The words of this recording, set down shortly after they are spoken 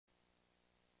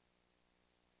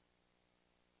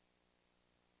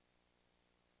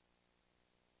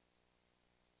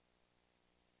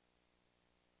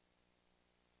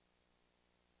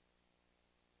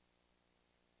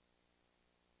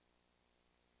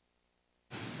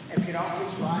could all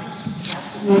please rise.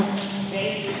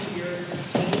 Thank you for your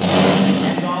team.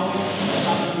 As always,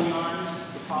 probably beyond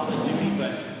the call of duty,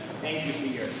 but thank you for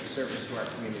your service to our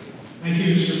community. Thank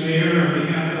you, Mr. Mayor. On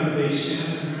behalf of the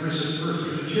Senate and members of the First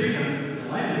Presbyterian, I'm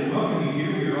delighted to welcome you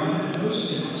here. We're on the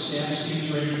host and staff seems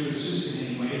ready to assist in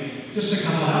any way. Just a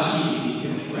couple of housekeeping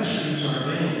details. Restrooms are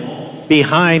available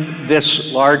behind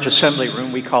this large assembly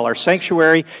room we call our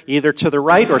sanctuary, either to the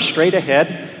right or straight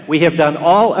ahead. We have done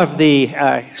all of the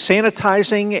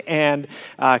sanitizing and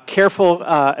careful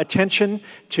attention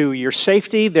to your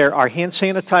safety. There are hand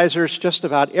sanitizers just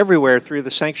about everywhere through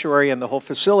the sanctuary and the whole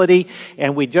facility,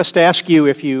 and we just ask you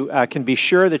if you can be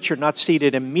sure that you're not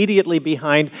seated immediately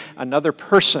behind another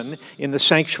person in the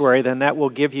sanctuary, then that will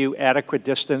give you adequate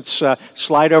distance.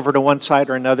 Slide over to one side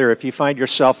or another if you find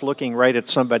yourself looking right at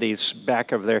somebody's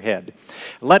back of their head.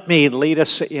 Let me lead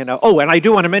us in a, oh, and I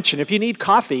do want to mention, if you need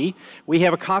coffee, we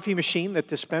have a coffee machine that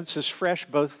dispenses fresh,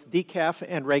 both decaf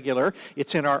and regular.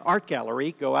 It's in our art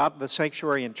gallery. Go out in the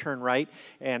sanctuary and turn right,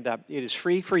 and it is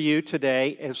free for you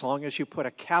today. As long as you put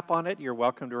a cap on it, you're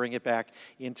welcome to bring it back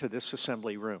into this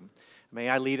assembly room. May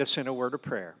I lead us in a word of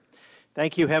prayer.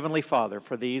 Thank you, Heavenly Father,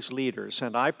 for these leaders,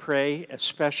 and I pray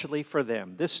especially for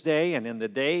them this day and in the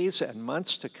days and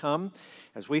months to come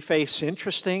as we face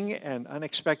interesting and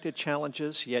unexpected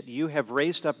challenges, yet you have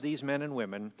raised up these men and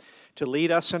women to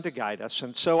lead us and to guide us.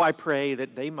 And so I pray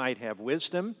that they might have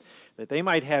wisdom, that they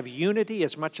might have unity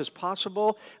as much as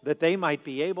possible, that they might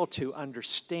be able to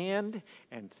understand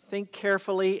and think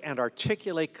carefully and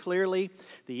articulate clearly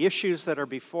the issues that are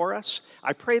before us.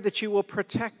 I pray that you will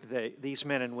protect these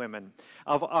men and women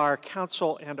of our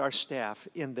council and our staff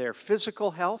in their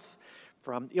physical health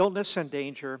from illness and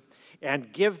danger,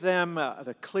 and give them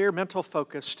the clear mental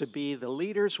focus to be the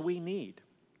leaders we need.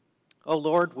 Oh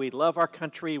Lord, we love our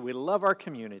country, we love our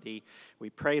community.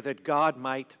 We pray that God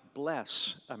might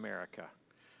bless America.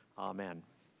 Amen.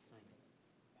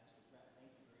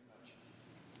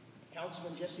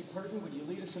 Councilman Jesse Purton, would you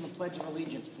lead us in the Pledge of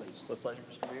Allegiance, please? With pleasure,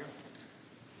 Mr. Mayor.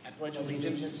 I pledge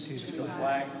allegiance to the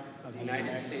flag of the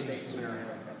United States of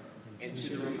America and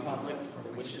to the republic for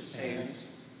which it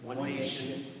stands, one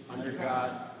nation, under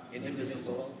God,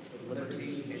 indivisible, with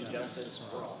liberty and justice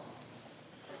for all.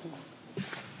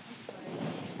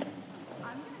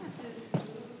 I'm going to have to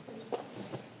move because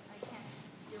I can't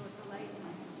deal with the light in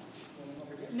my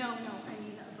house. No, I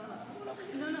mean above.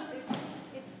 No,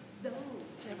 it's those.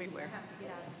 It's everywhere. I have to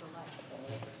get out of the light.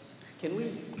 Can we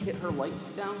get her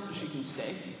lights down so she can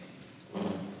stay? Could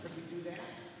we do that?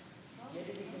 Maybe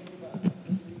we can move up.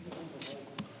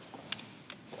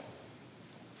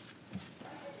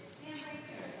 Just stand right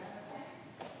there. Is that okay?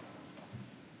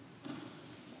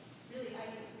 Really, I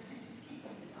just keep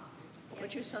in the doctors.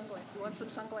 What's your sunglasses? You want some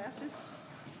sunglasses?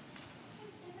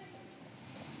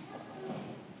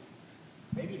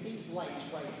 Maybe these lights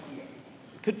right here.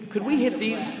 Could we hit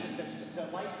these? The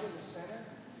lights in the center?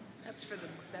 That's for the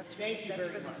Thank you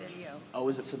very much. video. Oh,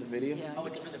 is it for the video? Yeah. Oh,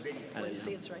 it's for the video. I Well, you didn't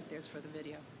see, know. it's right there. It's for the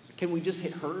video. Can we just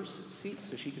hit her seat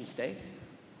so she can stay?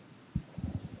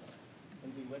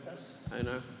 And be with us. I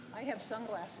know. I have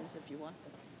sunglasses if you want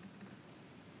them.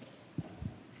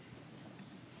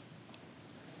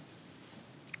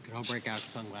 We could all break out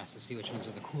sunglasses, see which ones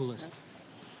are the coolest.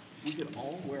 We could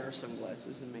all wear our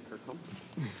sunglasses and make her comfortable.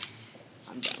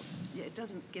 I'm down. Yeah, it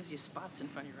gives you spots in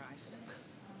front of your eyes.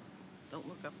 Don't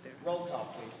look up there. Roll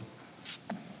call, please.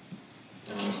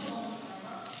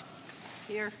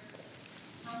 Here.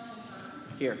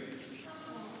 Here.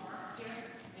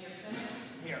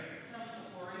 Here.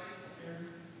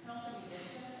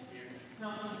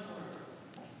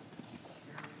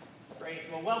 Great.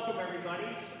 Well, welcome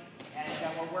everybody. And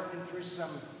we're working through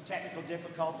some technical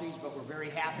difficulties, but we're very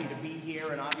happy to be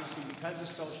here. And obviously, because of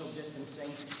social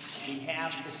distancing, we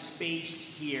have the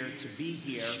space here to be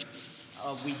here.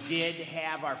 We did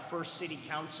have our first city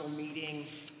council meeting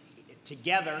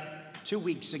together 2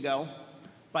 weeks ago,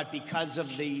 but because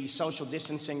of the social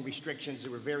distancing restrictions,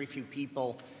 there were very few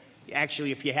people.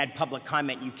 Actually, if you had public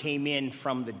comment, you came in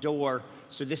from the door.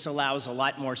 So this allows a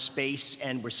lot more space,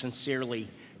 and we're sincerely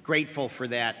grateful for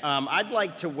that. I'd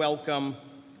like to welcome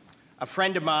a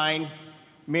friend of mine,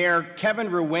 Mayor Kevin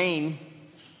Ruane,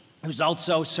 who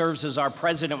also serves as our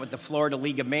president with the Florida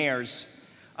League of Mayors,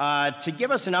 to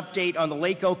give us an update on the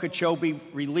Lake Okeechobee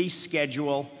release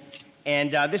schedule.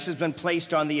 And this has been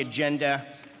placed on the agenda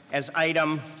as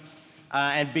item,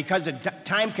 and because of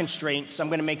time constraints, I'm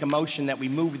going to make a motion that we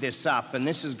move this up. And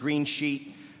this is green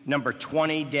sheet number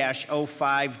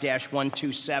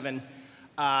 20-05-127.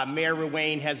 Mayor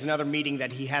Ruane has another meeting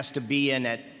that he has to be in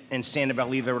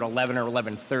Sanibel either at 11 or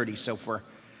 11:30. So for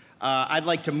I'd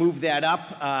like to move that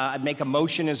up. I'd make a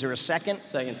motion. Is there a second?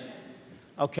 Second.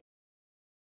 Okay.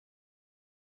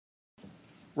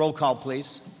 Roll call,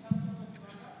 please.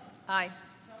 Aye.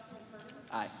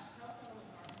 Aye.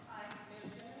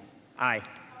 Aye.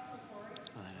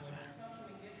 Oh, that doesn't matter.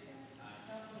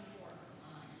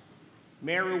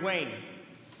 Mayor Ruane.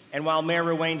 And while Mayor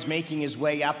Ruane's making his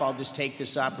way up, I'll just take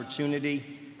this opportunity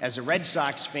as a Red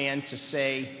Sox fan to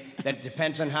say that it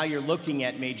depends on how you're looking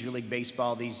at Major League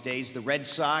Baseball these days. The Red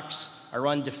Sox are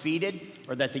undefeated,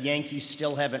 or that the Yankees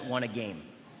still haven't won a game.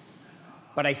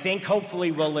 But I think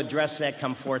hopefully we'll address that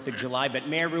come 4th of July. But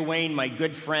Mayor Ruane, my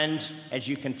good friend, as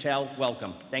you can tell,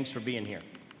 welcome. Thanks for being here.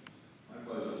 My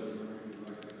pleasure.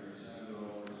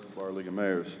 Florida League of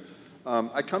Mayors.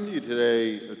 I come to you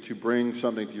today to bring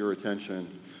something to your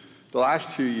attention. The last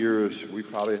 2 years, we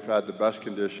probably have had the best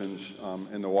conditions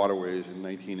in the waterways in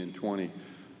 19 and 20.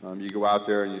 You go out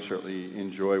there and you certainly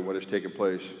enjoy what has taken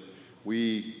place.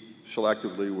 We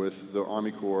selectively, with the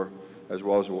Army Corps, as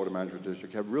well as the Water Management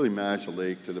District, have really managed the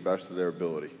lake to the best of their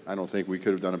ability. I don't think we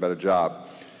could have done a better job.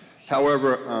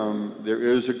 However, there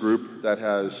is a group that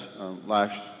has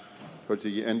towards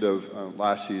the end of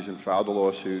last season, filed a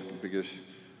lawsuit because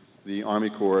the Army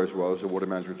Corps, as well as the Water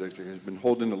Management District, has been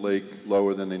holding the lake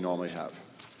lower than they normally have.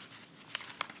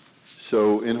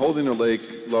 So in holding the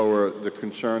lake lower, the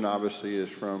concern obviously is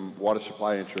from water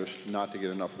supply interest not to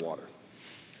get enough water.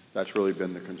 That's really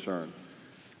been the concern.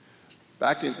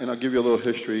 And I'll give you a little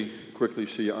history quickly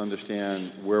so you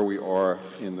understand where we are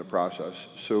in the process.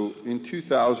 So in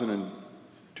 2000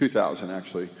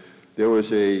 actually, there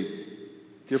was a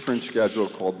different schedule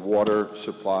called Water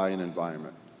Supply and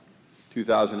Environment.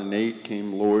 2008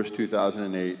 came LORS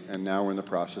 2008, and now we're in the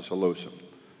process of LOSM.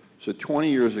 So 20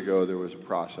 years ago, there was a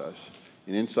process,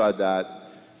 and inside that,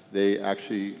 they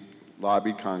actually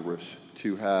lobbied Congress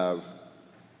to have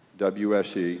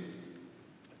WSE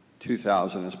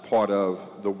 2000 as part of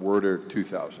the WORDER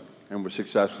 2000, and were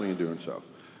successfully in doing so.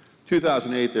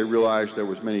 2008, they realized there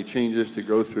was many changes to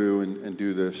go through and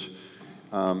do this,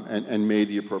 and made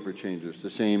the appropriate changes. The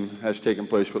same has taken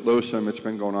place with LOSM. It's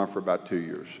been going on for about 2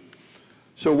 years.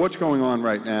 So what's going on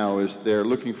right now is they're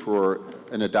looking for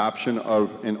an adoption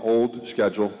of an old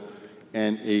schedule,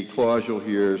 and a clause you'll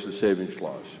hear is the savings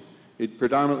clause. It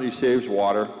predominantly saves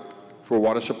water for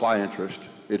water supply interest.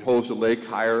 It holds the lake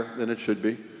higher than it should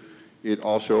be. It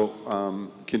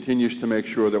also continues to make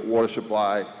sure that water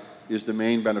supply is the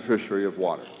main beneficiary of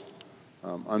water.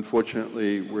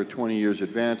 Unfortunately, we're 20 years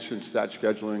advanced since that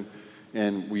scheduling,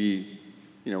 and we,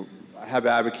 have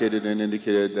advocated and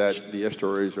indicated that the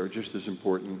estuaries are just as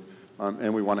important,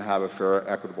 and we want to have a fair,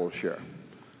 equitable share.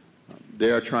 They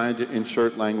are trying to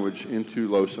insert language into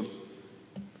LOSM,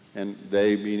 and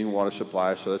they meaning water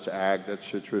supply, so that's ag, that's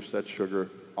citrus, that's sugar,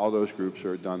 all those groups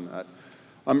are done that.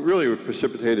 Really, it was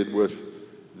precipitated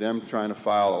with them trying to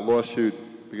file a lawsuit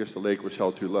because the lake was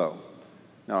held too low.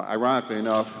 Now, ironically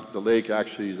enough, the lake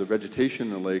actually, the vegetation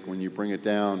in the lake, when you bring it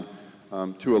down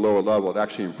to a lower level, it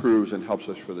actually improves and helps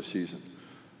us for the season.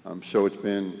 So it's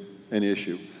been an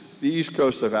issue. The East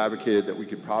Coast have advocated that we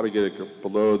could probably get it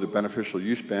below the beneficial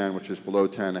use band, which is below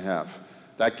 10.5.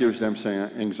 That gives them some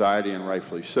anxiety, and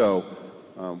rightfully so.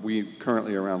 We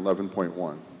currently are around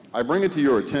 11.1. I bring it to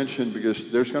your attention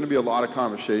because there's going to be a lot of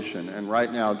conversation, and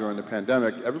right now during the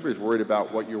pandemic, everybody's worried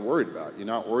about what you're worried about. You're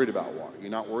not worried about water. You're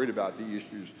not worried about the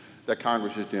issues that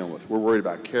Congress is dealing with. We're worried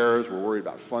about CARES. We're worried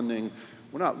about funding.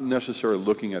 We're not necessarily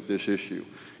looking at this issue.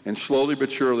 And slowly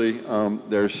but surely,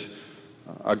 there's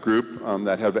a group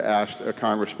that have asked a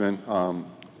congressman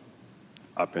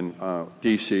up in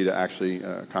D.C. to actually,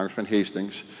 Congressman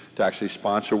Hastings, to actually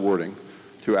sponsor wording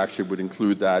to actually would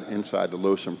include that inside the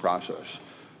LOSM process.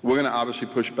 We're going to obviously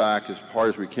push back as hard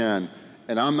as we can,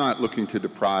 and I'm not looking to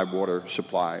deprive water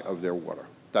supply of their water.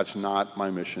 That's not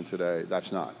my mission today.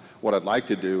 That's not. What I'd like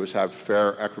to do is have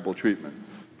fair, equitable treatment.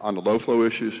 On the low flow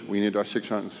issues, we need our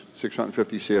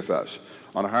 650 CFS.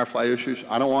 On the high flow issues,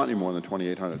 I don't want any more than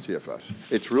 2,800 CFS.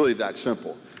 It's really that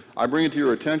simple. I bring it to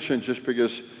your attention just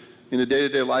because in the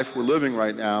day-to-day life we're living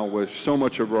right now, where so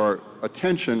much of our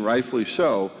attention, rightfully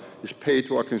so, is paid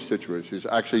to our constituents, is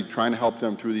actually trying to help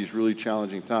them through these really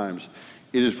challenging times.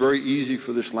 It is very easy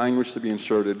for this language to be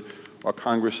inserted. Our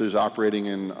Congress is operating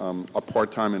in a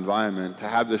part-time environment to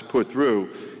have this put through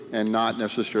and not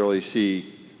necessarily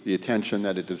see the attention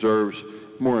that it deserves.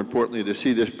 More importantly, to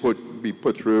see this be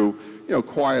put through,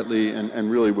 quietly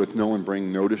and really with no one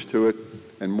bringing notice to it.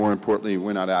 And more importantly,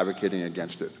 we're not advocating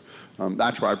against it.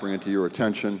 That's why I bring it to your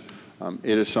attention.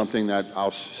 It is something that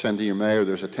I'll send to you, Mayor.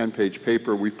 There's a 10-page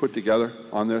paper we put together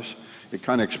on this. It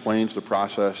kind of explains the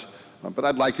process. But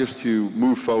I'd like us to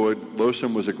move forward.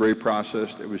 LOSIM was a great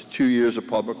process. It was 2 years of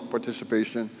public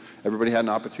participation. Everybody had an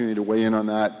opportunity to weigh in on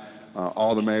that.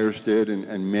 All the mayors did,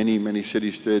 and many, many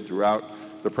cities did throughout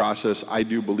the process. I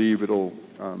do believe it'll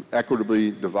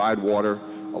equitably divide water,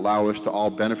 allow us to all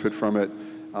benefit from it.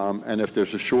 And if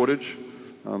there's a shortage,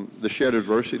 the shared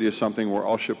adversity is something we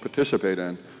all should participate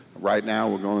in. Right now,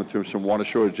 we're going through some water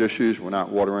shortage issues. We're not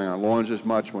watering our lawns as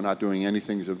much. We're not doing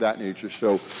anything of that nature.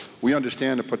 So we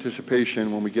understand the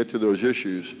participation when we get to those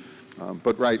issues.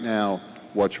 But right now,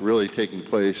 what's really taking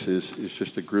place is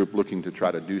just a group looking to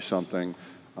try to do something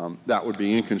that would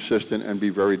be inconsistent and be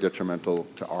very detrimental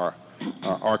to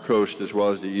our coast as well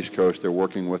as the East Coast. They're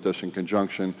working with us in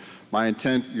conjunction. My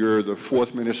intent, you're the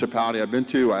 4th municipality I've been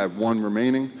to. I have 1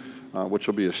 remaining, which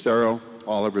will be Estero.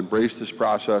 All have embraced this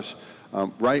process.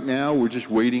 Right now, we're just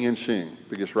waiting and seeing,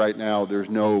 because right now there's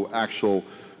no actual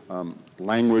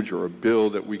language or a bill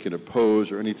that we can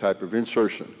oppose or any type of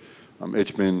insertion.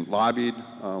 It's been lobbied.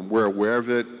 We're aware of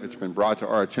it. It's been brought to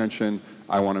our attention.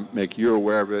 I want to make you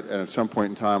aware of it, and at some point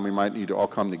in time, we might need to all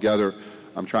come together.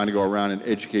 I'm trying to go around and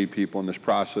educate people in this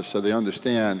process so they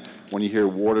understand when you hear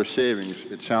water savings,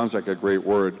 it sounds like a great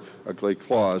word, a great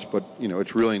clause, but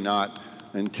it's really not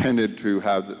intended to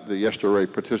have the SRA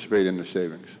participate in the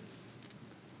savings.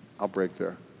 I'll break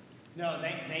there. No,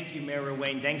 thank you, Mayor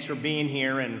Wayne. Thanks for being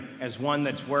here, and as one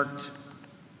that's worked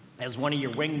as one of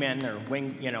your wingmen or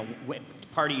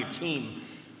part of your team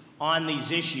on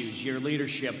these issues, your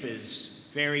leadership is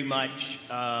very much,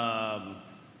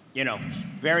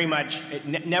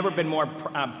 never been more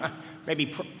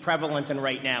prevalent than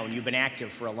right now, and you've been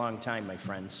active for a long time, my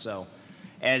friends. So,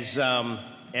 as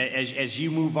you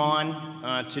move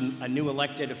on to a new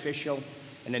elected official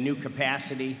in a new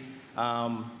capacity,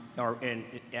 at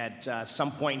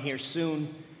some point here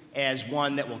soon, as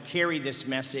one that will carry this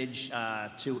message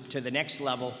to the next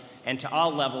level and to all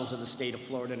levels of the state of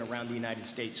Florida and around the United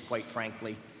States, quite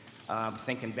frankly.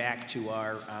 Thinking back to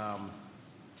our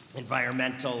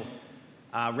environmental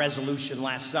resolution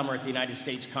last summer at the United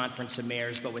States Conference of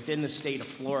Mayors, but within the state of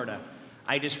Florida,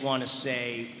 I just want to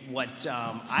say what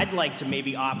I'd like to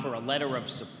maybe offer a letter of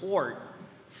support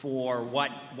for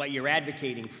what you're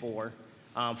advocating for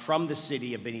from the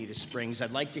city of Bonita Springs.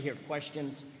 I'd like to hear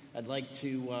questions. I'd like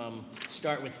to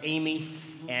start with Amy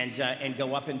and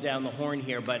go up and down the horn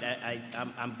here, but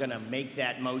I'm going to make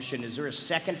that motion. Is there a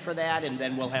second for that, and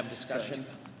then we'll have discussion?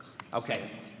 Okay.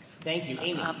 Thank you.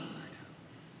 Amy.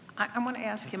 I want to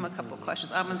ask him a couple of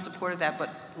questions. I'm in support of that, but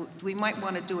we might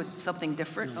want to do something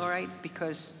different, all right?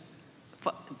 Because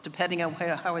depending on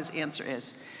how his answer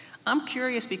is. I'm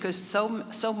curious because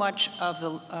so much of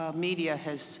the media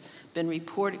has been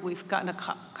reported. We've gotten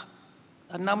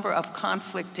a number of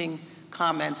conflicting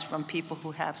comments from people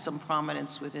who have some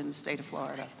prominence within the state of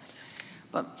Florida.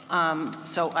 But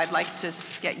so I'd like to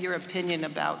get your opinion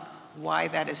about why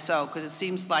that is so, because it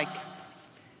seems like,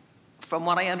 from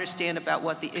what I understand about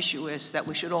what the issue is, that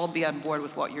we should all be on board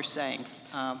with what you're saying.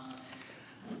 The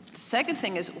second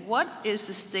thing is, what is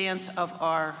the stance of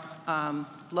our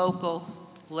local,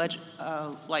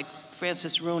 like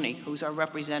Francis Rooney, who's our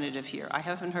representative here? I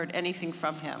haven't heard anything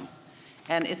from him.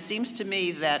 And it seems to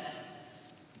me that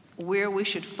where we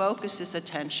should focus this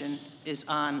attention is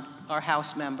on our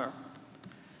House member,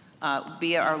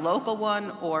 be it our local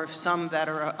one or some that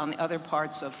are on the other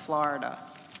parts of Florida,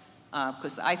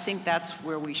 because I think that's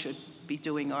where we should be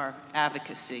doing our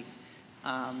advocacy.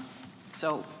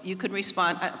 So you could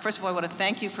respond. First of all, I want to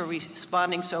thank you for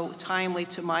responding so timely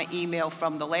to my email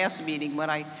from the last meeting when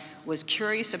I was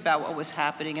curious about what was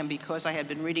happening, and because I had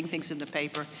been reading things in the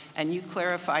paper, and you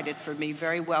clarified it for me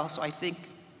very well. So I think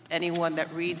anyone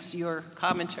that reads your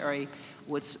commentary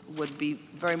would be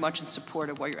very much in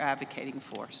support of what you're advocating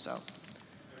for. So. I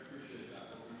appreciate that.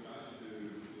 What we're trying to do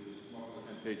is come up with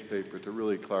a 10-page paper to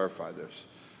really clarify this.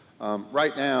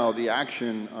 Right now, the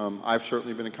action, I've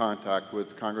certainly been in contact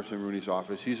with Congressman Rooney's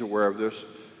office. He's aware of this.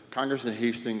 Congressman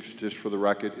Hastings, just for the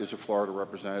record, is a Florida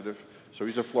representative. So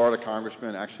he's a Florida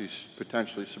congressman actually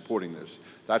potentially supporting this.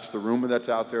 That's the rumor that's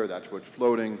out there. That's what's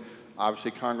floating.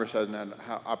 Obviously, Congress hasn't had an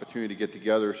opportunity to get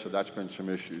together, so that's been some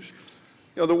issues.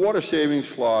 You know, the water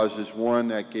savings clause is one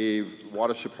that gave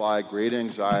water supply great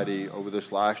anxiety over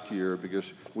this last year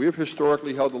because we have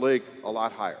historically held the lake a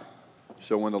lot higher.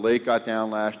 So when the lake got down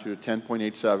last year to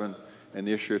 10.87 and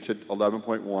this year it's at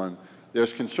 11.1,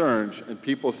 there's concerns, and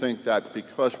people think that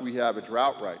because we have a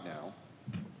drought right now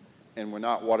and we're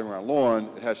not watering our lawn,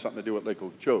 it has something to do with Lake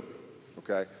Okeechobee,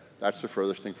 okay? That's the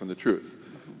furthest thing from the truth.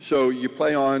 So you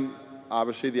play on,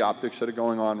 obviously, the optics that are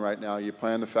going on right now. You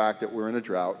play on the fact that we're in a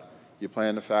drought. You play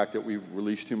on the fact that we've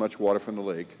released too much water from the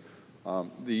lake.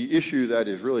 The issue that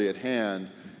is really at hand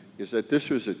is that this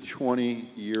was a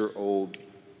 20-year-old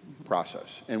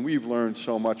process, and we've learned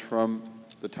so much from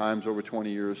the times over 20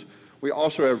 years. We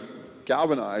also have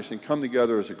galvanized and come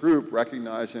together as a group,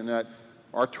 recognizing that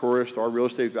our tourists, our real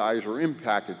estate values are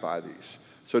impacted by these.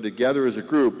 So together as a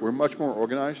group, we're much more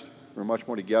organized. We're much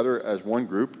more together as one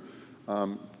group,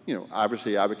 you know,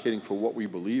 obviously advocating for what we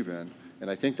believe in. And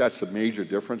I think that's the major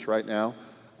difference right now.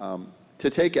 To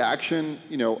take action,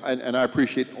 you know, and I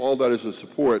appreciate all that as a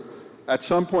support. At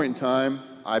some point in time,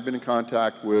 I've been in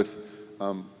contact with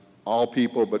all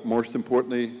people, but most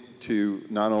importantly, to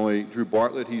not only Drew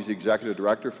Bartlett, he's the executive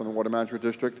director from the Water Management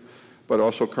District, but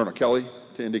also Colonel Kelly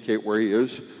to indicate where he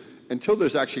is. Until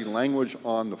there's actually language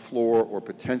on the floor or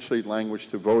potentially language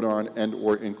to vote on and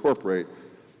or incorporate,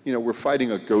 you know, we're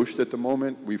fighting a ghost at the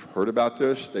moment. We've heard about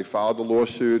this. They filed the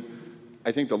lawsuit.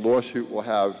 I think the lawsuit will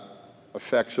have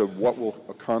effects of what will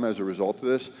come as a result of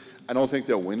this. I don't think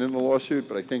they'll win in the lawsuit,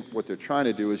 but I think what they're trying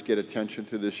to do is get attention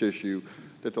to this issue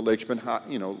that the lake's been,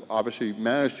 you know, obviously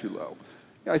managed too low.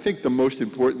 I think the most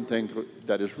important thing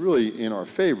that is really in our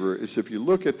favor is if you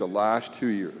look at the last 2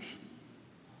 years,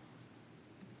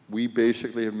 we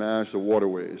basically have managed the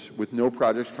waterways with no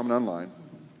projects coming online,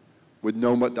 with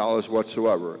no dollars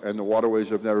whatsoever, and the waterways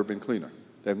have never been cleaner.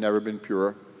 They've never been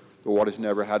purer. The water's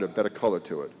never had a better color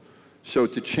to it. So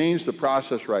to change the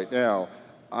process right now,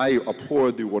 I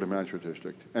applaud the Water Management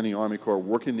District and the Army Corps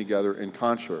working together in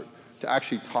concert to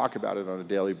actually talk about it on a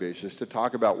daily basis, to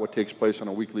talk about what takes place on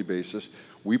a weekly basis.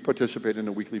 We participate in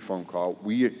a weekly phone call.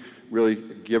 We really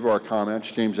give our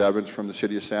comments, James Evans from the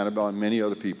city of Sanibel and many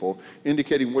other people,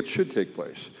 indicating what should take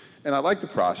place. And I like the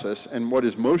process, and what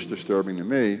is most disturbing to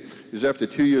me is after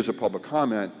 2 years of public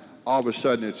comment, all of a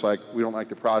sudden it's like, we don't like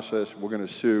the process, we're going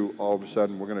to sue, all of a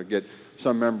sudden we're going to get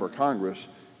some member of Congress,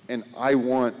 and I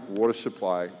want water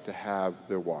supply to have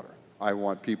their water. I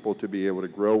want people to be able to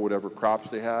grow whatever crops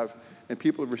they have, and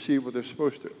people to receive what they're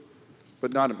supposed to,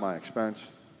 but not at my expense,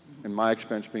 and my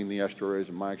expense being the estuaries,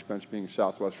 and my expense being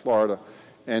Southwest Florida,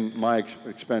 and my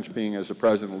expense being as the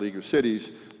president of the League of Cities,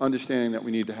 understanding that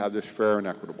we need to have this fair and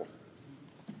equitable.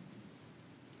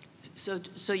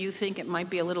 So you think it might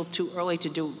be a little too early to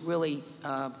do really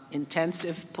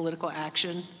intensive political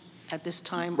action at this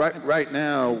time? Right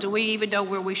now. Do we even know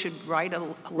where we should write a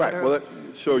letter? Right. Well,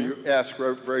 so you ask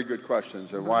very good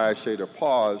questions, and why I say to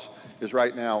pause is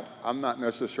right now I'm not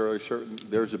necessarily certain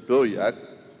there's a bill yet.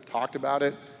 Talked about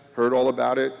it, heard all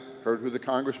about it, heard who the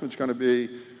congressman's going to be,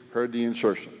 heard the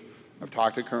insertion. I've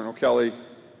talked to Colonel Kelly,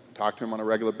 talked to him on a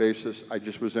regular basis. I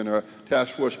just was in a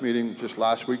task force meeting just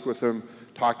last week with him,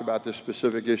 talked about this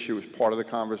specific issue as part of the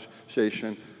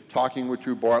conversation, talking with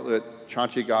Drew Bartlett,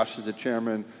 Chauncey Goss is the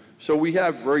chairman. So we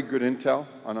have very good intel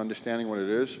on understanding what it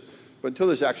is, but until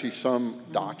there's actually some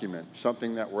document,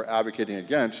 something that we're advocating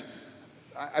against,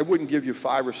 I wouldn't give you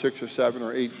 5 or 6 or 7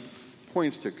 or 8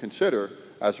 points to consider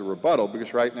as a rebuttal,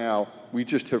 because right now we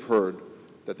just have heard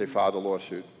that they filed a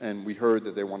lawsuit, and we heard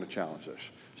that they want to challenge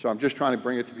this. So I'm just trying to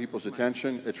bring it to people's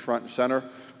attention. It's front and center.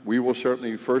 We will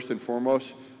certainly, first and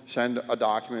foremost, send a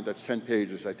document that's 10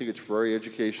 pages. I think it's very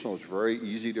educational. It's very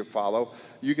easy to follow.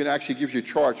 You can actually give you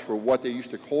charts for what they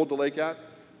used to hold the lake at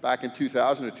back in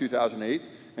 2000 to 2008,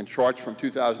 and charts from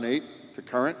 2008 to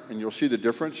current, and you'll see the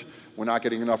difference. We're not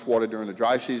getting enough water during the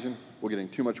dry season. We're getting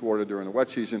too much water during the wet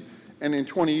season. And in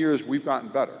 20 years, we've gotten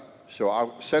better. So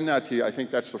I'll send that to you. I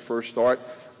think that's the first start.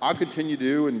 I'll continue to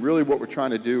do, and really what we're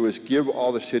trying to do is give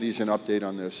all the cities an update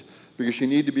on this, because you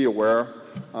need to be aware,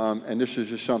 and this is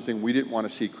just something we didn't want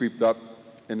to see creeped up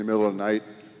in the middle of the night,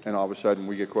 and all of a sudden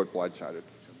we get caught blindsided.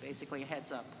 So basically a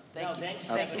heads up. No, Thank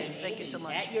thank you so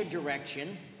much. At your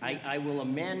direction, I will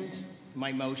amend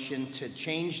my motion to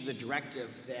change the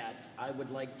directive that I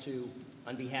would like to,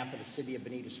 on behalf of the city of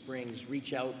Bonita Springs,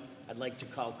 reach out. I'd like to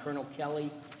call Colonel Kelly.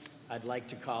 I'd like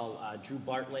to call Drew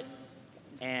Bartlett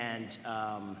and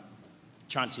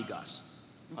Chauncey Goss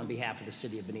on behalf of the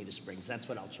city of Bonita Springs. That's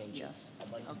what I'll change. Yes.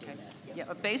 I'd like to do that. Yes. Yeah,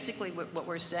 but basically what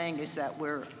we're saying is that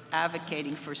we're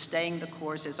advocating for staying the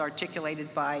course as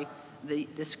articulated by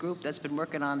this group that's been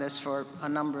working on this for a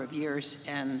number of years,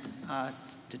 and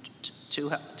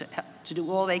to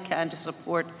do all they can to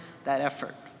support that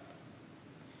effort.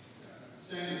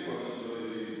 Staying the course is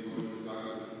really the most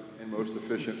productive and most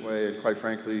efficient way, and quite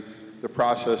frankly, the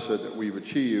process that we've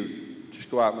achieved, just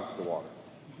go out and look at the water.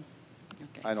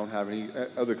 Okay. I don't have any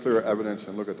other clear evidence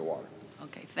than look at the water.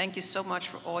 Okay, thank you so much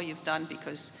for all you've done,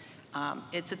 because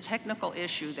it's a technical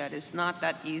issue that is not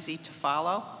that easy to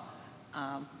follow.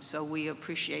 So we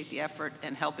appreciate the effort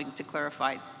and helping to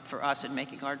clarify for us and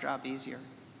making our job easier.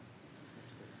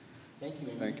 Thank you,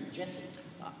 Amy. Thank you. Jesse?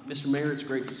 Mr. Mayor, it's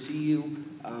great to see you.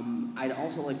 I'd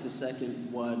also like to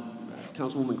second what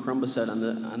Councilwoman Crumba said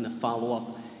on the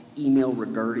follow-up email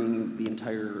regarding the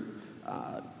entire,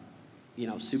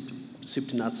 soup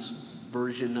to nuts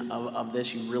version of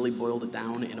this. You really boiled it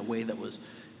down in a way that was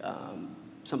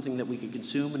something that we could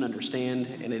consume and understand,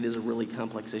 and it is a really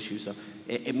complex issue. So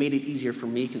it made it easier for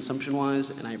me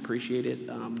consumption-wise, and I appreciate it.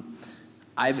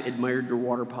 I've admired your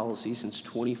water policy since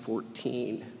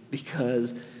 2014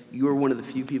 because you are one of the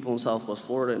few people in Southwest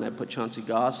Florida, and I put Chauncey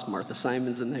Goss, Martha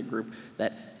Simons in that group,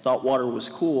 that thought water was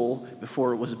cool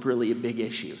before it was really a big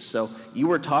issue. So you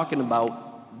were talking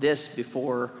about this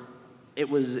before it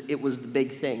was the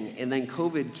big thing. And then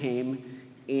COVID came,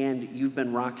 and you've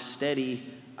been rock steady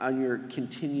on your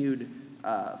continued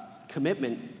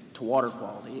commitment to water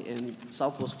quality. And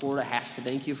Southwest Florida has to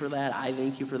thank you for that. I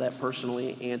thank you for that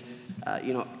personally. And,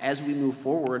 as we move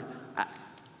forward,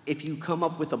 if you come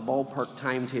up with a ballpark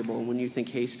timetable, and when you think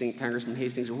Congressman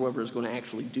Hastings or whoever is going to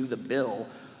actually do the bill,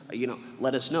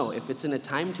 let us know. If it's in a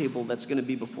timetable that's going to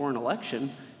be before an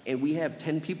election, and we have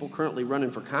 10 people currently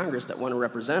running for Congress that want to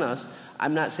represent us,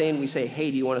 I'm not saying we say, hey,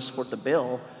 do you want to support the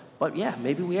bill? But yeah,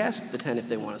 maybe we ask the 10 if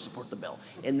they want to support the bill.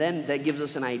 And then that gives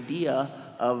us an idea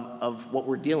of what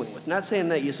we're dealing with. Not saying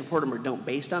that you support them or don't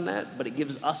based on that, but it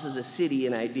gives us as a city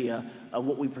an idea of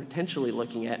what we're potentially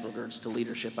looking at in regards to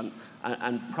leadership on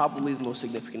probably the most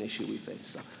significant issue we face.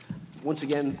 So once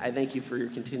again, I thank you for your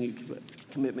continued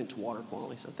commitment to water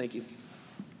quality. So thank you.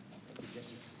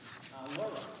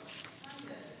 Laura?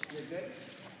 You're good?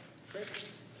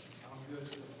 Chris? I'm good.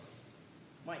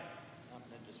 Mike? I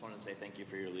just want to say thank you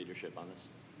for your leadership on this.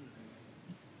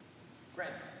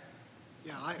 Fred?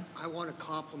 Yeah, I want to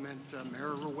compliment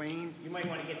Mayor Ruane. You might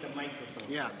want to get the microphone.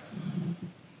 Yeah.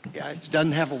 Yeah, it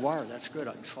doesn't have a wire. That's good.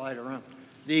 I can slide around.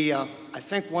 I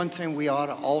think one thing we ought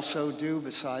to also do,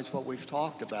 besides what we've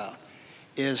talked about,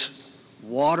 is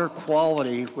water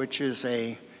quality, which is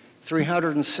a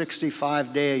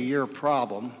 365-day-a-year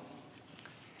problem.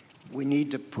 We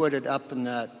need to put it up in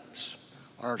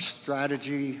our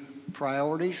strategy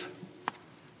priorities.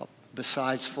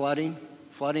 Besides flooding,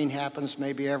 flooding happens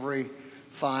maybe every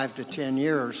 5 to 10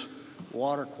 years.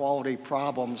 Water quality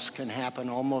problems can happen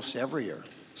almost every year.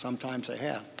 Sometimes they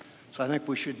have. So I think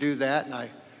we should do that, and I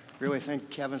really think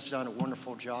Kevin's done a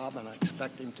wonderful job, and I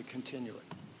expect him to continue it.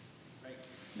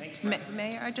 Thanks, Fred.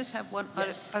 Mayor, I just have one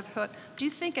Yes. other thought. Do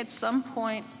you think at some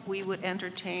point we would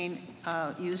entertain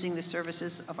using the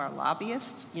services of our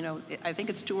lobbyists? I think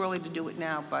it's too early to do it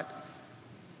now, but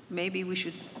maybe we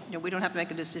should, we don't have to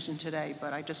make a decision today,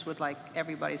 but I just would like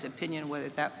everybody's opinion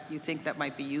whether you think that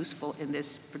might be useful in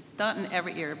this, not in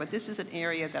every area, but this is an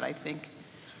area that I think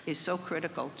is so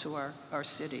critical to our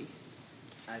city.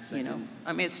 I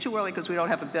mean, it's too early because we don't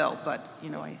have a bill, but,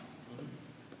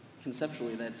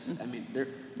 Conceptually,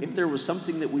 if there was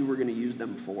something that we were going to use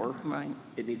them for, right.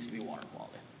 it needs to be water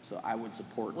quality. So I would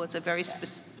support. Well, it's a very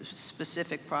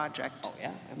specific project. Oh,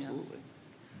 yeah, absolutely.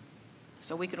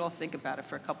 So we could all think about it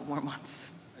for a couple more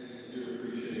months. I do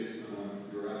appreciate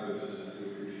your efforts, and I do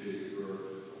appreciate your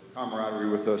camaraderie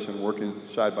with us and working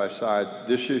side by side.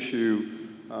 This issue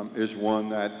is one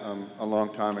that a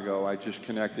long time ago I just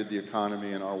connected the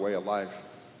economy and our way of life.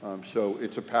 So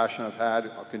it's a passion I've had,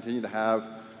 I'll continue to have.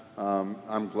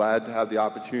 I'm glad to have the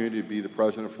opportunity to be the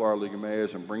president of Florida League of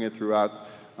Mayors and bring it throughout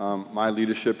my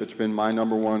leadership. It's been my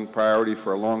 #1 priority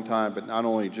for a long time, but not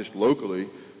only just locally,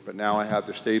 but now I have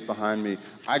the state behind me.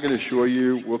 I can assure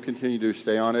you we'll continue to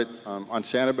stay on it. On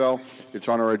Sanibel, it's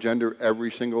on our agenda,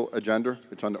 every single agenda.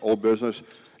 It's on the old business.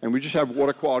 And we just have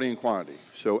water quality and quantity.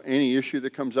 So any issue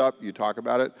that comes up, you talk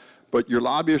about it. But your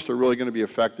lobbyists are really going to be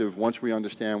effective once we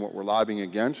understand what we're lobbying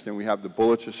against and we have the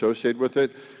bullets associated with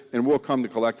it, and we'll come to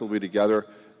collectively together.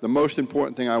 The most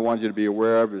important thing I want you to be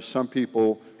aware of is some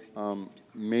people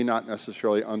may not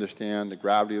necessarily understand the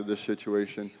gravity of this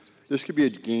situation. This could be a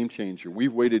game changer.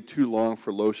 We've waited too long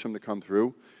for LOSIM to come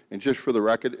through. And just for the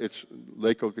record, it's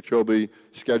Lake Okeechobee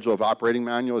Schedule of Operating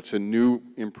Manual. It's a new,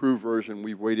 improved version.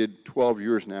 We've waited 12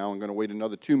 years now and going to wait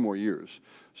another 2 more years.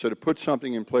 So to put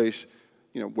something in place,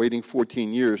 waiting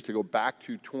 14 years to go back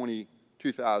to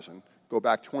 2000, go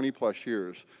back 20 plus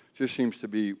years, just seems to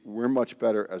be, we're much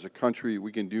better as a country.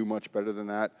 We can do much better than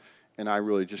that. And I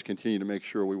really just continue to make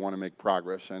sure we want to make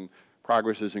progress. And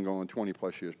progress isn't going 20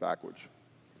 plus years backwards.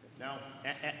 No,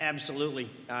 absolutely,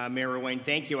 Mayor Ruane.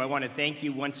 Thank you. I want to thank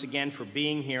you once again for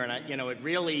being here. And, it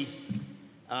really,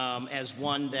 as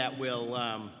one that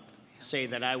will say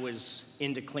that I was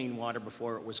into clean water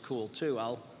before it was cool, too,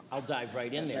 I'll dive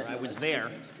right in there. I was there,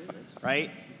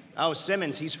 right? Oh,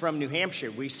 Simmons, he's from New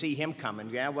Hampshire. We see him coming.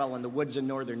 Yeah, well, in the woods of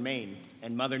northern Maine.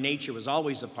 And Mother Nature was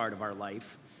always a part of our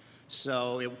life.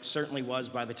 So it certainly was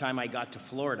by the time I got to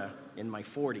Florida in my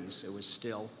 40s, it was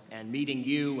still. And meeting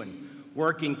you and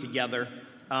working together.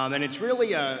 And it's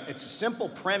really it's a simple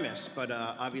premise, but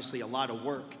obviously a lot of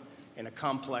work and a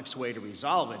complex way to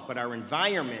resolve it. But our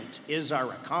environment is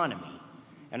our economy,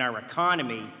 and our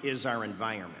economy is our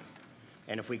environment.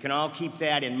 And if we can all keep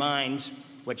that in mind,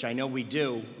 which I know we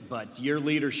do, but your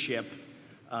leadership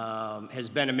has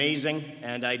been amazing,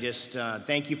 and I just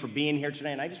thank you for being here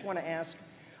today. And I just want to ask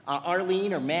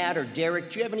Arlene or Matt or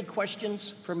Derek, do you have any questions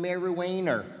for Mayor Ruane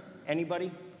or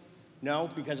anybody?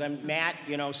 No, because Matt,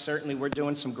 you know, certainly we're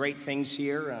doing some great things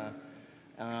here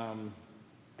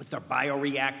with our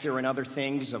bioreactor and other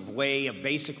things of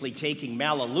basically taking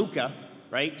Melaleuca,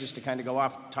 right, just to kind of go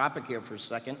off topic here for a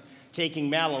second, taking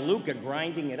Melaleuca,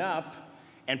 grinding it up,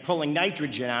 and pulling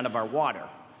nitrogen out of our water.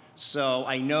 So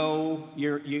I know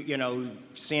you know,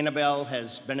 Sanibel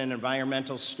has been an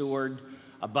environmental steward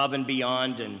above and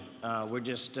beyond, and we're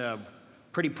just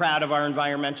pretty proud of our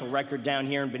environmental record down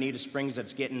here in Bonita Springs.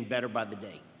 That's getting better by the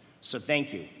day. So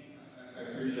thank you. I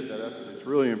appreciate that effort. It's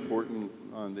really important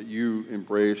that you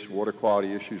embrace water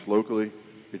quality issues locally.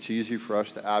 It's easy for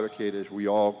us to advocate as we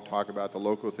all talk about the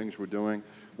local things we're doing.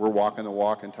 We're walking the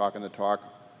walk and talking the talk.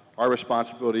 Our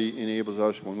responsibility enables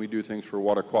us when we do things for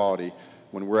water quality.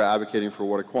 When we're advocating for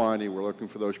water quality, we're looking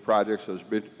for those projects, those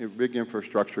big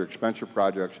infrastructure, expensive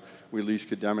projects. We at least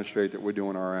could demonstrate that we're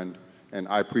doing our end. And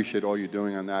I appreciate all you're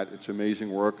doing on that. It's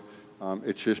amazing work.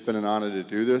 It's just been an honor to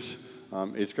do this.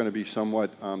 It's going to be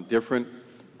somewhat different.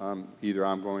 Either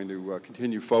I'm going to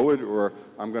continue forward or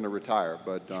I'm going to retire.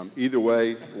 But either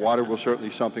way, water will certainly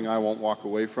be something I won't walk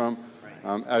away from.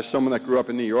 As someone that grew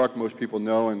up in New York, most people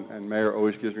know, and Mayor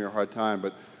always gives me a hard time,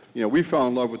 but you know, we fell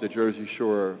in love with the Jersey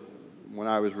Shore when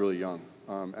I was really young.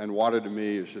 And water to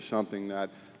me is just something that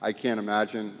I can't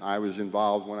imagine. I was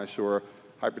involved when I saw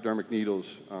hypodermic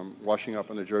needles washing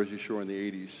up on the Jersey Shore in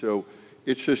the 80s. So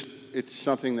it's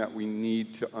something that we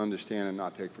need to understand and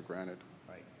not take for granted.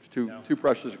 Right. It's too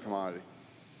precious a commodity.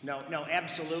 No,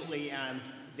 absolutely.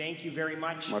 Thank you very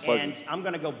much. My pleasure. And I'm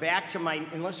going to go back to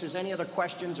unless there's any other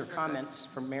questions or comments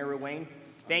from Mayor Ruane.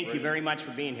 Thank you very much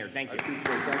for being here. Thank you. I appreciate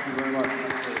it. Thank you very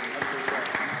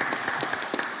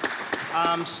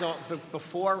much. So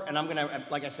before, and I'm going to,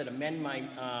 like I said, amend my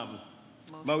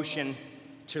motion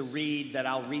to read that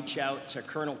I'll reach out to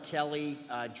Colonel Kelly,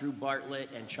 Drew Bartlett,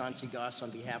 and Chauncey Goss on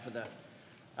behalf of the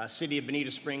City of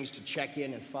Bonita Springs to check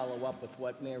in and follow up with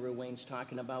what Mayor Ruane's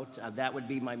talking about. That would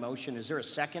be my motion. Is there a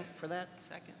second for that?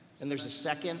 Second. And there's a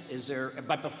second.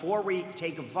 But before we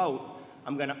take a vote,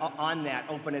 I'm going to, on that,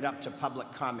 open it up to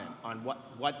public comment on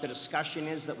what the discussion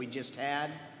is that we just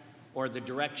had or the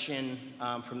direction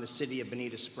from the City of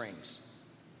Bonita Springs.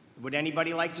 Would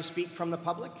anybody like to speak from the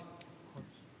public?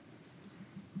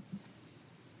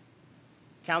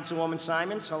 Councilwoman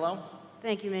Simons, hello.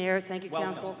 Thank you, Mayor. Thank you,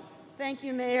 Welcome. Council. Thank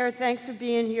you, Mayor. Thanks for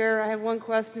being here. I have one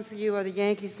question for you. Are the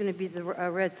Yankees going to beat the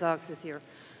Red Sox this year?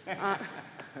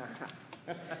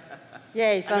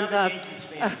 Yay, thumbs up. Yankees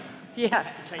fan. Yeah,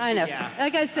 I know. Yeah.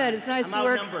 Like I said, it's nice to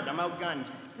work. I'm outnumbered. I'm outgunned.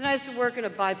 It's nice to work in a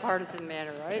bipartisan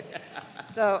manner, right?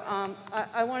 So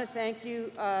I want to thank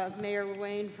you, Mayor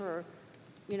Ruane, for,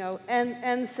 you know,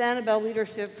 and Sanibel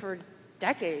leadership for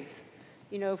decades,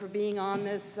 you know, for being on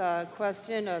this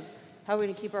question of how we're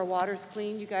going to keep our waters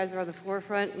clean. You guys are at the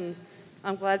forefront, and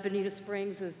I'm glad Bonita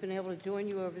Springs has been able to join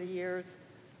you over the years.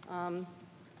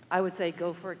 I would say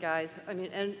go for it, guys. I mean,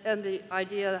 and the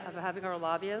idea of having our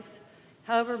lobbyist,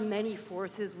 however many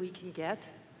forces we can get,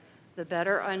 the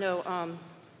better. I know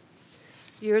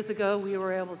years ago we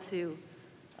were able to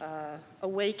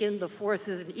awaken the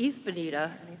forces in East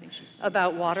Bonita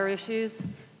about water issues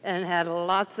and had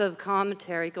lots of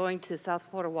commentary going to South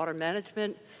Florida Water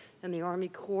Management and the Army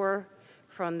Corps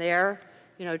from there,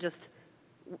 you know, just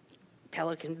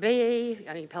Pelican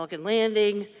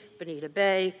Landing, Bonita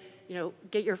Bay, you know,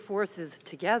 get your forces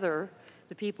together,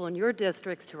 the people in your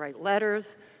districts, to write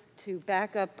letters, to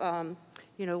back up,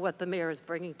 you know, what the mayor is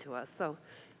bringing to us. So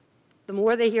the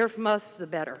more they hear from us, the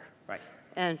better. Right.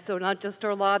 And so not just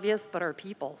our lobbyists, but our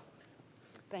people.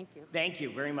 Thank you. Thank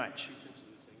you very much.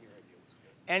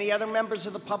 Any other members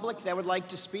of the public that would like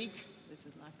to speak? This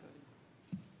is not good.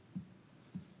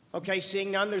 Okay, seeing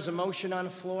none, there's a motion on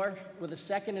the floor. With a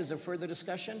second, is there further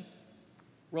discussion?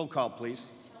 Roll call, please.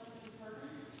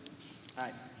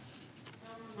 Aye.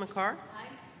 Councilman Carr? Aye.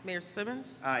 Mayor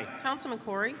Simmons? Aye. Councilman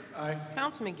Corey? Aye.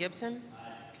 Councilman Gibson?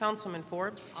 Aye. Councilman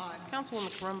Forbes? Aye.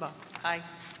 Councilwoman Carumba? Aye.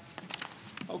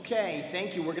 Okay,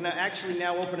 thank you. We're going to actually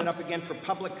now open it up again for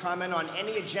public comment on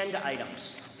any agenda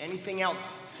items. Anything else?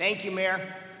 Thank you, Mayor.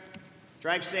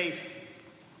 Drive safe.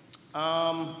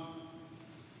 Dwight,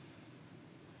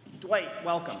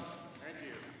 welcome. Thank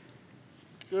you.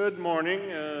 Good morning,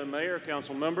 Mayor,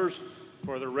 council members.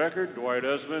 For the record, Dwight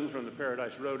Usman from the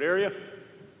Paradise Road area.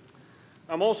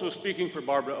 I'm also speaking for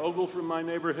Barbara Ogle from my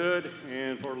neighborhood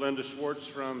and for Linda Schwartz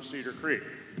from Cedar Creek.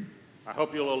 I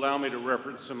hope you'll allow me to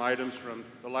reference some items from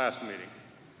the last meeting.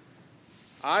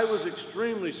 I was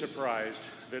extremely surprised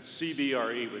that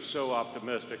CBRE was so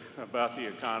optimistic about the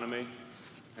economy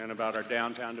and about our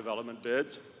downtown development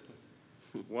bids.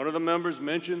 One of the members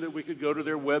mentioned that we could go to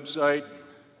their website,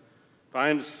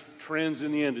 find trends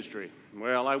in the industry.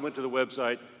 Well, I went to the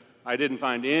website. I didn't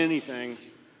find anything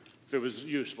that was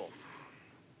useful.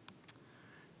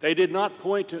 They did not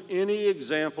point to any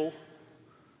example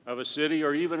of a city,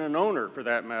 or even an owner for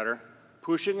that matter,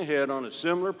 pushing ahead on a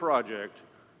similar project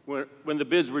when the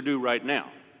bids were due right now.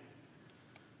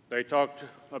 They talked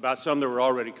about some that were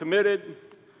already committed,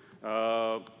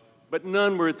 but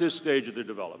none were at this stage of the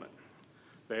development.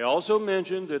 They also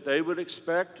mentioned that they would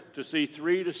expect to see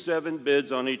 3 to 7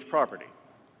 bids on each property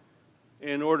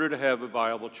in order to have a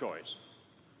viable choice.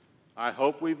 I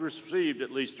hope we've received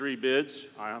at least 3 bids.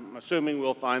 I'm assuming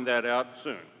we'll find that out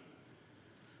soon.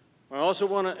 I also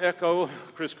want to echo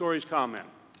Chris Corey's comment.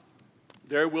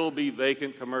 There will be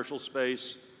vacant commercial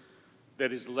space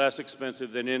that is less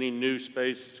expensive than any new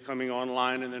space coming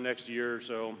online in the next year or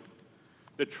so.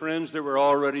 The trends that were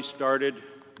already started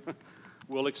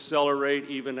will accelerate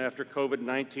even after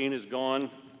COVID-19 is gone.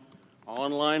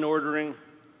 Online ordering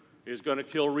is going to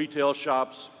kill retail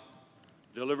shops.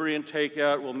 Delivery and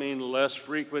takeout will mean less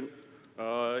frequent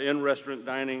in-restaurant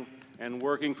dining, and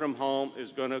working from home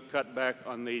is going to cut back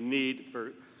on the need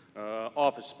for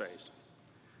office space.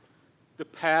 The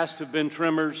past have been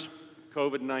tremors.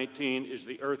 COVID-19 is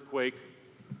the earthquake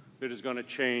that is going to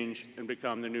change and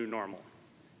become the new normal.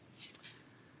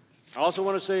 I also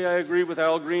want to say I agree with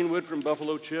Al Greenwood from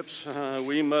Buffalo Chips.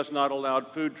 We must not allow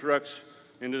food trucks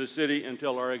into the city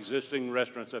until our existing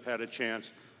restaurants have had a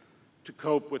chance to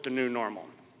cope with the new normal.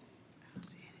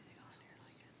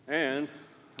 And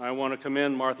I want to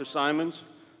commend Martha Simons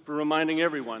for reminding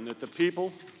everyone that the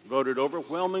people voted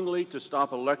overwhelmingly to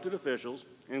stop elected officials,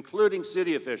 including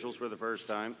city officials for the first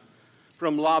time,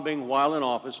 from lobbying while in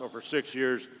office or for 6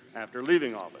 years after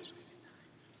leaving office.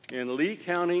 In Lee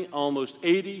County, almost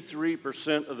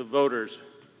 83% of the voters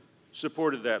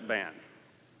supported that ban.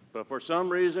 But for some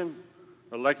reason,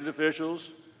 elected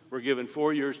officials were given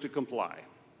 4 years to comply.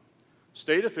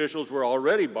 State officials were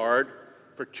already barred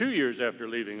for 2 years after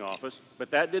leaving office, but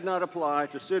that did not apply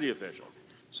to city officials.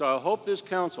 So I hope this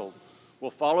council will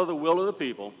follow the will of the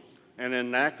people and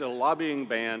enact a lobbying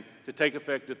ban to take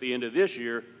effect at the end of this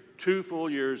year, 2 full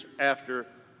years after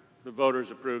the voters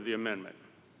approved the amendment.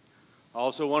 I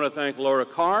also want to thank Laura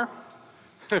Carr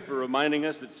for reminding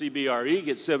us that CBRE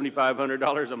gets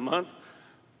 $7,500 a month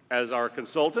as our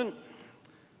consultant.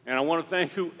 And I want to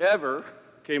thank whoever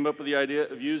came up with the idea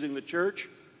of using the church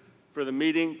for the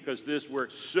meeting, because this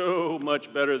works so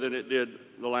much better than it did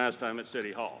the last time at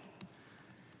City Hall.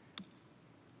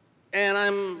 And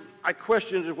I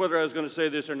questioned whether I was going to say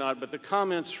this or not, but the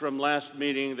comments from last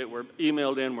meeting that were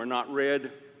emailed in were not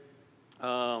read.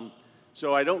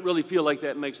 So I don't really feel like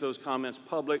that makes those comments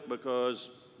public, because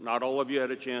not all of you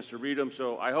had a chance to read them.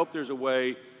 So I hope there's a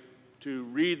way to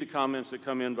read the comments that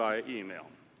come in via email.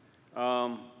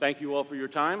 Thank you all for your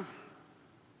time.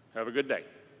 Have a good day.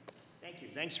 Thank you.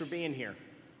 Thanks for being here.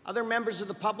 Other members of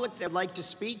the public that would like to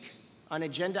speak on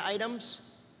agenda items?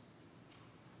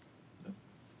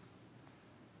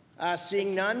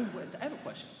 Seeing none? I have a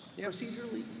question. Yep.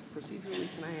 Procedurally,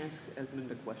 can I ask Esmond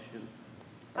a question?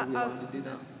 Are we allowed to do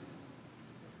that?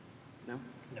 No?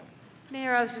 No.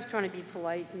 Mayor, I was just trying to be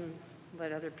polite and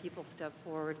let other people step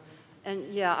forward.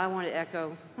 And yeah, I want to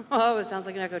echo, oh, it sounds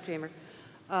like an echo chamber,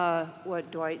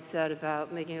 what Dwight said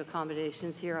about making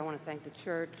accommodations here. I want to thank the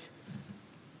church.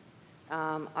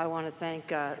 I want to thank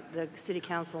the city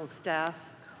council and staff.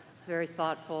 It's very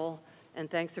thoughtful. And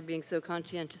thanks for being so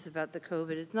conscientious about the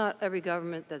COVID. It's not every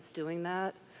government that's doing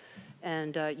that.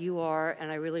 And you are, and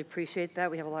I really appreciate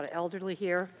that. We have a lot of elderly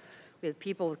here. We have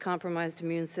people with compromised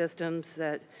immune systems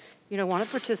that, want to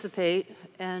participate,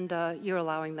 and you're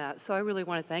allowing that. So I really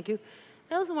want to thank you.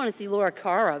 I also want to see Laura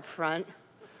Carr up front.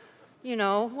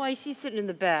 Why she's sitting in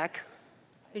the back.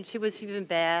 And was she even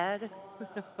bad?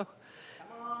 Come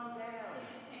on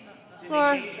down.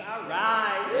 Laura. All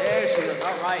right. There she is.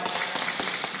 All right.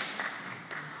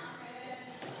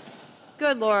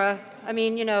 Good, Laura. I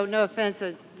mean, no offense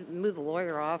to move the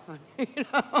lawyer off,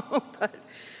 but,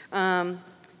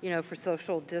 for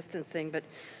social distancing. But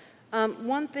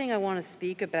One thing I want to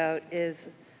speak about is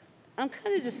I'm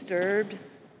kind of disturbed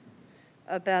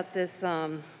about this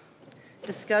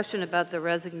discussion about the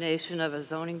resignation of a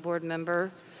zoning board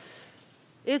member.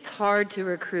 It's hard to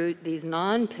recruit these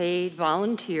non-paid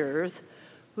volunteers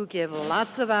who give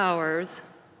lots of hours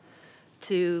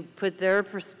to put their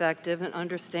perspective and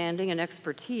understanding and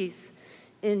expertise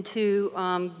into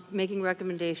making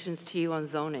recommendations to you on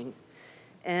zoning.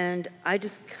 And I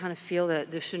just kind of feel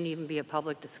that this shouldn't even be a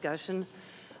public discussion.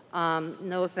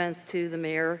 No offense to the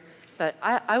mayor, but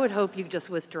I would hope you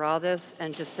just withdraw this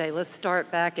and just say, let's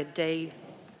start back at day,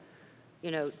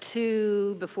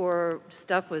 2 before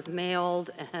stuff was mailed,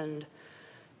 and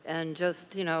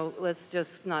just, let's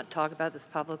just not talk about this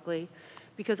publicly,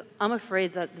 because I'm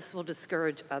afraid that this will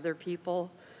discourage other people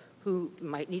who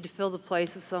might need to fill the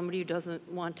place of somebody who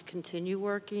doesn't want to continue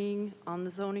working on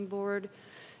the zoning board.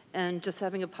 And just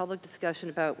having a public discussion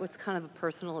about what's kind of a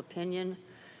personal opinion,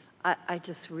 I'm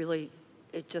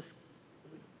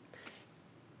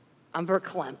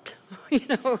verklempt,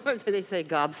 they say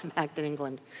gobsmacked in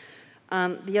England.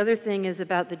 The other thing is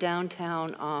about the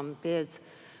downtown bids.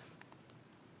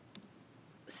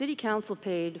 City council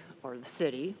paid, or the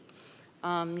city,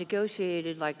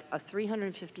 negotiated like a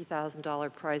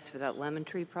 $350,000 price for that Lemon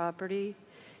Tree property.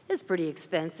 It's pretty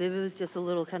expensive. It was just a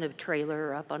little kind of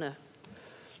trailer up on a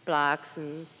blocks,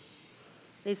 and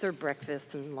they served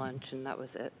breakfast and lunch, and that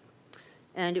was it.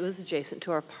 And it was adjacent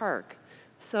to our park.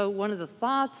 So one of the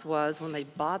thoughts was when they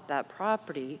bought that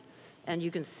property, and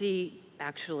you can see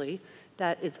actually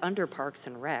that it's under Parks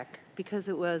and Rec, because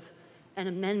it was an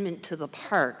amendment to the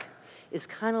park. It's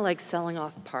kind of like selling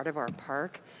off part of our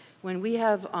park. When we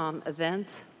have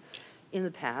events in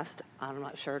the past, I'm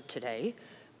not sure today,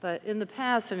 but in the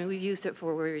past, we've used it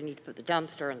for where we need to put the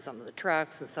dumpster and some of the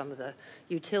trucks and some of the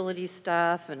utility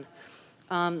stuff. And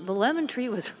the Lemon Tree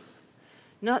was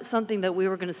not something that we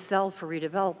were going to sell for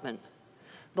redevelopment.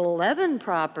 The Levin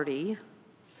property,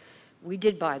 we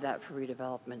did buy that for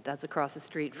redevelopment. That's across the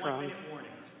street from. 1 minute warning.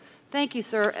 Thank you,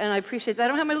 sir, and I appreciate that. I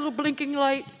don't have my little blinking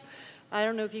light. I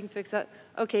don't know if you can fix that.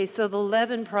 Okay, so the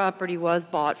Levin property was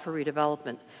bought for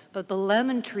redevelopment, but the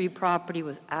Lemon Tree property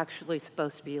was actually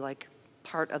supposed to be like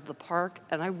part of the park,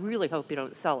 and I really hope you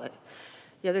don't sell it.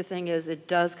 The other thing is it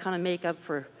does kind of make up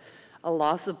for a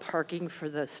loss of parking for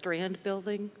the Strand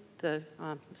building.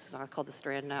 It's not called the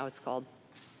Strand now, it's called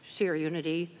Sheer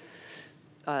Unity.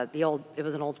 It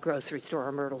was an old grocery store,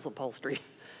 or Myrtle's Upholstery.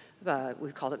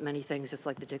 We've called it many things, just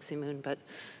like the Dixie Moon, but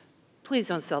please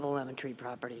don't sell the Lemon Tree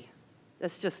property.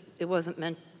 It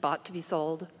wasn't bought to be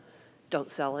sold.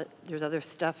 Don't sell it. There's other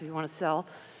stuff if you want to sell.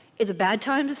 It's a bad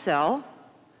time to sell.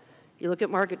 You look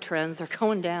at market trends, they're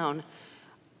going down.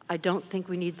 I don't think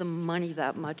we need the money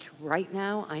that much right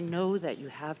now. I know that you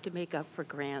have to make up for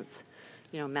grants,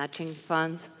 matching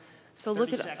funds. So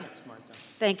 30 look at. seconds, Martha.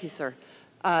 Thank you, sir.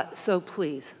 So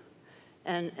please,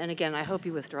 and again, I hope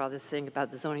you withdraw this thing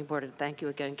about the zoning board, and thank you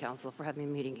again, council, for having a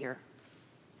meeting here.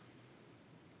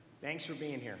 Thanks for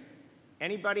being here.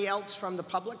 Anybody else from the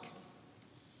public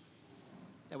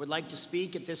that would like to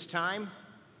speak at this time?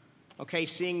 Okay,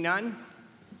 seeing none,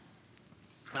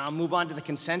 I'll move on to the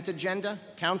consent agenda.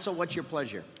 Council, what's your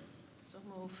pleasure? So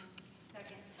move.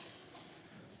 Second.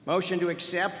 Motion to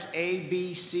accept A,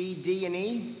 B, C, D, and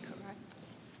E? Correct.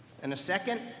 And a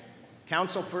second?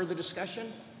 Council, further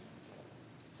discussion?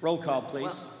 Roll call,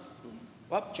 please.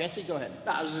 Jesse, go ahead.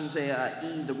 I was going to say,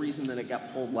 E, the reason that it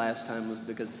got pulled last time was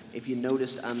because if you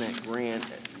noticed on that grant,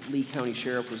 Lee County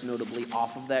Sheriff was notably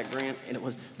off of that grant, and it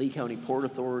was Lee County Port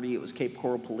Authority, it was Cape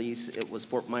Coral Police, it was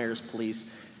Fort Myers Police.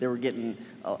 They were getting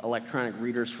electronic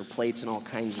readers for plates and all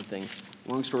kinds of things.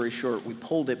 Long story short, we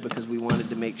pulled it because we wanted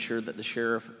to make sure that the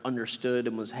sheriff understood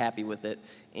and was happy with it,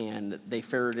 and they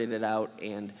ferreted it out,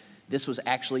 and this was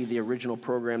actually the original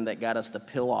program that got us the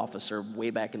pill officer way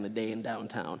back in the day in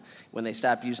downtown. When they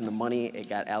stopped using the money, it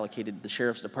got allocated to the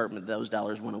sheriff's department. Those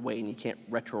dollars went away, and you can't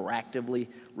retroactively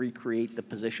recreate the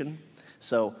position.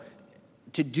 So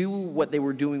to do what they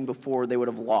were doing before, they would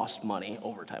have lost money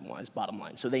overtime-wise, bottom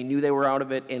line. So they knew they were out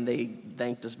of it, and they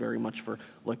thanked us very much for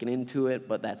looking into it,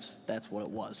 but that's what it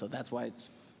was. So that's why it's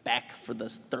back for the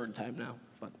third time now,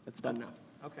 but it's done now.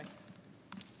 Okay.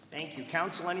 Thank you.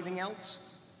 Council, anything else?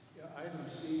 Item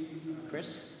C.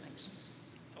 Chris, thanks.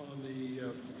 On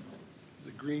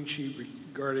the green sheet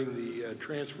regarding the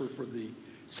transfer for the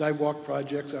sidewalk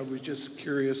projects, I was just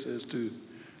curious as to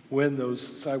when those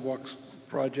sidewalks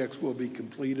projects will be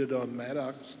completed on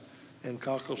Maddox and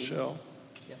Cockle Shell.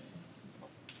 Yeah.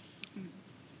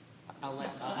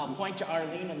 I'll point to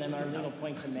Arlene, and then Arlene will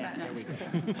point to Matt. There we go.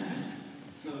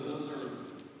 So those are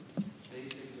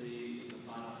basically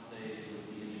the final stage with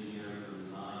the engineer for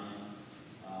design.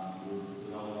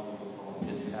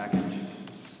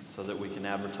 so that we can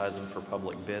advertise them for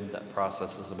public bid. That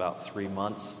process is about 3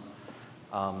 months.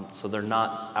 So they're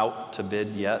not out to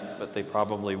bid yet, but they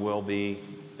probably will be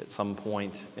at some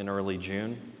point in early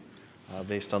June,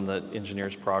 based on the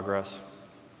engineer's progress.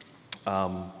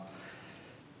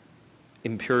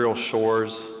 Imperial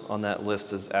Shores on that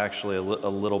list is actually a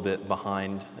little bit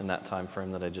behind in that time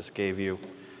frame that I just gave you.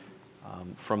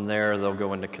 From there, they'll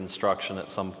go into construction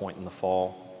at some point in the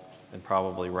fall and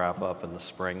probably wrap up in the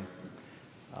spring.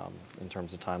 In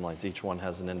terms of timelines, each one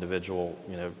has an individual,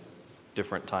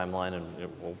 different timeline, and it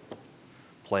will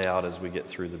play out as we get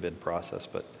through the bid process.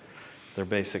 But they're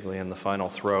basically in the final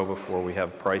throw before we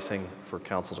have pricing for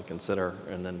council to consider,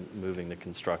 and then moving to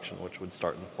construction, which would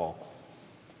start in the fall.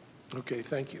 Okay,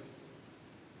 thank you.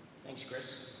 Thanks,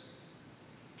 Chris.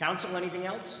 Council, anything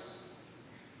else?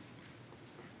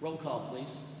 Roll call,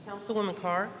 please. Councilwoman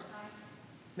Carr? Aye.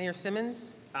 Mayor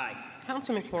Simmons? Aye.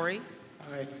 Councilman Corey?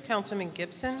 Aye. Councilman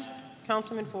Gibson?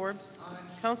 Councilman Forbes? Aye.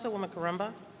 Councilwoman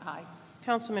Carumba? Aye.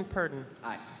 Councilman Purdon?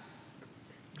 Aye.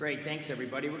 Great, thanks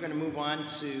everybody. We're going to move on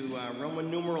to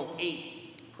Roman numeral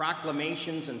 8,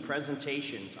 proclamations and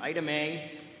presentations. Item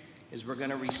A is we're going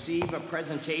to receive a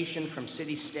presentation from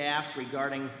city staff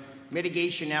regarding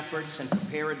mitigation efforts and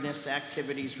preparedness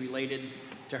activities related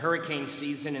to hurricane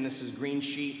season, and this is green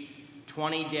sheet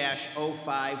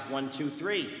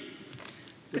 20-05123.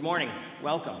 Good morning.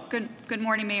 Welcome. Good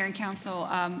morning, Mayor and Council.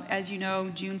 As you know,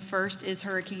 June 1st is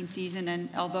hurricane season, and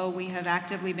although we have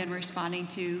actively been responding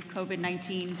to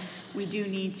COVID-19, we do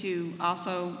need to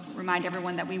also remind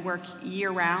everyone that we work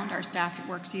year-round. Our staff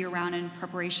works year-round in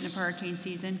preparation of hurricane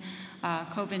season.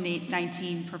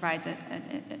 COVID-19 provides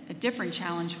a different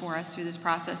challenge for us through this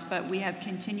process, but we have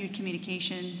continued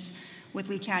communications with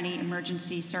Lee County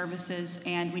Emergency Services,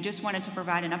 and we just wanted to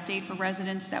provide an update for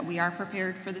residents that we are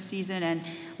prepared for the season and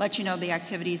let you know the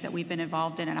activities that we've been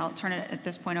involved in. And I'll turn it at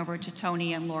this point over to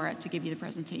Tony and Laura to give you the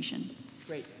presentation.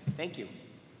 Great, thank you.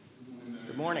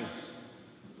 Good morning.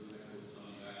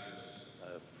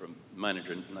 From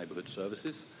Manager Neighborhood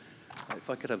Services. If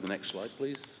I could have the next slide,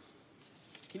 please.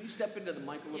 Can you step into the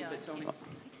mic a little bit, Tony?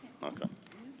 Okay.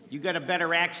 You got a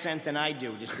better accent than I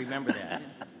do, just remember that.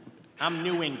 I'm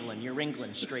New England, you're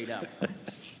England straight up.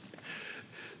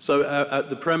 So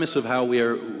the premise of how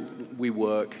we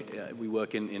work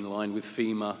in line with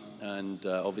FEMA and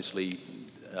obviously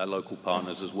our local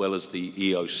partners as well as the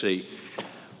EOC.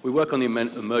 We work on the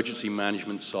emergency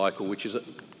management cycle, which is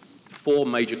 4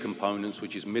 major components,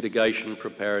 which is mitigation,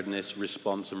 preparedness,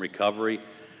 response, and recovery.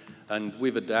 And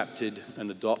we've adapted and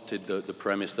adopted the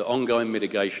premise that ongoing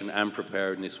mitigation and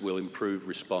preparedness will improve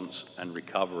response and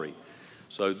recovery.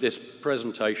 So this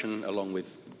presentation, along with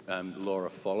Laura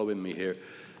following me here,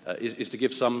 is to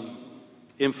give some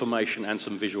information and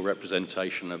some visual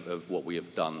representation of what we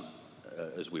have done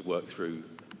as we work through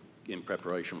in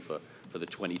preparation for the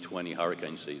 2020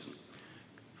 hurricane season.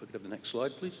 If I could have the next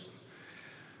slide, please.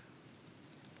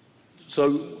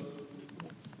 So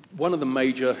one of the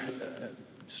major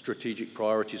strategic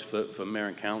priorities for Mayor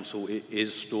and Council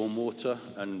is stormwater,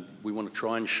 and we want to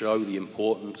try and show the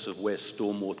importance of where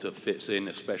stormwater fits in,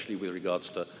 especially with regards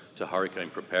to hurricane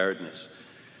preparedness.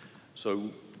 So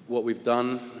what we've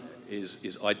done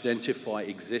is identify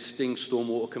existing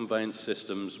stormwater conveyance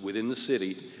systems within the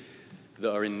city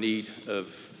that are in need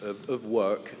of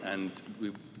work, and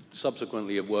we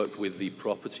subsequently have worked with the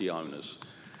property owners.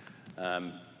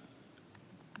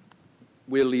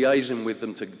 We're liaising with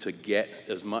them to get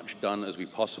as much done as we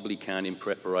possibly can in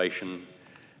preparation,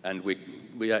 and we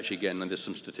actually, again, and there's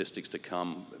some statistics to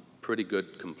come, pretty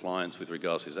good compliance with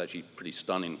regards to, it's actually pretty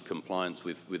stunning compliance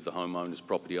with the homeowners,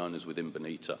 property owners within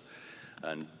Bonita.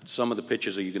 And some of the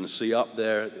pictures that you're going to see up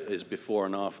there is before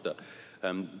and after.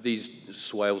 These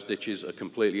swales ditches are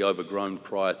completely overgrown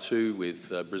prior to with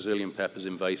Brazilian peppers,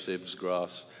 invasives,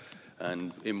 grass.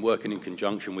 And in working in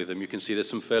conjunction with them, you can see there's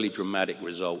some fairly dramatic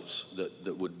results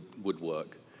that would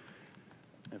work.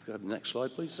 If you have the next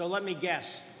slide, please. So let me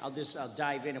guess. I'll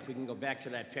dive in if we can go back to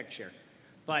that picture.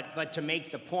 But to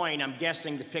make the point, I'm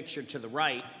guessing the picture to the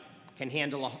right can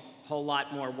handle a whole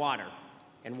lot more water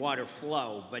and water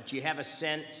flow. But do you have a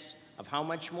sense of how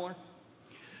much more?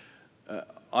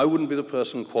 I wouldn't be the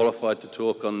person qualified to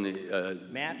talk on the...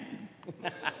 Matt?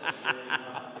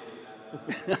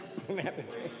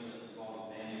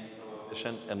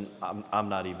 And I'm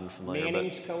not even familiar.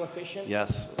 Manning's coefficient?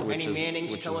 Yes, which is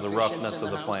the roughness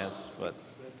of the plants. But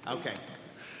okay.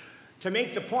 To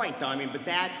make the point, though, I mean, but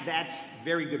that's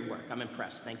very good work. I'm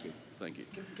impressed. Thank you. Thank you.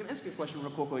 Can I ask you a question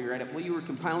real quick while you're at it? While you were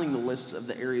compiling the lists of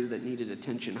the areas that needed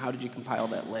attention, how did you compile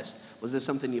that list? Was this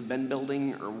something you've been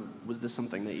building, or was this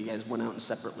something that you guys went out and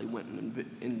separately went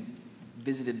and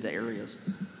visited the areas?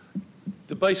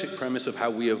 The basic premise of how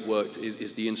we have worked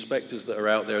is the inspectors that are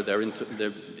out there,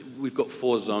 we've got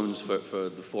 4 zones for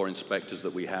the 4 inspectors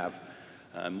that we have.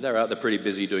 They're out there pretty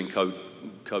busy doing code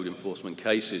enforcement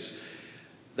cases.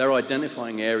 They're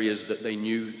identifying areas that they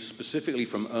knew specifically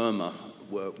from Irma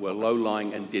were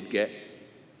low-lying and did get,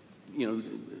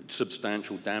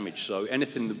 substantial damage. So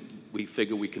anything that we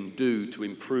figure we can do to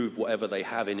improve whatever they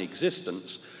have in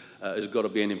existence has got to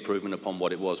be an improvement upon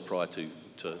what it was prior to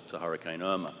Hurricane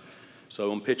Irma.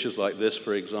 So on pictures like this,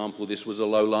 for example, this was a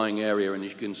low-lying area, and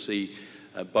as you can see,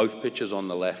 both pictures on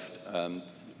the left,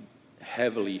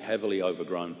 heavily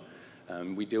overgrown.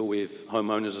 We deal with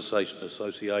homeowners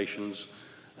associations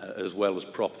as well as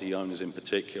property owners in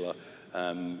particular.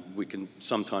 We can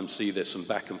sometimes see there's some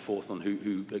back and forth on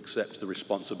who accepts the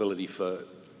responsibility for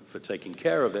taking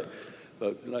care of it.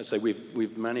 But like I say,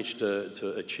 we've managed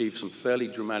to achieve some fairly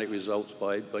dramatic results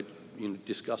by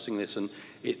discussing this. And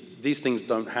these things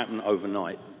don't happen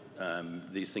overnight.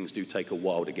 These things do take a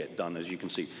while to get done. As you can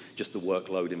see, just the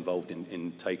workload involved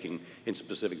in taking, in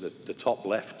specific, the top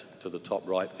left to the top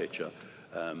right picture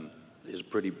is a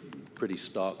pretty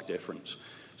stark difference.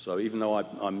 So even though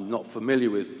I'm not familiar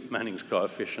with Manning's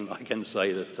coefficient, I can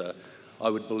say that I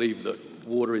would believe that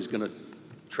water is going to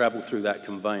travel through that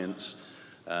conveyance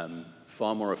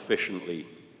far more efficiently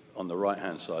on the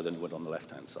right-hand side than it would on the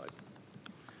left-hand side.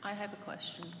 I have a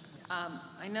question. Yes.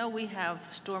 I know we have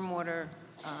stormwater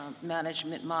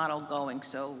management model going,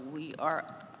 so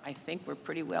I think we're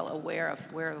pretty well aware of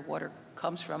where the water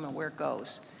comes from and where it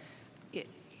goes.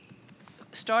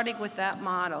 Starting with that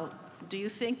model, do you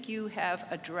think you have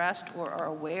addressed or are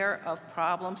aware of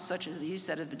problems such as these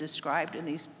that have been described in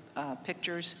these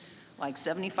pictures, like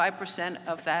 75%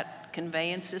 of that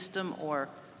conveyance system, or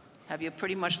have you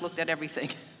pretty much looked at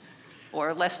everything,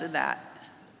 or less than that?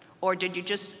 Or did you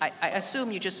just, I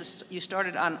assume you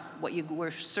started on what you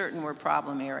were certain were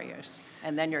problem areas,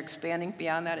 and then you're expanding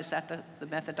beyond that? Is that the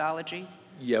methodology?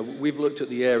 Yeah, we've looked at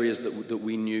the areas that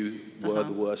we knew were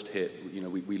the worst hit.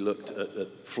 We looked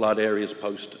at flood areas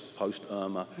post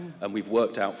Irma, and we've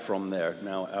worked out from there.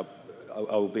 Now,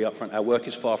 I will be upfront, our work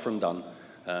is far from done.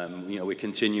 We're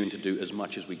continuing to do as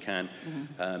much as we can.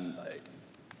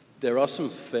 There are some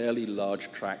fairly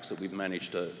large tracts that we've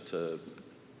managed to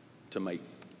make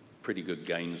pretty good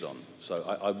gains on. So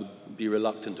I would be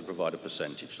reluctant to provide a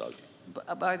percentage, though.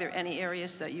 But are there any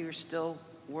areas that you're still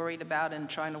worried about and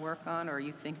trying to work on, or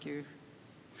you think you're...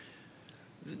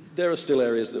 There are still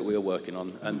areas that we are working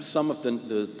on, and some of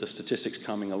the statistics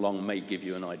coming along may give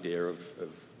you an idea of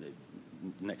the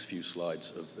next few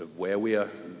slides of where we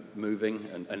are moving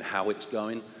and how it's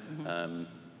going,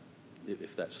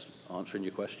 if that's answering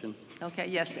your question. Okay,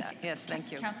 yes,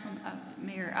 thank you.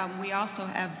 Mayor, we also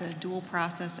have the dual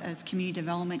process as community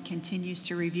development continues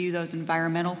to review those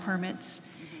environmental permits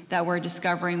that we're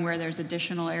discovering where there's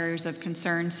additional areas of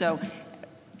concern. So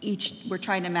we're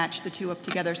trying to match the two up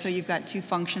together. So you've got two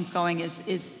functions going,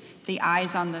 is the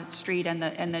eyes on the street and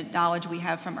the knowledge we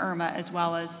have from Irma, as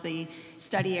well as the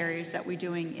study areas that we're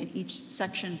doing in each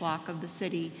section block of the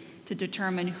city to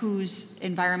determine whose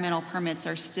environmental permits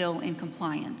are still in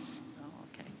compliance. Oh,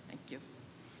 okay, thank you.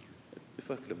 If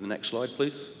I could have the next slide,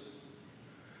 please.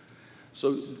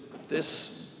 So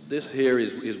this here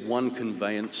is one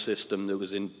conveyance system that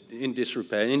was in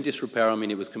disrepair. In disrepair, I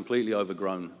mean it was completely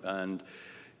overgrown. And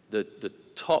the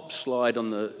top slide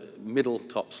on the middle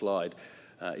top slide,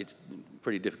 it's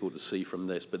pretty difficult to see from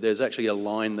this, but there's actually a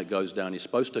line that goes down. It's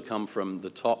supposed to come from the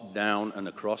top down and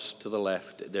across to the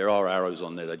left. There are arrows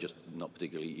on there, they're just not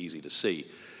particularly easy to see.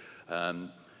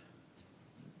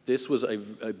 This was a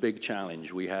big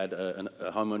challenge. We had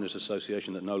a homeowners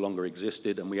association that no longer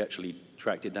existed, and we actually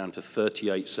tracked it down to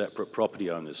 38 separate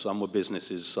property owners. Some were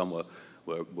businesses, some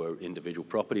were individual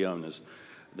property owners.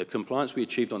 The compliance we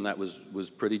achieved on that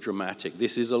was pretty dramatic.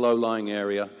 This is a low-lying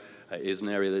area. It is an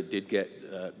area that did get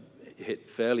hit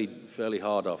fairly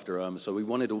hard after Irma, so we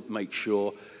wanted to make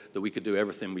sure that we could do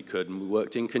everything we could, and we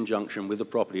worked in conjunction with the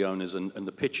property owners, and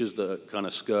the pictures that kind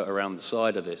of skirt around the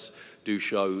side of this do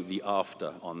show the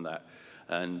after on that.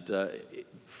 And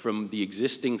from the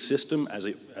existing system, as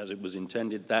it was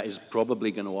intended, that is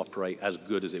probably going to operate as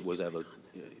good as it was ever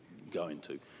going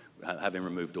to, having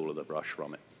removed all of the brush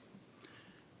from it.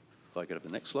 If I could have the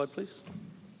next slide, please.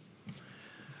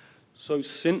 So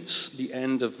since the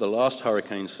end of the last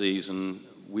hurricane season,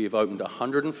 we have opened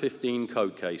 115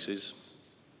 code cases,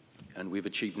 and we've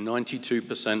achieved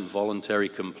 92% voluntary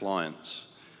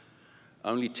compliance.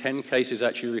 Only 10 cases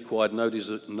actually required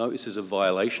notices of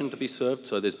violation to be served,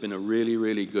 so there's been a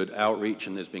really good outreach,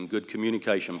 and there's been good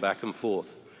communication back and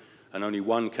forth. And only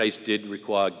one case did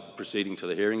require proceeding to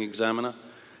the hearing examiner,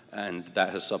 and that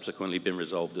has subsequently been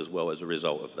resolved as well as a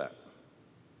result of that.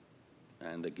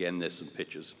 And again, there's some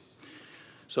pictures.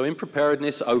 So in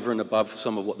preparedness, over and above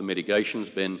some of what the mitigation's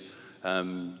been,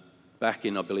 back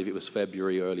in, I believe it was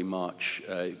February, early March,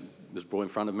 it was brought in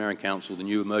front of Mayor and Council, the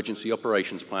new emergency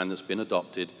operations plan that's been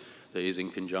adopted, that is in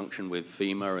conjunction with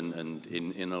FEMA and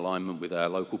in alignment with our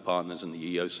local partners and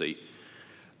the EOC.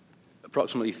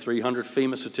 Approximately 300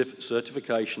 FEMA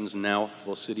certifications now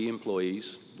for city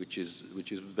employees, which is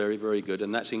very, very good,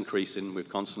 and that's increasing. We're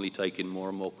constantly taking more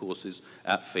and more courses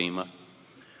at FEMA.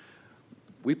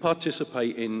 We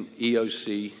participate in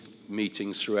EOC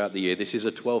meetings throughout the year. This is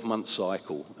a 12-month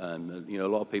cycle, and a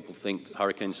lot of people think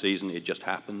hurricane season, it just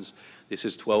happens. This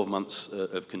is 12 months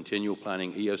of continual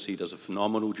planning. EOC does a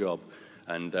phenomenal job,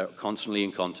 and they're constantly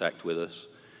in contact with us.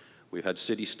 We've had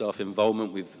city staff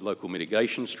involvement with local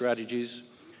mitigation strategies,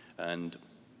 and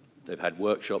they've had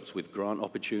workshops with grant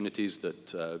opportunities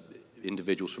that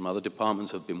individuals from other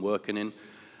departments have been working in.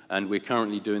 And we're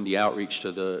currently doing the outreach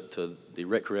to the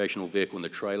recreational vehicle and the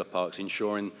trailer parks,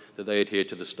 ensuring that they adhere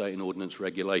to the state and ordinance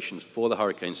regulations for the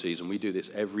hurricane season. We do this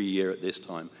every year at this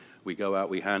time. We go out,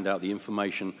 we hand out the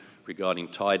information regarding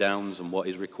tie downs and what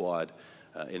is required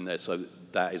in there, so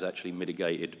that is actually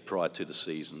mitigated prior to the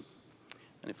season.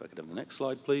 And if I could have the next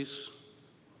slide, please.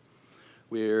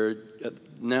 We're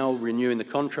now renewing the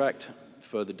contract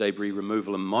for the debris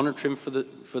removal and monitoring for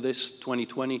this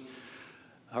 2020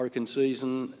 hurricane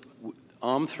season.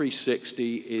 ARM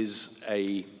 360 is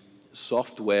a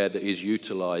software that is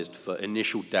utilized for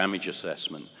initial damage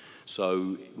assessment.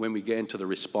 So when we get into the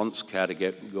response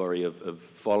category of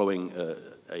following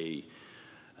a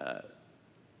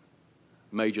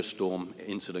major storm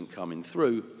incident coming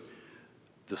through,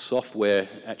 the software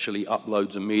actually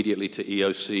uploads immediately to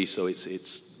EOC, so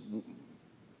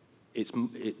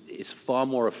it's far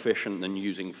more efficient than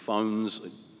using phones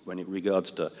when it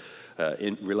regards to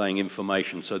relaying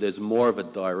information. So there's more of a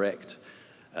direct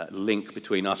link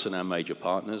between us and our major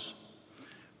partners.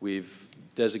 We've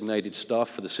designated staff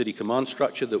for the city command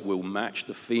structure that will match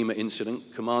the FEMA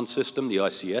incident command system, the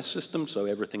ICS system, so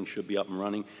everything should be up and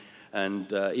running.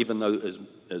 And even though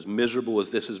as miserable as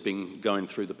this has been going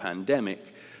through the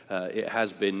pandemic, it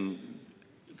has been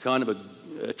kind of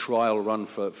a trial run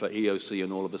for EOC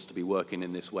and all of us to be working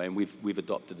in this way, and we've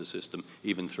adopted the system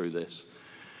even through this.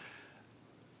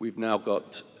 We've now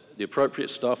got the appropriate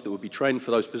staff that will be trained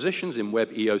for those positions in Web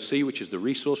EOC, which is the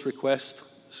resource request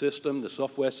system, the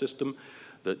software system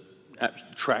that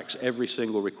tracks every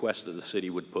single request that the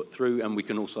city would put through, and we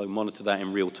can also monitor that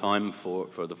in real time for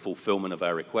the fulfillment of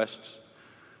our requests.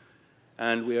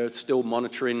 And we are still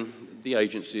monitoring the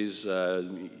agencies.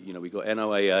 We got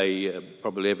NOAA.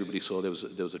 Probably everybody saw there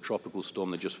was a tropical storm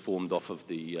that just formed off of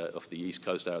the east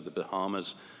coast out of the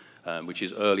Bahamas, which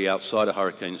is early outside of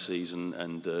hurricane season.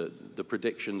 And the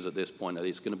predictions at this point are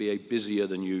it's going to be a busier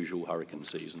than usual hurricane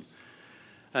season.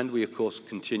 And we, of course,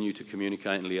 continue to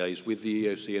communicate and liaise with the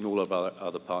EOC and all of our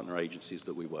other partner agencies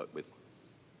that we work with.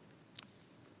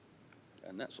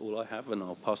 And that's all I have, and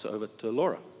I'll pass it over to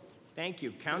Laura. Thank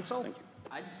you. Council? Thank you.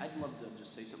 I'd love to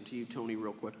just say something to you, Tony,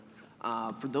 real quick.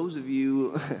 For those of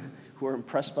you who are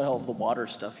impressed by all of the water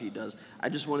stuff he does, I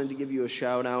just wanted to give you a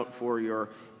shout out for your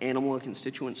animal and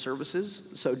constituent services.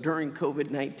 So during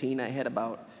COVID-19, I had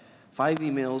about 5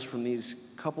 emails from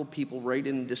these couple people right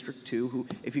in District 2 who,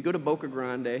 if you go to Boca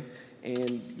Grande and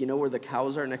you know where the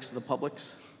cows are next to the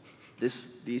Publix,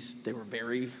 they were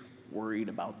very worried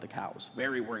about the cows,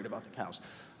 very worried about the cows.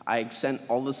 I sent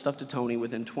all this stuff to Tony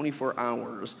within 24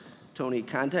 hours. Tony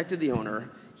contacted the owner,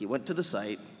 he went to the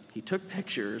site, he took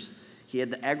pictures, he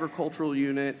had the agricultural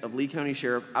unit of Lee County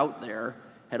Sheriff out there,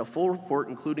 had a full report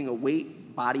including a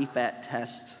weight, body fat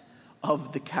test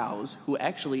of the cows, who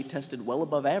actually tested well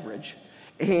above average.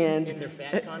 And in their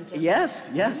fat content? Yes.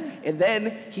 And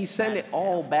then he sent it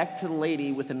all back to the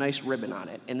lady with a nice ribbon on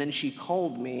it. And then she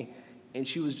called me, and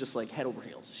she was just like head over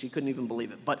heels. She couldn't even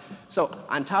believe it. But so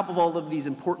on top of all of these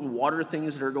important water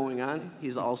things that are going on,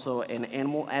 he's also an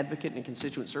animal advocate and a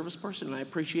constituent service person, and I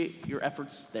appreciate your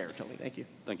efforts there, Tony. Thank you.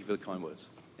 Thank you for the kind words.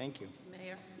 Thank you.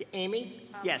 Mayor? Amy?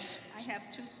 Yes. I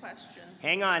have 2 questions.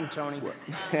 Hang on, Tony.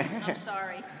 I'm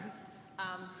sorry.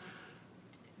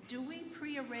 Do we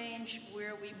prearrange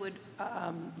where we would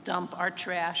dump our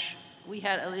trash? We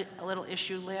had a little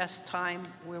issue last time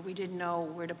where we didn't know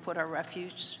where to put our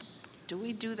refuse. Do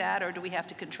we do that, or do we have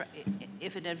to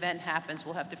if an event happens,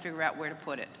 we'll have to figure out where to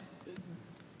put it?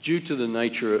 Due to the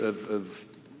nature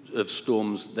of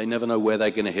storms, they never know where they're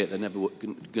going to hit. They never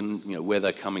where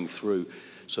they're coming through.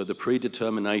 So the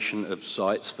predetermination of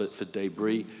sites for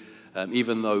debris,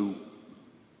 even though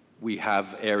we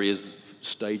have areas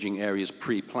staging areas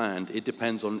pre-planned. It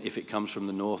depends on if it comes from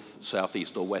the north,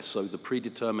 southeast, or west. So the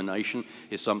predetermination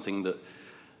is something that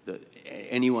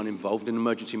anyone involved in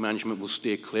emergency management will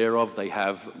steer clear of. They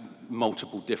have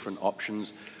multiple different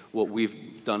options. What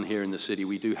we've done here in the city,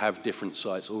 we do have different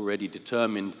sites already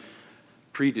determined,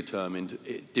 predetermined.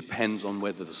 It depends on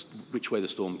which way the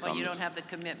storm comes. Well, you don't have the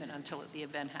commitment until the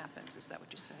event happens, is that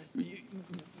what you said?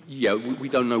 Yeah, we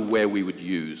don't know where we would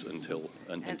use until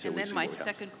And we then see my what happens.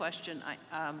 second question,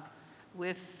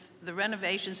 with the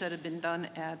renovations that have been done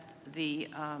at the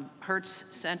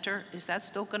Hertz Center, is that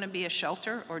still going to be a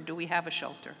shelter, or do we have a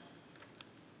shelter?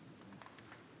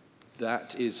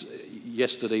 That is,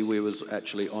 yesterday we was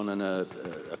actually on a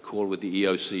call with the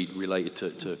EOC related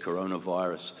to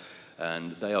coronavirus,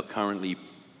 and they are currently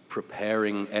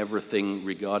preparing everything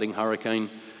regarding hurricane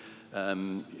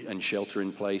and shelter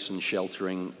in place and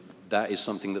sheltering. That is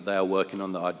something that they are working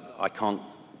on that I can't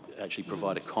actually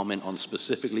provide a comment on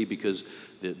specifically, because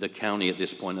the county at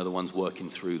this point are the ones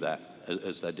working through that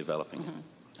as they're developing.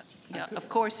 Yeah, of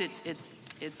course,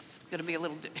 it's going to be a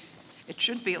little, it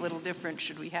should be a little different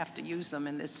should we have to use them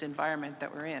in this environment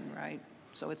that we're in, right?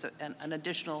 So it's an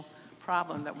additional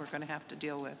problem that we're going to have to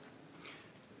deal with.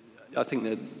 I think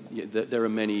that there are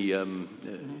many,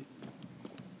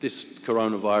 this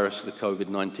coronavirus, the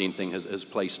COVID-19 thing has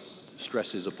placed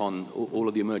stresses upon all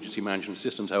of the emergency management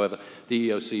systems. However, the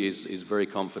EOC is very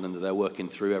confident that they're working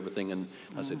through everything, and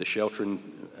I say the sheltering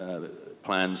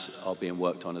plans are being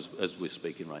worked on as we're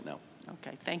speaking right now.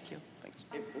 Okay, thank you. Thanks.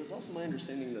 It was also my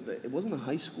understanding that it wasn't the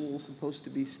high school supposed to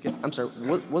be I'm sorry,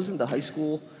 wasn't the high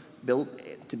school built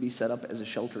to be set up as a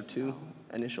shelter too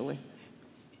initially?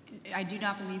 I do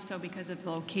not believe so because of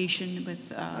the location with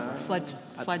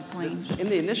floodplain. In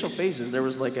the initial phases, there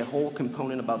was like a whole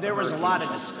component about There was a hurricane lot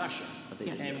of stuff. discussion,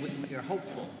 Yes. and we're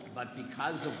hopeful, but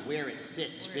because of where it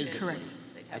sits physically, Correct.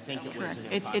 I think it was Correct. an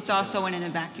It's impossibility. also in an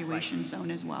evacuation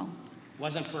zone as well.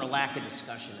 Wasn't for a lack of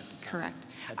discussion at the time. Correct.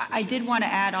 That's for I sure. did want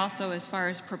to add also, as far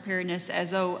as preparedness,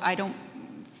 as though I don't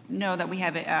know that we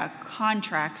have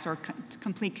contracts or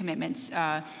complete commitments.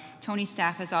 Tony's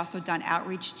staff has also done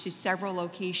outreach to several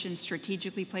locations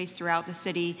strategically placed throughout the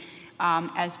city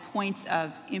as points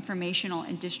of informational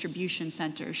and distribution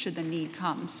centers should the need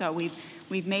come. So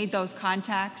we've made those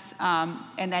contacts,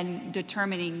 and then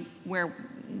determining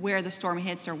where the storm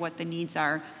hits or what the needs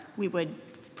are, we would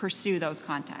pursue those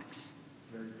contacts.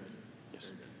 Very good. Yes.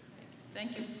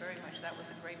 Thank you very much. That was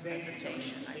a great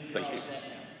presentation. Thank you.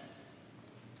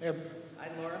 Hi,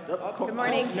 Laura. Good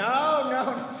morning.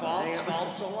 No,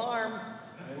 false alarm.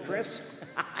 Chris?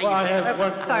 Well, I have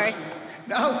one question. Sorry.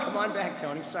 No, come on back,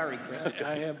 Tony. Sorry, Chris.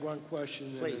 I have one question.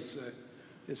 And Please.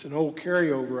 it's an old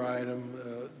carryover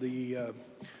item. The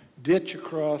ditch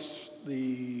across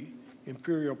the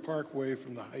Imperial Parkway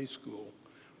from the high school,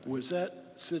 was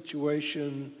that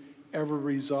situation ever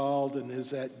resolved, and is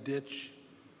that ditch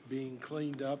being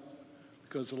cleaned up?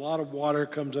 Because a lot of water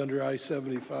comes under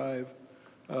I-75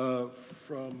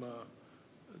 from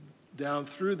down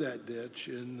through that ditch,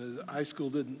 and the high school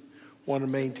didn't want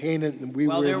to maintain it, and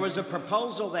Well, there was a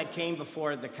proposal that came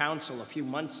before the council a few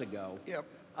months ago. Yep.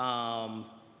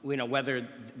 You know, whether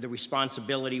the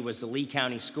responsibility was the Lee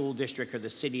County School District or the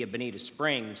city of Bonita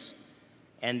Springs,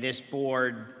 and this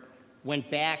board went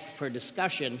back for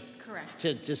discussion.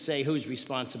 Correct. To say whose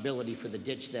responsibility for the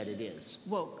ditch that it is.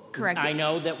 Well, correct. I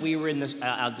know that we were in this,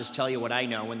 I'll just tell you what I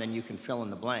know, and then you can fill in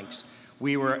the blanks.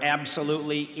 We were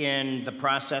absolutely in the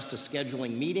process of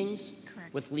scheduling meetings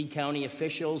with Lee County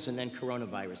officials, and then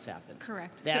coronavirus happened.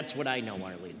 Correct. That's what I know,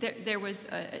 Arlene. There was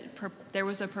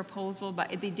a proposal,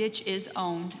 but the ditch is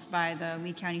owned by the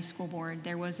Lee County School Board.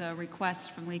 There was a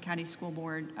request from Lee County School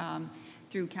Board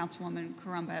through Councilwoman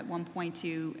Carumba at one point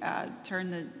to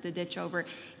turn the ditch over.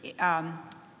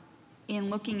 In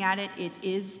looking at it, it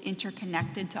is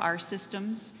interconnected to our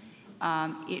systems.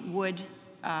 It would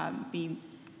be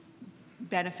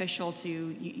beneficial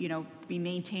to be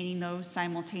maintaining those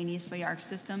simultaneously, our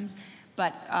systems,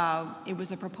 but it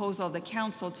was a proposal of the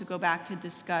council to go back to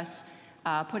discuss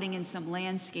putting in some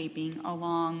landscaping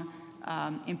along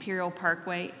Imperial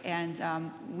Parkway,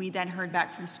 and we then heard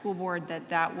back from the school board that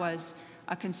that was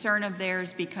a concern of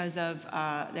theirs because of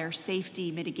their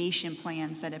safety mitigation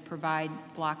plans that it provide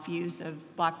block views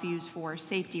for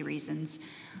safety reasons.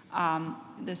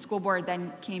 The school board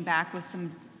then came back with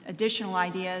some additional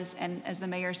ideas, and as the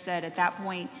mayor said, at that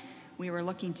point, we were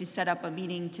looking to set up a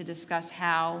meeting to discuss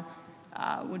how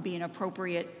would be an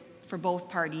appropriate for both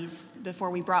parties before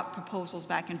we brought proposals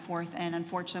back and forth, and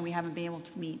unfortunately, we haven't been able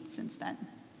to meet since then.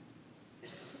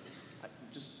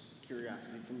 Just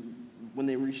curiosity, from when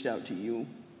they reached out to you,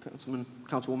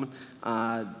 Councilwoman,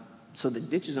 So the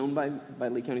ditch is owned by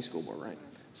Lee County School Board, right?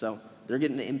 So they're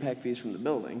getting the impact fees from the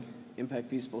building. Impact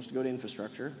fee is supposed to go to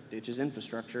infrastructure. Ditch is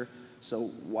infrastructure. So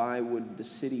why would the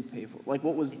city pay for it? Like,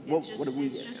 what did we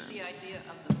get? It's just the idea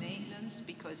of the maintenance,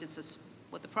 because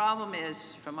what the problem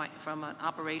is, from an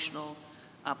operational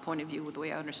point of view, with the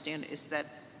way I understand it, is that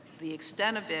the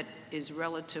extent of it is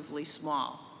relatively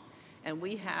small. And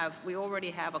we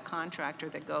already have a contractor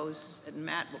that goes, and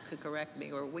Matt could correct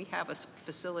me, or we have a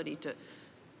facility to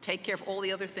take care of all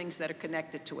the other things that are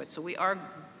connected to it. So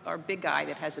our big guy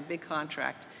that has a big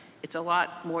contract, it's a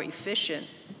lot more efficient,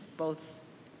 both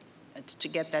to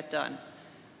get that done.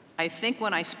 I think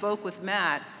when I spoke with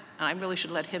Matt, and I really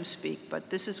should let him speak, but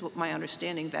this is what my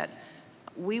understanding, that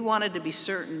we wanted to be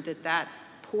certain that that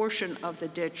portion of the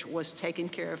ditch was taken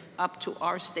care of up to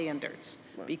our standards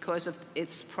because of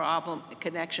its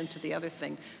connection to the other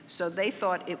thing. So they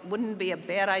thought it wouldn't be a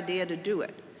bad idea to do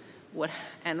it.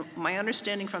 And my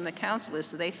understanding from the council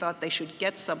is that they thought they should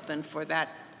get something for that.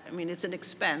 I mean, it's an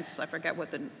expense. I forgot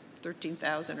what the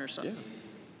 13,000 or something.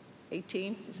 Yeah.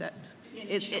 18, is that?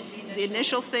 The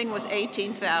initial thing was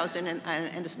 18,000,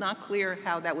 and it's not clear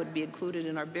how that would be included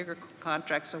in our bigger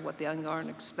contracts of what the ongoing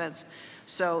expense.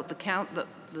 So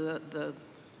the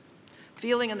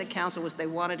feeling in the council was they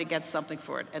wanted to get something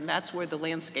for it, and that's where the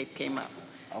landscape came up.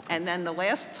 Okay. And then the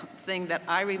last thing that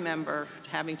I remember,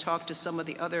 having talked to some of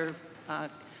the other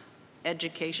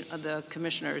the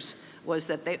commissioners, was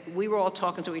that we were all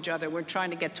talking to each other. We're trying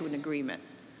to get to an agreement.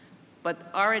 But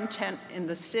our intent in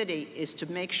the city is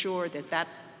to make sure that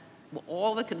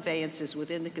all the conveyances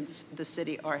within the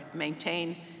city are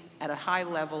maintained at a high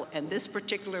level, and this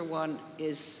particular one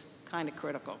is kind of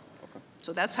critical. Okay.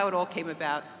 So that's how it all came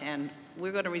about, and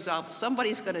we're going to resolve.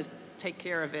 Somebody's going to take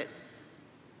care of it,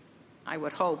 I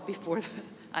would hope, before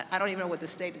I don't even know what the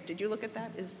state. Did you look at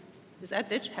that? Is that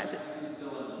ditch? Has it?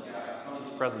 Tony's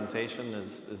presentation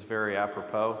is very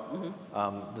apropos.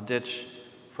 Mm-hmm. The ditch,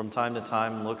 from time to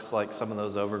time, looks like some of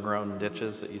those overgrown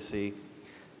ditches that you see.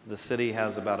 The city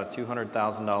has about a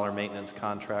 $200,000 maintenance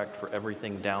contract for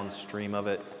everything downstream of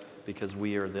it because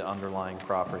we are the underlying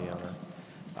property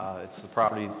owner. It's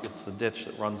the ditch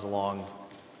that runs along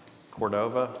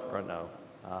Cordova, or no,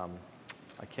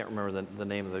 I can't remember the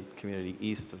name of the community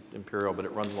east of Imperial, but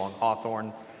it runs along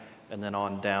Hawthorne and then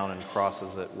on down and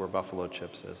crosses it where Buffalo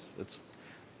Chips is. It's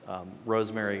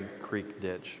Rosemary Creek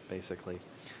ditch, basically.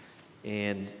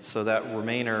 And so that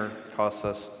remainer costs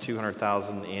us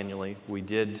 $200,000 annually. We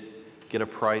did get a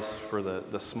price for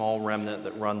the small remnant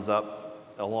that runs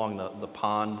up along the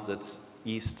pond that's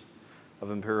east of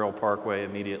Imperial Parkway,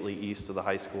 immediately east of the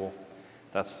high school.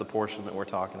 That's the portion that we're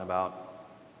talking about.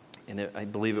 And I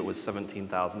believe it was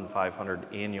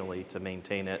 $17,500 annually to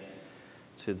maintain it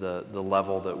to the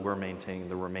level that we're maintaining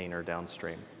the remainer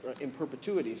downstream. In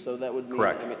perpetuity, so that would mean,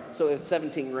 correct. I mean, so if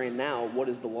 17 grand now, what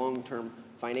is the long-term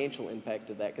financial impact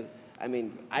of that? Because, I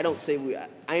mean, I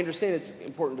understand it's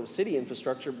important to city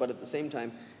infrastructure, but at the same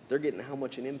time, they're getting how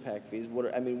much in impact fees?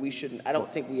 I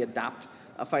don't think we adopt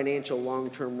a financial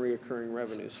long-term reoccurring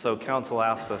revenue. So council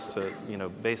asked us to,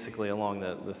 basically along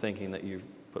the thinking that you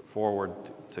put forward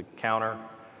to counter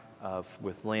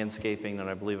with landscaping, and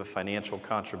I believe a financial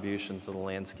contribution to the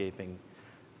landscaping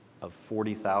of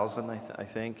 $40,000, I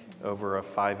think, over a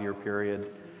 5-year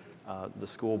period. The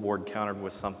school board countered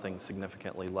with something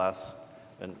significantly less,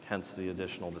 and hence the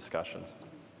additional discussions.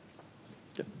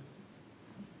 Okay.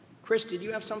 Chris, did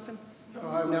you have something? No,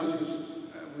 I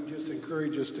would just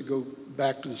encourage us to go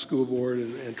back to the school board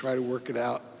and try to work it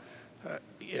out.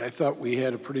 I thought we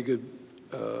had a pretty good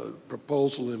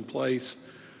proposal in place.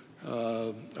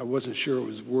 I wasn't sure it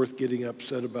was worth getting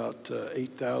upset about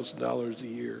 $8,000 a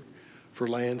year for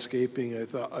landscaping.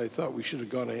 I thought we should have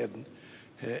gone ahead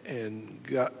and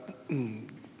got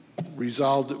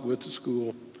resolved it with the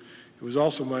school. It was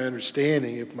also my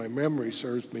understanding, if my memory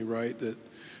serves me right, that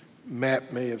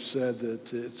Matt may have said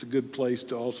that it's a good place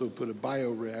to also put a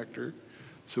bioreactor,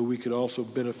 so we could also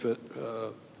benefit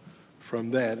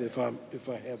from that, if I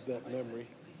have that memory.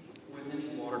 With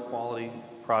any water quality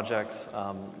projects,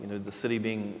 the city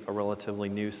being a relatively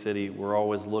new city, we're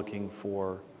always looking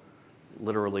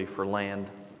literally for land.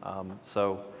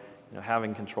 So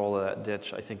having control of that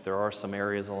ditch, I think there are some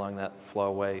areas along that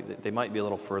flowway. They might be a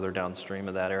little further downstream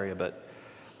of that area, but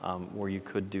where you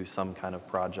could do some kind of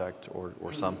project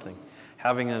or something.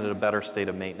 Having it in a better state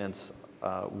of maintenance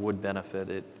would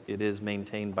benefit. It is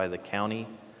maintained by the county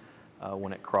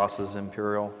when it crosses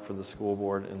Imperial for the school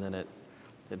board, and then it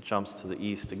jumps to the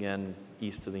east again,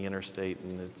 east of the interstate,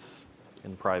 and it's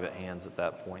in private hands at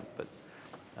that point. But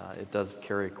it does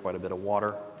carry quite a bit of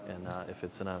water, and if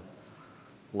it's in a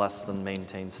less than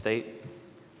maintained state,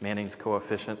 Manning's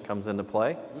coefficient comes into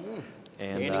play,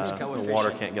 and Manning's the coefficient.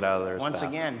 water can't get out of there as Once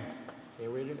fast. again,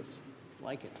 there it is.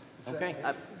 Like it. Okay.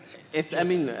 If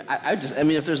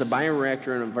there's a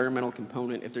bioreactor and environmental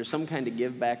component, if there's some kind of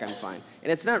give back, I'm fine.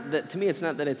 And it's not that, to me, it's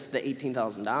not that it's the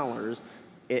 $18,000.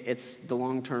 It's the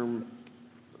long-term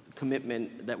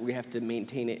commitment that we have to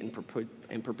maintain it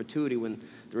in perpetuity, when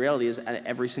the reality is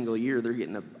every single year they're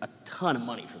getting a ton of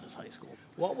money for this high school.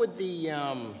 What would the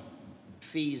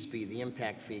fees be, the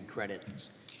impact fee credits?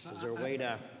 Is there a way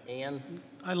to, Ann?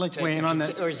 I'd like to weigh in on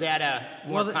that. Or is that a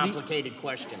more complicated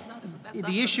question?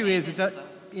 The issue is that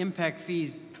impact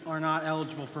fees are not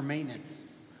eligible for maintenance.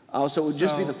 Oh, so it would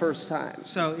just be the first time.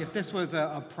 So if this was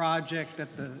a project that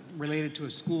related to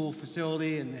a school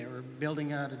facility and they were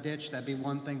building out a ditch, that'd be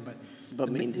one thing, but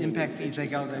the impact fees,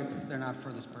 they're not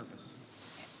for this purpose.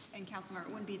 And Councilmember, it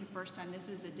wouldn't be the first time. This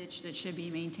is a ditch that should be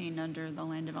maintained under the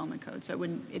Land Development Code, so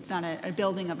it's not a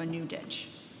building of a new ditch.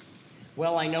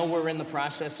 Well, I know we're in the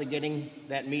process of getting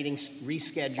that meeting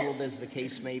rescheduled, as the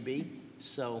case may be,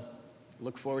 so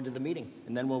look forward to the meeting,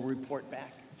 and then we'll report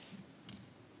back.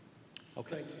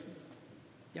 Okay. Thank you.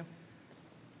 Yeah.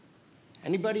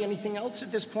 Anybody, anything else at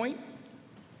this point?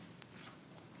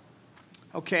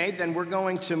 Okay, then we're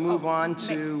going to move on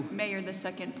to... Mayor, the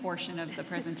second portion of the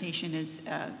presentation is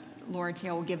Laura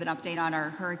Taylor will give an update on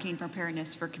our hurricane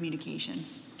preparedness for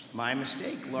communications. My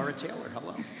mistake. Laura Taylor,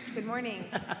 hello. Good morning.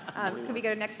 Could we go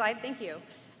to the next slide? Thank you.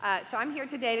 So I'm here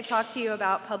today to talk to you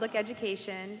about public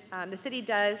education. The city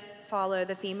does follow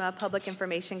the FEMA Public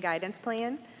Information Guidance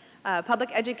Plan. Public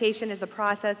education is a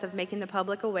process of making the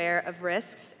public aware of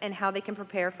risks and how they can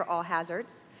prepare for all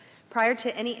hazards. Prior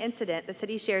to any incident, the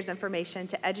city shares information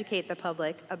to educate the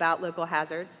public about local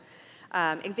hazards.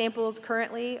 Examples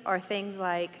currently are things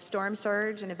like storm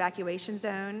surge and evacuation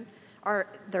zone, or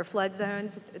their flood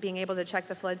zones, being able to check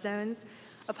the flood zones.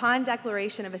 Upon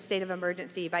declaration of a state of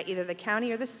emergency by either the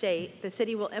county or the state, the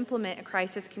city will implement a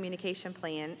crisis communication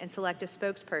plan and select a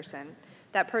spokesperson.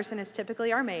 That person is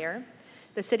typically our mayor.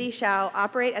 The city shall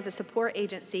operate as a support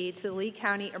agency to the Lee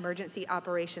County Emergency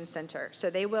Operations Center. So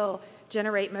they will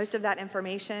generate most of that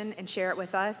information and share it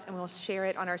with us, and we'll share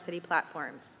it on our city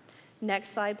platforms.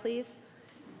 Next slide, please.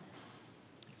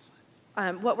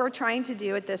 What we're trying to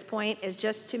do at this point is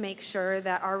just to make sure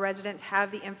that our residents have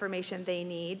the information they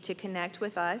need to connect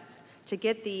with us, to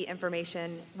get the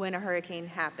information when a hurricane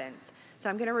happens. So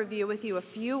I'm going to review with you a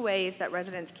few ways that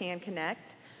residents can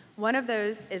connect. One of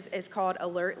those is called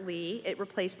Alert Lee. It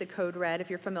replaced the Code Red,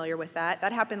 if you're familiar with that.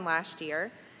 That happened last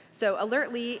year. So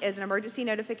Alert Lee is an emergency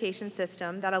notification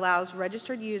system that allows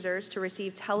registered users to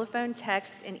receive telephone,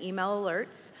 text, and email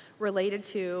alerts related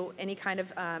to any kind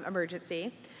of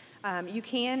emergency. You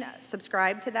can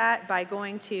subscribe to that by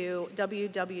going to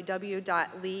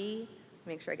www.lee,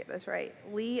 make sure I get this right,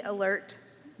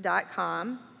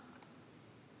 leealert.com.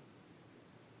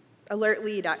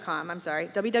 alertlee.com, I'm sorry,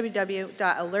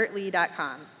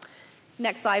 www.alertlee.com.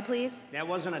 Next slide, please. That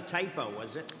wasn't a typo,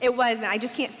 was it? It wasn't. I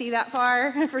just can't see that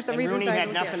far for some reason. Rooney so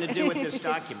had nothing to do with this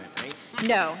document, right?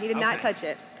 No, he did not touch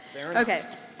it. Fair enough. Okay.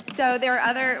 So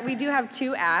we do have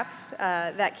two apps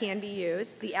that can be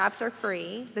used. The apps are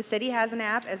free. The city has an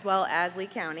app as well as Lee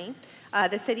County.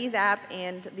 The city's app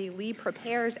and the Lee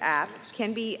Prepares app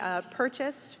can be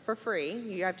purchased for free.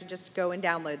 You have to just go and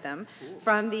download them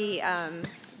from the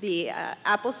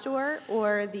Apple Store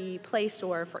or the Play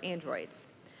Store for Androids.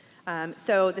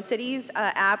 So the city's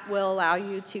app will allow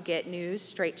you to get news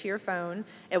straight to your phone.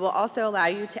 It will also allow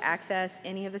you to access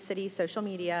any of the city's social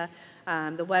media,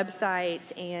 the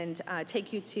website, and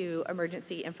take you to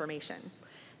emergency information.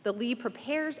 The Lee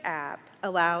Prepares app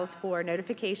allows for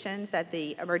notifications that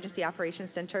the Emergency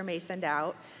Operations Center may send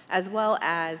out, as well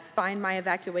as Find My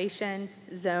Evacuation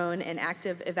Zone and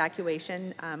active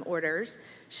evacuation orders,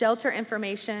 shelter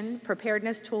information,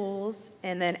 preparedness tools,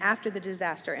 and then after the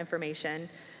disaster information.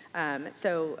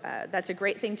 So that's a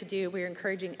great thing to do. We're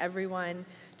encouraging everyone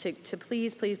to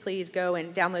please, please, please go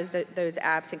and download those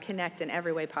apps and connect in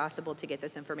every way possible to get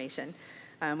this information.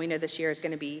 We know this year is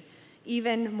going to be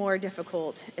even more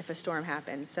difficult if a storm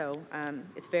happens, so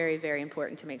it's very, very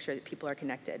important to make sure that people are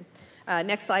connected.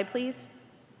 Next slide, please.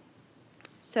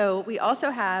 So we also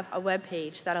have a web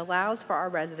page that allows for our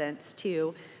residents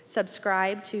to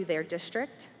subscribe to their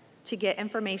district to get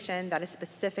information that is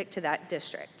specific to that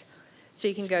district. So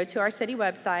you can go to our city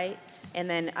website, and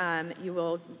then you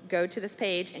will go to this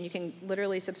page, and you can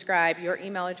literally subscribe your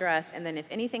email address, and then if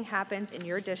anything happens in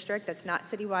your district that's not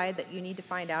citywide that you need to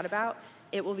find out about,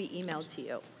 it will be emailed to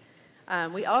you.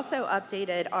 We also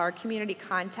updated our community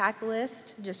contact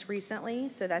list just recently,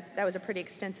 so that was a pretty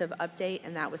extensive update,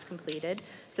 and that was completed.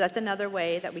 So that's another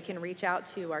way that we can reach out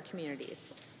to our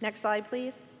communities. Next slide,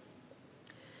 please.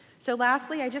 So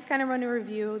lastly, I just kind of want to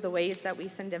review the ways that we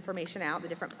send information out, the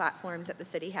different platforms that the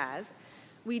city has.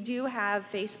 We do have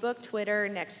Facebook, Twitter,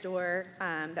 Nextdoor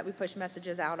that we push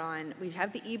messages out on. We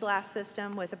have the e-blast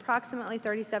system with approximately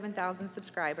 37,000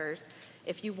 subscribers.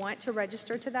 If you want to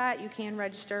register to that, you can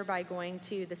register by going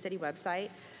to the city website.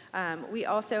 We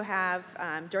also have,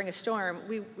 during a storm,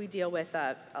 we deal with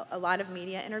a lot of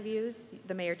media interviews.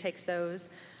 The mayor takes those.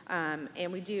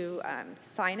 And we do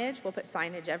signage. We'll put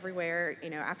signage everywhere.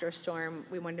 You know, after a storm,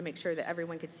 we wanted to make sure that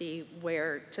everyone could see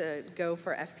where to go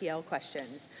for FPL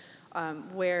questions.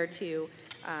 Where to,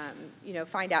 you know,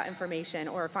 find out information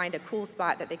or find a cool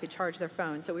spot that they could charge their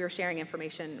phone. So we were sharing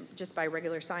information just by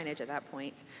regular signage at that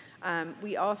point.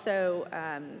 We also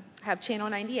have Channel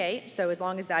 98, so as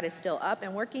long as that is still up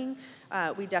and working,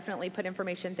 we definitely put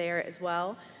information there as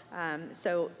well.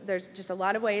 So there's just a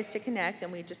lot of ways to connect, and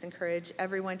we just encourage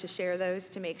everyone to share those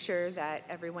to make sure that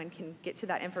everyone can get to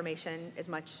that information as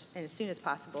much and as soon as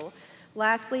possible.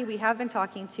 Lastly, we have been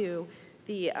talking to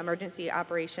the Emergency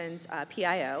Operations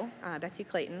PIO, Betsy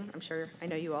Clayton. I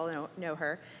know you all know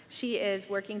her. She is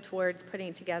working towards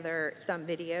putting together some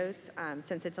videos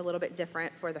since it's a little bit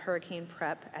different for the hurricane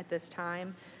prep at this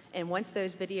time. And once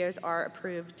those videos are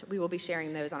approved, we will be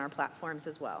sharing those on our platforms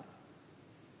as well.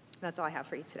 That's all I have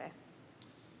for you today.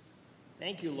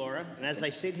 Thank you, Laura. And as I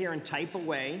sit here and type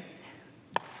away,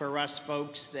 for us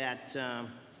folks that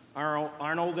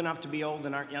aren't old enough to be old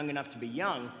and aren't young enough to be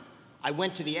young, I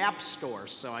went to the App Store,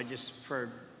 so I just, for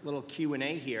a little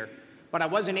Q&A here, but I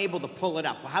wasn't able to pull it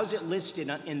up. Well, how's it listed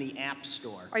in the App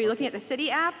Store? Are you looking at the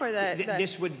city app or the...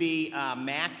 This would be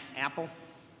Mac, Apple.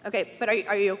 Okay, but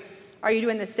are you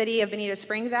doing the City of Bonita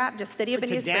Springs app, just City of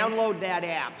Bonita Springs? To download that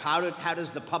app, how does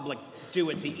the public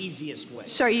do it the easiest way?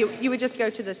 Sure, you would just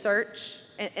go to the search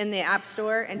in the App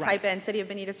Store and type in City of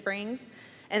Bonita Springs,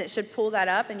 and it should pull that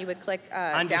up, and you would click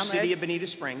Under download. City of Bonita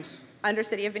Springs. Under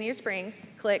City of Bonita Springs,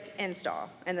 click Install,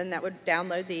 and then that would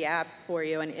download the app for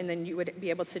you, and then you would be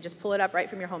able to just pull it up right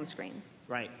from your home screen.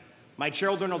 Right. My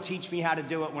children will teach me how to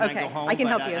do it when I go home. I can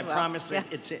help you I as well. promise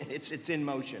it's in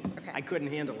motion. Okay. I couldn't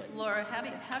handle it. Laura,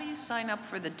 how do you sign up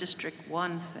for the District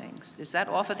 1 things? Is that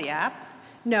off of the app?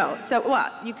 No,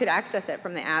 well, you could access it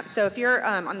from the app. So if you're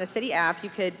on the city app,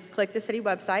 you could click the city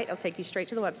website. It'll take you straight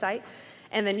to the website.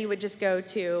 And then you would just go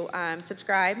to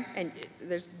subscribe, and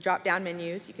there's drop-down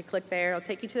menus. You could click there. It'll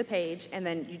take you to the page, and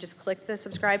then you just click the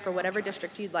subscribe for whatever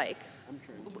district you'd like.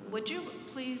 Would you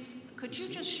please, could you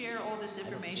just share all this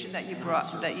information that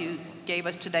you gave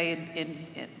us today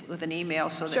with an email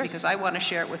so that, because I want to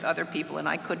share it with other people, and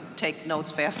I couldn't take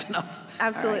notes fast enough.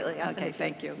 Absolutely. Right. Okay,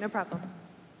 thank you. No problem.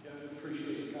 Yeah, I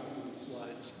appreciate a copy of the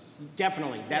slides.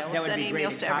 Definitly. That we'll would be send great.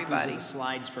 emails to Copies everybody. of the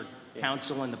slides for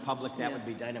council and the public, that would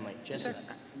be dynamite. Jessica.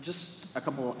 Just a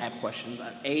couple app questions.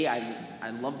 I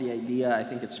love the idea. I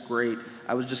think it's great.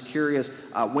 I was just curious,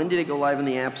 when did it go live in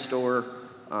the App Store?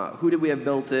 Who did we have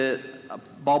built it?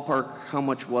 Ballpark, how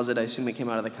much was it? I assume it came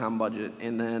out of the comm budget.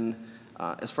 And then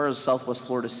as far as Southwest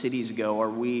Florida cities go, are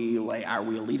we a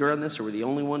leader on this? Are we the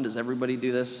only one? Does everybody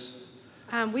do this?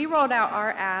 We rolled out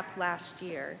our app last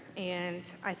year, and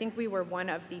I think we were one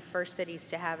of the first cities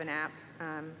to have an app.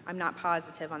 I'm not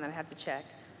positive on that. I have to check.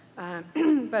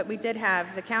 But we did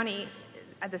have, the county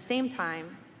at the same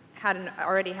time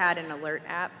already had an alert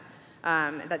app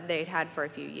that they'd had for a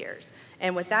few years.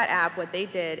 And with that app, what they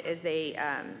did is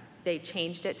they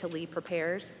changed it to Lee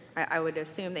Prepares. I would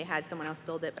assume they had someone else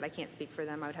build it, but I can't speak for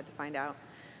them. I would have to find out.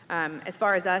 As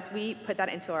far as us, we put that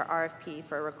into our RFP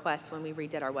for a request when we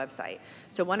redid our website.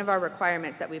 So one of our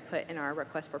requirements that we put in our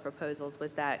request for proposals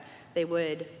was that they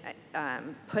would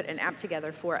put an app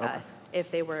together for us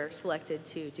if they were selected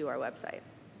to do our website.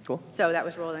 Cool. So that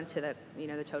was rolled into the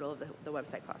the total of the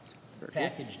website cost.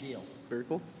 Package deal. Very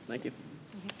cool. Thank you.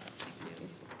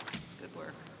 Good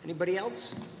work. Anybody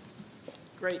else?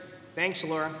 Great. Thanks,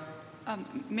 Laura.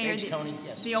 Mayor, Thanks, Tony.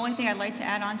 Yes. The only thing I'd like to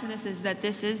add on to this is that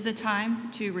this is the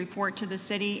time to report to the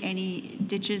city any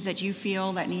ditches that you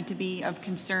feel that need to be of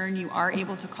concern. You are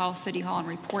able to call City Hall and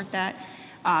report that.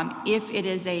 If it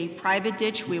is a private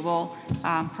ditch, we will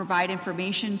provide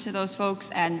information to those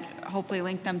folks and hopefully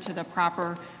link them to the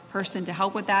proper person to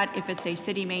help with that. If it's a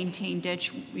city-maintained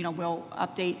ditch, we'll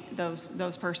update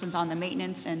those persons on the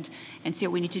maintenance and see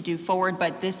what we need to do forward.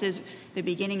 But this is the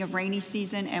beginning of rainy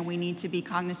season, and we need to be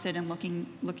cognizant and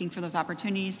looking for those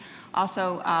opportunities.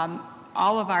 Also,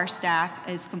 all of our staff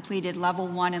has completed level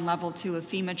 1 and level 2 of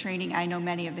FEMA training. I know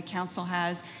many of the council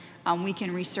has. We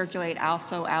can recirculate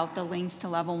also out the links to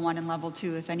level 1 and level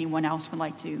 2 if anyone else would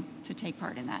like to take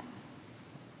part in that.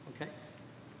 Okay.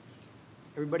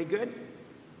 Everybody good?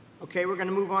 Okay, we're going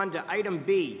to move on to item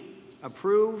B.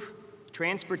 Approve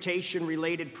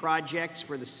transportation-related projects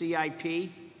for the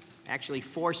CIP. Actually,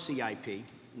 for CIP.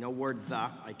 No word the.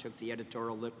 I took the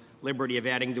editorial liberty of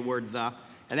adding the word the.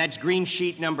 And that's green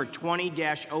sheet number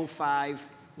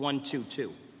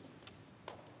 20-05122.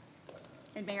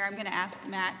 And Mayor, I'm going to ask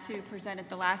Matt to present. At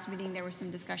the last meeting, there was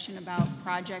some discussion about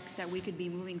projects that we could be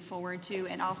moving forward to.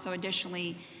 And also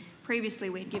additionally, previously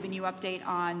we had given you update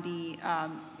on the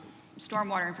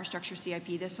stormwater infrastructure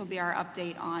CIP. This will be our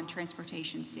update on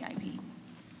transportation CIP.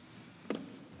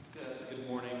 Good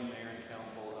morning, Mayor and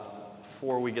Council.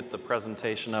 Before we get the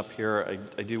presentation up here,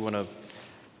 I do want to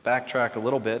backtrack a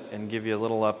little bit and give you a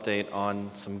little update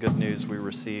on some good news we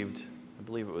received, I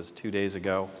believe it was 2 days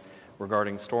ago,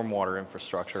 regarding stormwater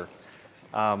infrastructure.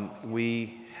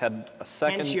 We had a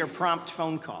second... Hence your prompt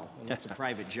phone call, and that's a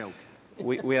private joke.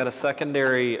 We had a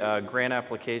secondary grant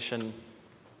application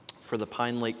for the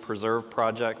Pine Lake Preserve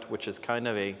project, which is kind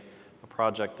of a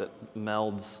project that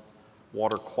melds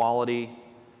water quality,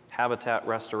 habitat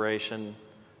restoration,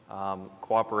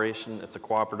 cooperation. It's a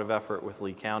cooperative effort with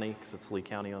Lee County because it's Lee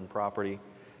County-owned property,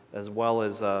 as well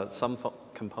as some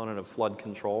component of flood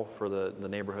control for the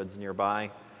neighborhoods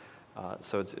nearby.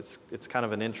 So it's kind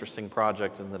of an interesting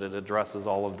project in that it addresses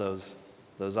all of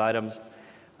those items.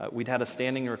 We'd had a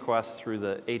standing request through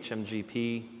the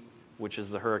HMGP, which is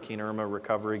the Hurricane Irma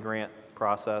recovery grant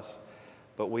process.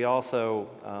 But we also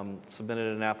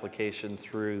submitted an application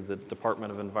through the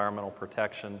Department of Environmental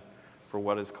Protection for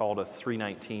what is called a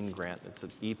 319 grant. It's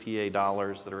EPA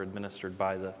dollars that are administered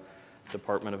by the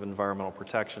Department of Environmental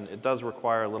Protection. It does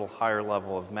require a little higher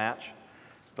level of match,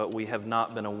 but we have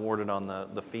not been awarded on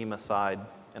the FEMA side,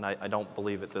 and I don't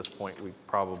believe at this point we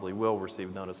probably will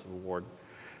receive notice of award.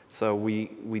 So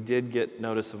we did get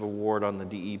notice of award on the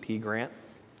DEP grant.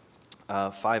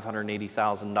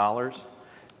 $580,000,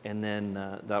 and then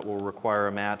that will require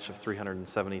a match of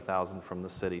 $370,000 from the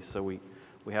city. So we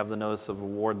have the notice of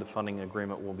award. The funding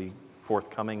agreement will be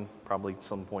forthcoming probably at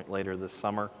some point later this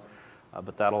summer,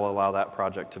 but that'll allow that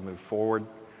project to move forward.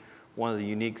 One of the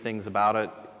unique things about it,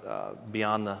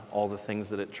 beyond all the things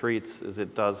that it treats, is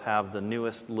it does have the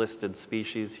newest listed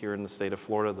species here in the state of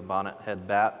Florida, the bonnet-head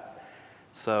bat.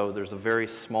 So there's a very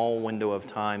small window of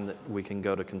time that we can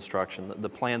go to construction. The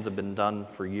plans have been done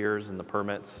for years and the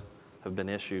permits have been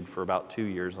issued for about 2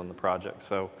 years on the project.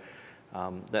 So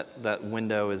that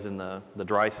window is in the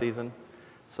dry season.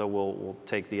 So we'll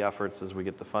take the efforts as we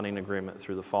get the funding agreement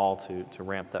through the fall to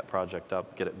ramp that project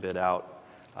up, get it bid out,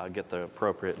 get the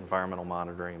appropriate environmental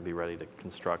monitoring, and be ready to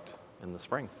construct in the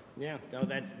spring. Yeah, no,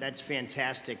 that's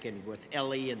fantastic. And with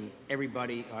Ellie and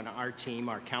everybody on our team,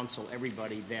 our council,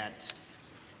 everybody that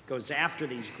goes after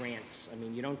these grants. I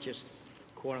mean, you don't just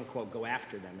quote unquote go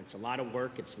after them. It's a lot of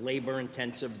work, it's labor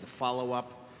intensive, the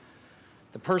follow-up,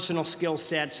 the personal skill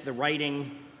sets, the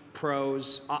writing,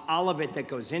 prose, all of it that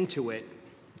goes into it.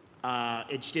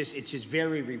 It's just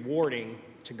very rewarding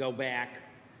to go back,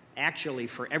 actually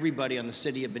for everybody on the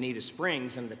city of Bonita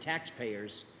Springs and the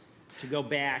taxpayers, to go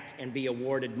back and be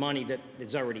awarded money that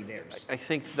is already theirs. I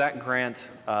think that grant,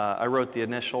 I wrote the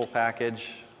initial package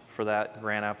for that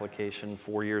grant application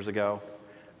 4 years ago.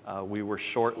 We were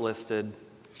shortlisted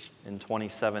in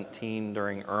 2017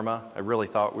 during Irma. I really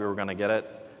thought we were going to get it,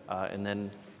 and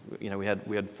then we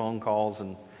had phone calls,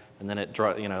 and then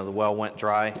the well went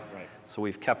dry. Right. So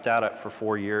we've kept at it for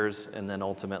 4 years, and then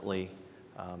ultimately,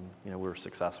 we were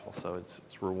successful. So it's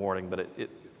rewarding, but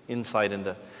insight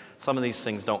into some of these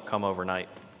things don't come overnight.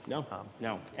 No,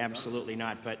 no, absolutely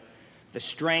not. But the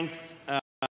strength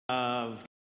of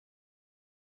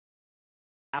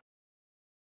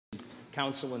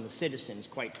council and the citizens,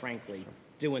 quite frankly,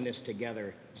 doing this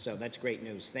together. So that's great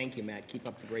news. Thank you, Matt. Keep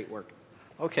up the great work.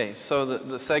 Okay, so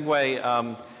the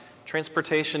segue,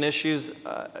 transportation issues.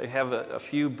 I have a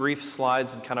few brief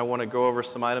slides and kind of want to go over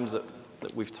some items that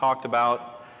we've talked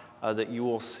about that you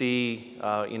will see,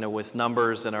 with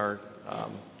numbers in our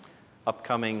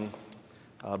upcoming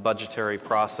budgetary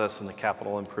process and the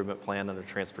capital improvement plan under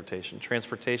transportation.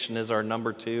 Transportation is our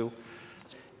number 2.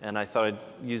 And I thought I'd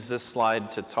use this slide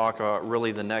to talk about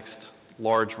really the next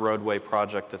large roadway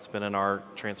project that's been in our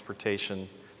transportation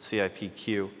CIP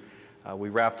queue. We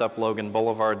wrapped up Logan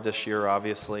Boulevard this year,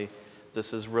 obviously.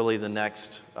 This is really the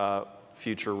next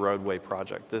future roadway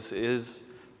project. This is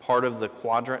part of the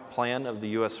quadrant plan of the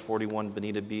US 41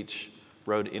 Bonita Beach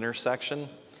Road intersection.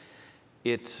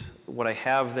 What I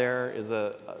have there is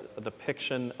a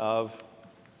depiction of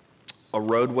a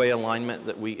roadway alignment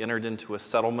that we entered into a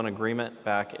settlement agreement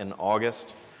back in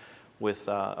August with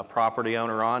a property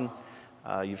owner on.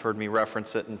 You've heard me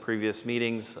reference it in previous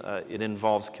meetings. It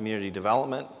involves community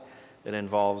development. It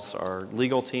involves our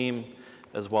legal team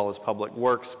as well as public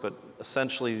works, but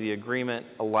essentially the agreement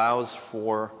allows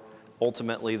for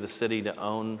ultimately the city to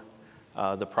own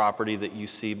the property that you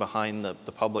see behind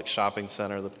the public shopping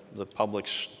center, the public,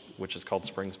 which is called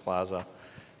Springs Plaza.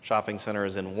 Shopping center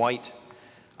is in white.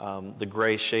 The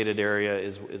gray shaded area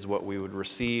is what we would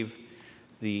receive.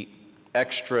 The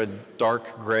extra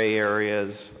dark gray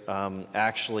areas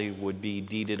actually would be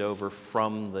deeded over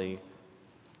from the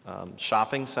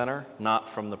shopping center, not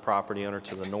from the property owner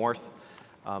to the north,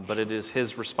 but it is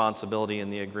his responsibility in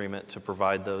the agreement to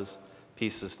provide those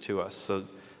pieces to us. So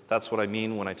that's what I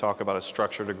mean when I talk about a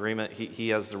structured agreement. He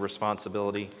has the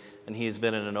responsibility, and he has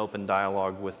been in an open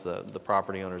dialogue with the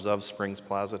property owners of Springs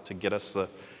Plaza to get us the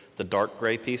dark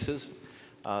gray pieces.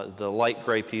 The light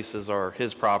gray pieces are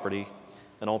his property,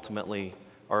 and ultimately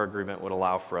our agreement would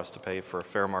allow for us to pay for a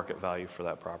fair market value for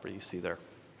that property you see there.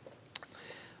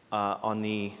 On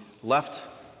the left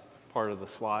part of the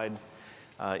slide,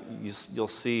 you'll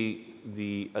see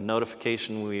a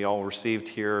notification we all received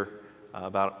here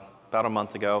about a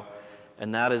month ago,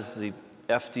 and that is the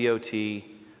FDOT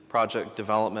Project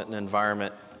Development and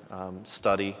Environment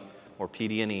Study, or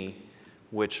PD&E,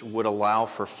 which would allow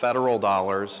for federal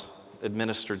dollars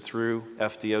administered through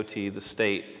FDOT, the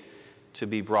state, to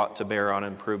be brought to bear on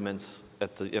improvements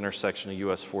at the intersection of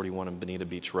US 41 and Bonita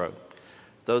Beach Road.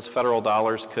 Those federal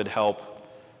dollars could help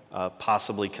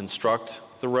possibly construct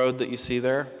the road that you see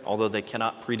there, although they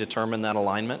cannot predetermine that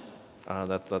alignment.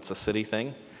 That's a city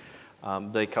thing.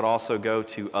 They could also go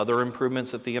to other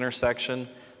improvements at the intersection,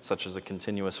 such as a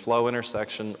continuous flow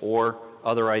intersection or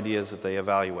other ideas that they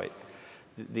evaluate.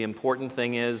 The important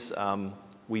thing is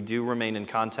we do remain in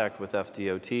contact with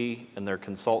FDOT and their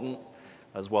consultant,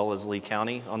 as well as Lee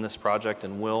County on this project,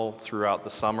 and will throughout the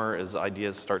summer as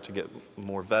ideas start to get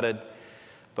more vetted.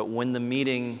 But when the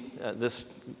meeting, this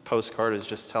postcard is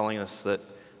just telling us that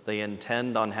they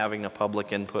intend on having a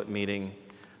public input meeting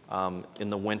in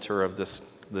the winter of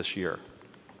this year.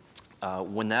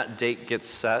 When that date gets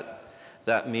set,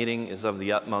 that meeting is of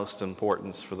the utmost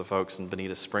importance for the folks in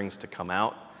Bonita Springs to come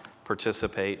out,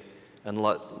 participate, and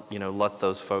let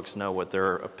those folks know what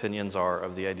their opinions are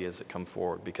of the ideas that come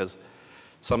forward. Because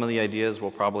some of the ideas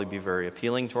will probably be very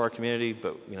appealing to our community,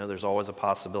 but there's always a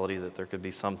possibility that there could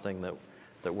be something that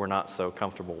we're not so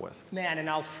comfortable with. Man, and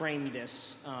I'll frame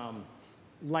this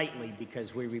lightly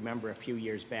because we remember a few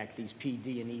years back these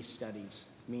PD&E studies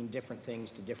mean different things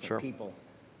to different people.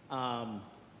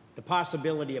 The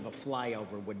possibility of a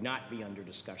flyover would not be under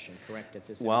discussion, correct, at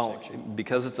this intersection? Well,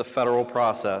 because it's a federal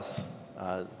process,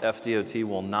 FDOT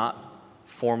will not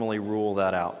formally rule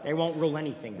that out. They won't rule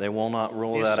anything out. They will not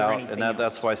rule that out, and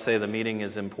that's why I say the meeting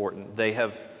is important. They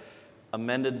have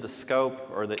amended the scope,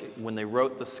 or when they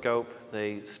wrote the scope,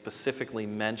 they specifically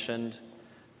mentioned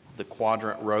the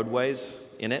quadrant roadways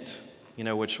in it,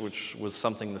 which was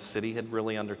something the city had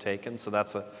really undertaken, so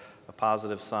that's a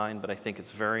positive sign, but I think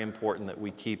it's very important that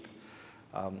we keep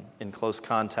in close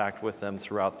contact with them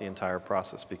throughout the entire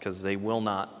process, because they will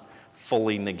not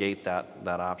fully negate that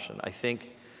option. I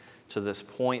think to this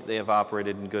point they have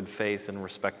operated in good faith and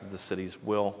respected the city's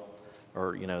will,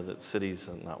 or the city's,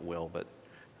 not will, but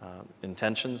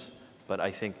intentions, but I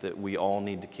think that we all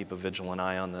need to keep a vigilant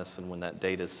eye on this, and when that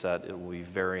date is set, it will be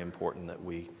very important that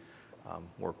we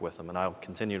work with them, and I'll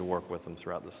continue to work with them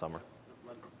throughout the summer.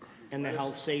 And the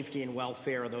health, safety, and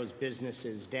welfare of those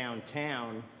businesses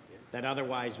downtown that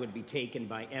otherwise would be taken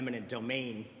by eminent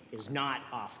domain is not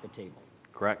off the table.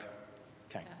 Correct.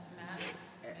 Okay. I have a question.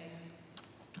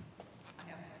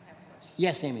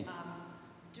 Yes, Amy.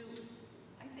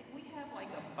 I think we have like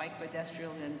a bike,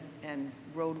 pedestrian, and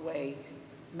roadway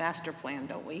master plan,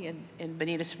 don't we, in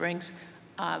Bonita Springs?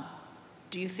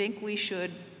 Do you think we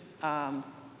should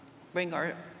bring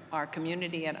our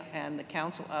community and the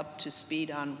council up to speed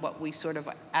on what we sort of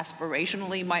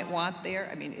aspirationally might want there?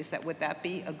 I mean, would that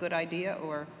be a good idea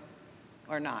or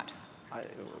not?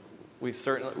 We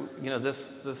certainly,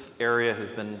 this area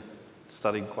has been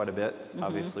studied quite a bit,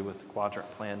 obviously with the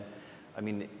quadrant plan. I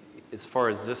mean, as far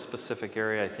as this specific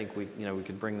area, I think we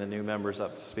could bring the new members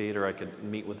up to speed, or I could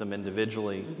meet with them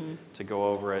individually to go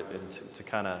over it and to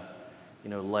kind of,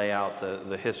 lay out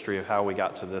the history of how we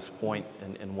got to this point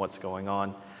and what's going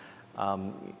on.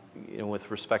 With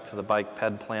respect to the bike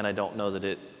ped plan, I don't know that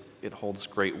it holds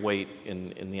great weight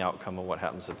in the outcome of what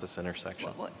happens at this intersection.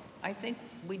 Well, I think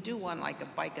we do want like a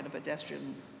bike and a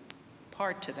pedestrian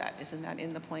part to that. Isn't that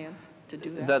in the plan? to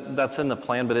do that? That's in the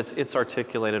plan, but it's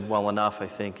articulated well enough, I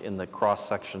think, in the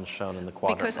cross-section shown in the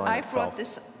quadrant Because plan I itself. brought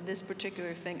this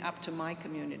particular thing up to my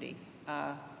community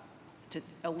to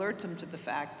alert them to the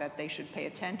fact that they should pay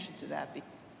attention to that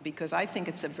because I think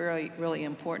it's a really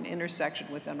important intersection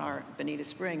within our Bonita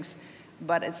Springs.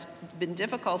 But it's been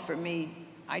difficult for me.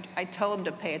 I tell them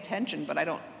to pay attention, but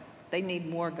they need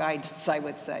more guidance, I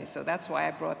would say. So that's why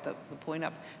I brought the point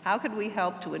up. How could we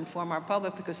help to inform our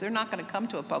public? Because they're not going to come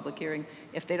to a public hearing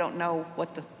if they don't know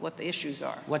what the issues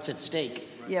are. What's at stake?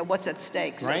 Yeah, what's at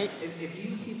stake. Right? So, If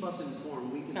you keep us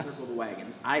informed, we can circle the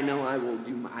wagons. I know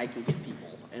I can get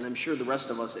people, and I'm sure the rest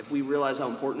of us, if we realize how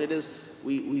important it is,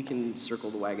 we can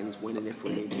circle the wagons when and if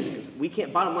we need to. Because we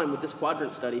can't, bottom line, with this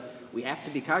quadrant study, we have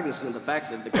to be cognizant of the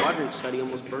fact that the quadrant study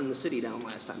almost burned the city down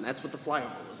last time. That's what the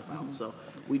flyover was about. So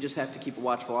we just have to keep a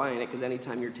watchful eye on it, because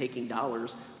anytime you're taking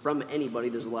dollars from anybody,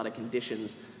 there's a lot of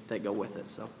conditions that go with it.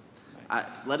 So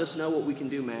let us know what we can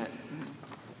do, Matt.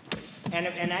 And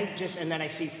then I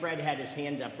see Fred had his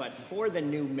hand up, but for the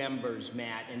new members,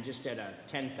 Matt, and just at a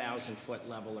 10,000 foot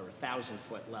level or 1,000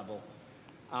 foot level,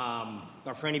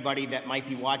 or for anybody that might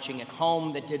be watching at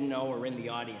home that didn't know or in the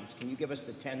audience, can you give us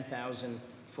the 10,000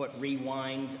 foot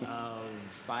rewind of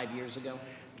 5 years ago?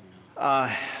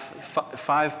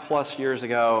 5+ years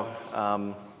ago,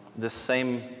 this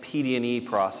same PD&E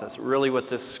process, really what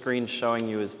this screen's showing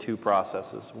you is two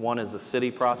processes. One is a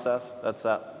city process, that's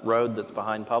that road that's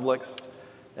behind Publix,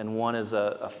 and one is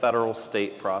a federal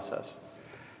state process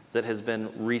that has been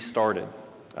restarted.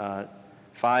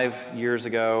 5 years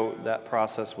ago, that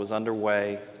process was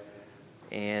underway,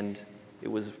 and it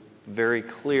was very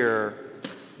clear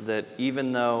that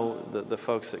even though the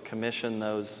folks that commission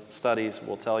those studies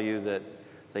will tell you that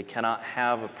they cannot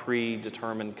have a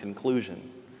predetermined conclusion,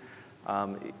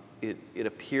 it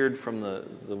appeared from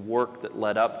the work that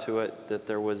led up to it that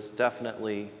there was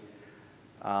definitely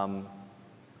a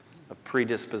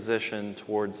predisposition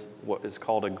towards what is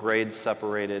called a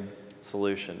grade-separated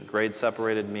solution.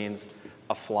 Grade-separated means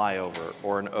a flyover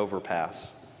or an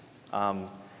overpass.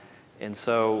 And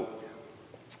so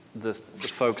the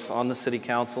folks on the city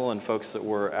council and folks that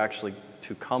were actually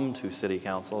to come to city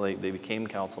council, they became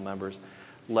council members,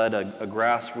 led a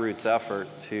grassroots effort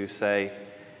to say,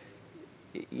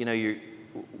 you know,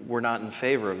 we're not in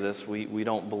favor of this. We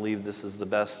don't believe this is the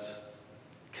best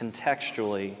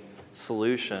contextually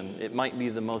solution. It might be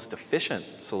the most efficient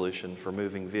solution for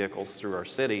moving vehicles through our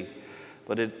city,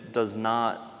 but it does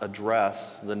not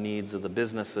address the needs of the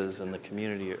businesses and the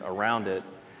community around it,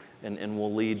 and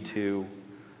will lead to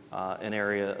an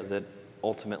area that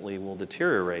ultimately will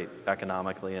deteriorate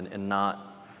economically and not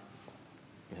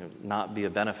be a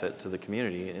benefit to the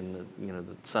community in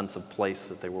the sense of place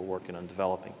that they were working on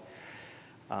developing.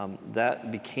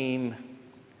 That became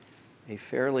a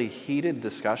fairly heated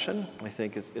discussion, I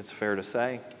think it's fair to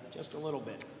say. Just a little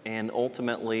bit. And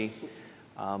ultimately,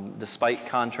 despite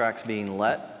contracts being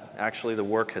let, actually the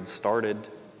work had started.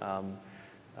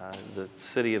 The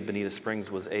city of Bonita Springs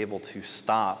was able to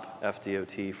stop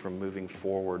FDOT from moving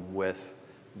forward with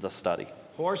the study.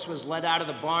 Horse was let out of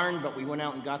the barn, but we went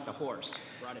out and got the horse,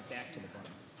 brought it back to the barn.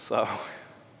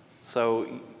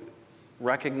 So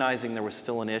recognizing there was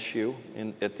still an issue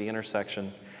at the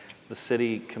intersection, the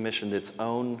city commissioned its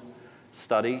own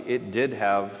study. It did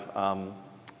have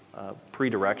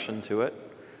pre-direction to it,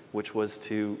 which was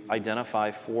to identify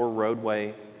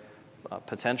 4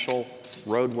 potential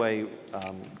roadway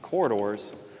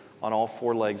corridors on all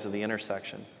 4 legs of the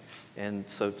intersection. And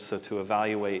so to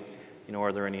evaluate,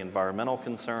 are there any environmental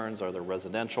concerns? Are there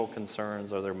residential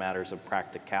concerns? Are there matters of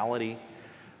practicality?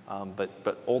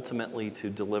 But ultimately to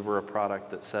deliver a product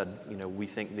that said, we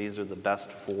think these are the best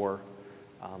 4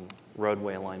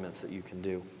 roadway alignments that you can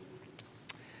do.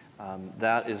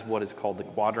 That is what is called the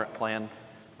quadrant plan.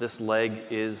 This leg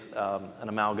is an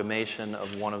amalgamation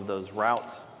of one of those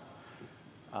routes.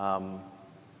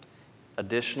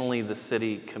 Additionally, the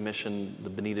city commissioned the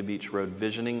Bonita Beach Road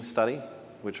Visioning Study,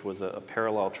 which was a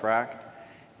parallel track,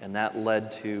 and that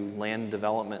led to land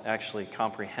development, actually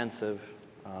comprehensive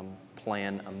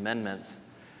plan amendments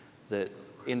that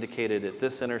indicated at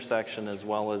this intersection as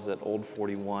well as at Old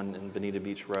 41 and Bonita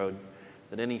Beach Road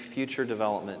that any future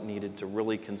development needed to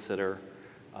really consider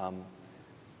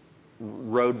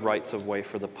road rights of way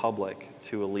for the public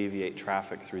to alleviate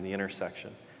traffic through the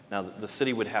intersection. Now, the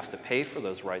city would have to pay for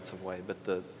those rights of way, but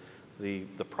the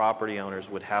property owners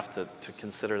would have to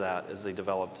consider that as they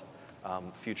developed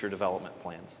future development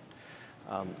plans.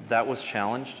 That was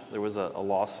challenged. There was a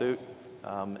lawsuit,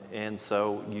 and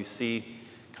so you see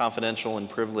confidential and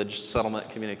privileged settlement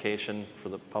communication for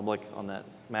the public on that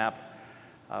map.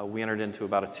 We entered into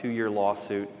about a 2-year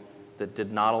lawsuit that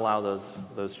did not allow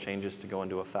those changes to go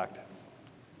into effect.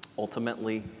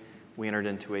 Ultimately, we entered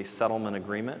into a settlement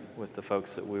agreement with the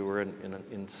folks that we were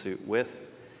in suit with.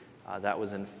 That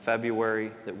was in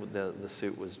February that the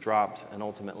suit was dropped, and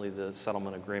ultimately the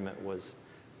settlement agreement was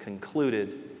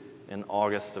concluded in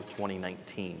August of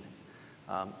 2019.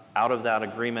 Out of that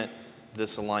agreement,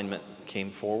 this alignment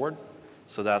came forward,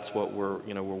 so that's what we're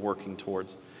working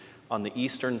towards. On the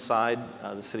eastern side,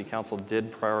 the City Council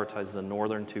did prioritize the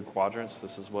northern two quadrants.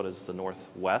 This is what is the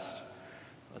northwest.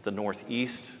 At the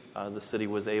northeast, the city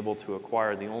was able to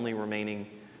acquire the only remaining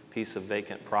piece of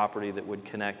vacant property that would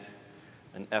connect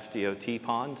an FDOT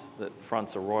pond that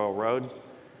fronts a Royal Road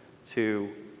to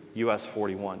US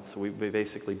 41. So we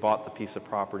basically bought the piece of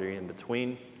property in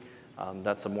between.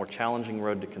 That's a more challenging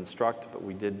road to construct, but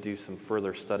we did do some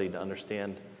further study to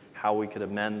understand how we could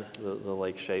amend the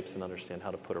lake shapes and understand how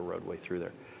to put a roadway through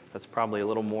there. That's probably a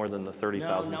little more than the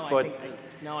 30,000 foot.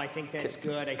 I think that's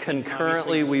good. I think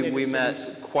concurrently, we met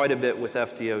citizens- quite a bit with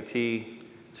FDOT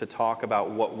to talk about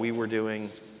what we were doing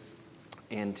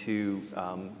and to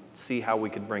see how we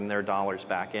could bring their dollars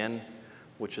back in,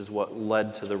 which is what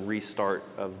led to the restart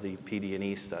of the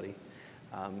PD&E study.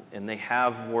 And they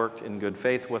have worked in good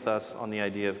faith with us on the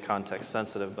idea of context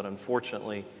sensitive, but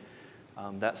unfortunately,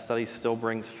 that study still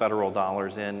brings federal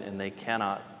dollars in, and they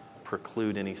cannot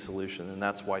preclude any solution, and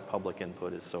that's why public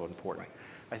input is so important.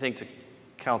 I think to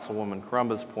Councilwoman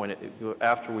Carumba's point,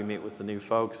 after we meet with the new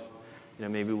folks,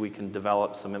 maybe we can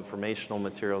develop some informational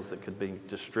materials that could be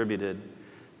distributed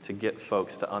to get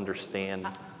folks to understand.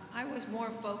 I was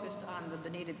more focused on the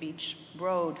Bonita Beach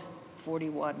Road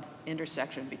 41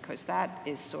 intersection because that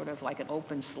is sort of like an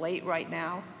open slate right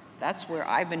now. That's where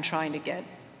I've been trying to get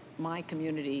my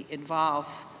community involved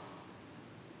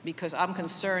because I'm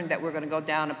concerned that we're going to go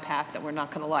down a path that we're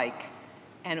not going to like.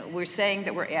 And we're saying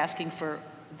that we're asking for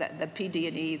the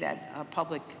PD&E, that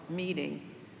public meeting,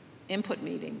 input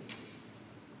meeting.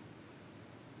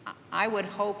 I would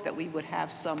hope that we would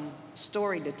have some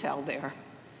story to tell there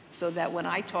so that when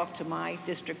I talk to my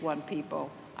District 1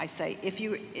 people, I say, if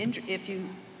you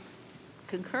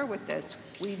concur with this,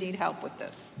 we need help with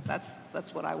this.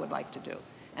 That's what I would like to do.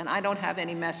 And I don't have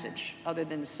any message other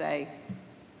than to say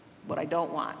what I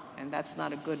don't want, and that's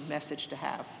not a good message to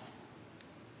have.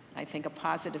 I think a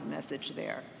positive message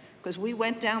there. Because we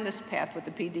went down this path with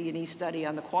the PD&E study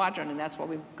on the quadrant, and that's why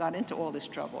we got into all this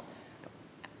trouble.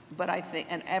 But I think,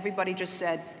 and everybody just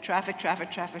said, traffic, traffic,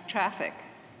 traffic, traffic.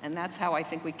 And that's how I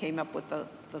think we came up with the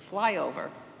flyover.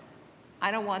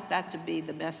 I don't want that to be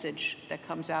the message that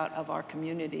comes out of our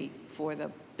community for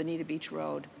the Bonita Beach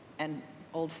Road and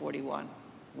Old 41.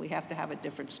 We have to have a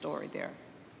different story there.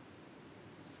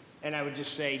 And I would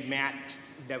just say, Matt,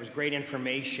 that was great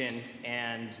information,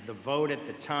 and the vote at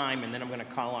the time, and then I'm going to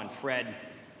call on Fred.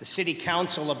 The City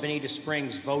Council of Bonita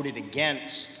Springs voted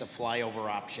against the flyover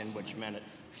option, which meant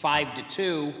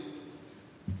 5-2.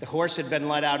 The horse had been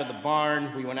let out of the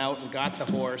barn. We went out and got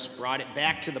the horse, brought it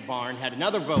back to the barn, had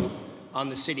another vote on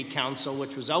the City Council,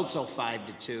 which was also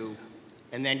 5-2,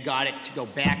 and then got it to go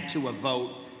back to a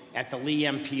vote at the Lee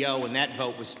MPO, and that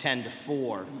vote was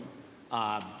 10-4.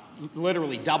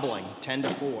 Literally doubling,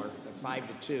 10-4,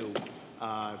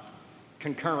 5-2,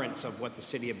 concurrence of what the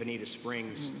City of Bonita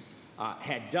Springs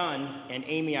had done. And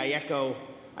Amy, I echo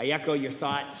your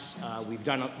thoughts. We've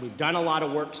done a lot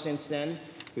of work since then.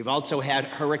 We've also had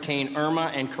Hurricane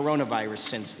Irma and coronavirus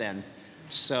since then.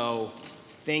 So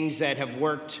things that have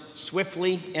worked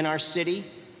swiftly in our city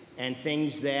and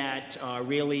things that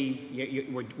really,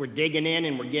 we're digging in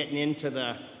and we're getting into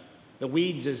the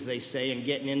weeds, as they say, and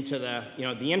getting into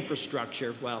the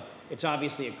infrastructure. Well, it's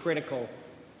obviously a critical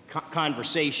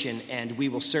conversation, and we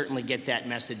will certainly get that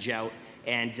message out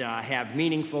and have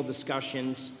meaningful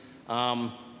discussions.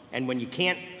 And when you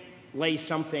can't lay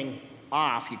something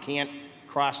off, you can't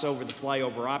cross over the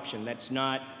flyover option. That's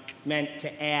not meant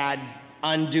to add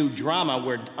undue drama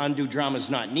where undue drama is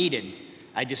not needed.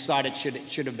 I just thought it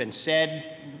should have been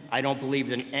said. I don't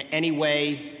believe in any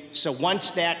way. So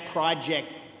once that project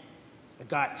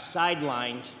got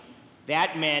sidelined,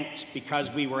 that meant, because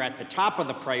we were at the top of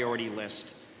the priority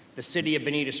list, the City of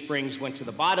Bonita Springs went to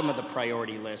the bottom of the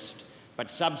priority list, but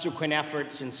subsequent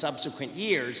efforts in subsequent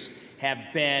years have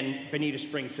been, Bonita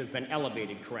Springs has been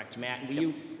elevated, correct, Matt? Will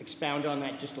you expound on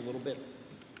that just a little bit?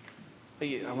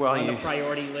 Well, on the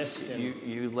priority list?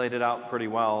 You laid it out pretty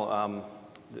well.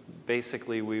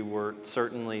 Basically, we were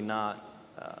certainly not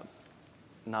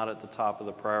at the top of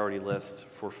the priority list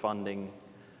for funding.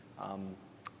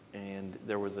 And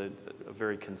there was a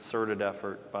very concerted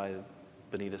effort by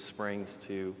Bonita Springs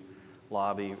to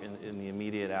lobby in the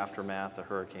immediate aftermath of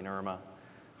Hurricane Irma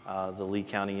the Lee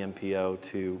County MPO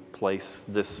to place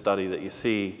this study that you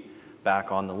see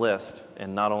back on the list,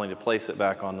 and not only to place it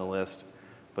back on the list,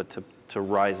 but to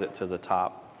rise it to the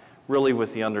top, really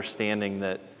with the understanding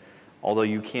that although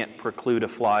you can't preclude a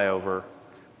flyover,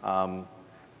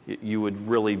 you would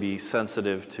really be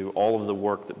sensitive to all of the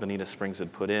work that Bonita Springs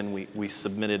had put in. We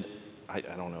submitted, I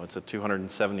don't know, it's a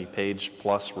 270-page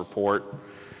plus report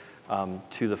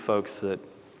to the folks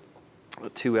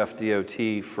to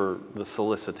FDOT for the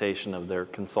solicitation of their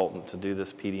consultant to do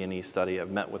this PD&E study.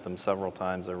 I've met with them several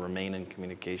times. I remain in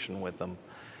communication with them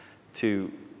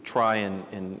to try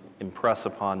and impress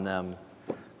upon them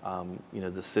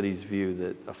the city's view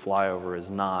that a flyover is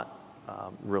not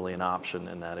really an option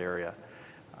in that area.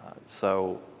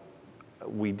 So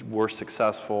we were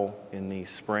successful in the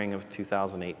spring of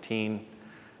 2018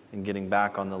 in getting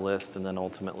back on the list, and then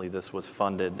ultimately this was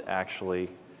funded actually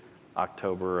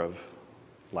October of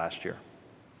last year.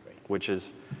 Great. Which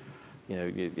is,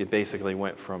 it basically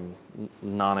went from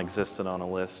non-existent on a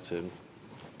list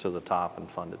to the top and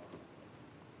funded.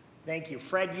 Thank you.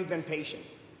 Fred, you've been patient.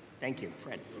 Thank you,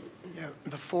 Fred. Yeah,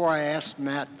 before I asked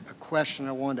Matt a question,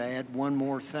 I wanted to add one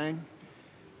more thing.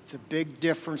 The big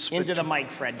difference... Into the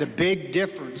mic, Fred. The big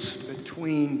difference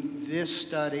between this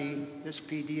study, this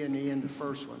PD&E, and the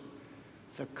first one,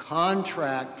 the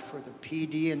contract for the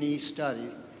PD&E study,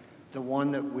 the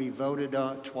one that we voted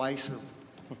on twice,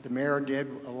 or the mayor did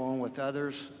along with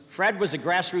others. Fred was a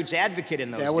grassroots advocate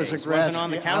in those days. Wasn't on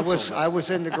the council. I was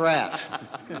in the grass.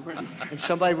 And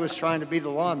somebody was trying to be the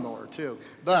lawnmower, too.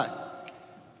 But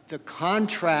the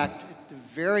contract, at the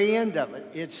very end of it,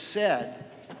 it said,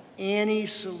 any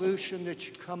solution that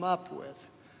you come up with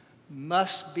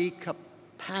must be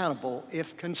compatible,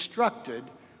 if constructed,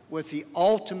 with the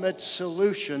ultimate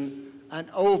solution, an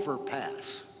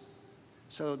overpass.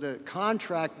 So the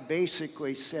contract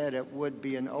basically said it would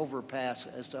be an overpass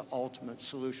as the ultimate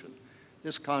solution.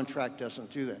 This contract doesn't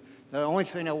do that. The only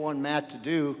thing I want Matt to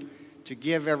do to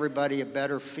give everybody a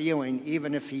better feeling,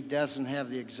 even if he doesn't have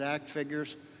the exact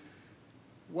figures,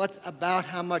 what about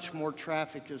how much more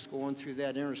traffic is going through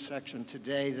that intersection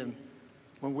today than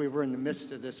when we were in the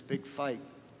midst of this big fight?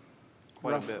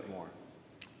 Quite a bit more.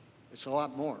 It's a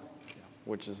lot more. Yeah.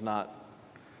 Which is not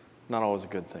always a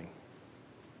good thing.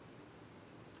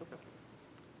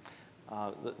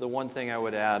 The one thing I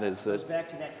would add is that... Goes back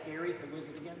to that theory. Who was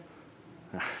it again?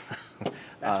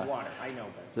 That's water. I know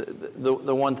this.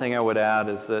 The one thing I would add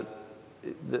is that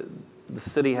the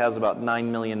city has about $9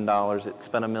 million. It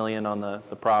spent $1 million on the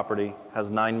property, has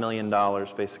 $9 million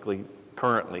basically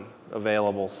currently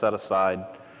available, set aside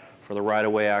for the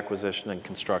right-of-way acquisition and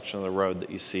construction of the road that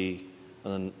you see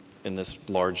in this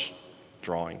large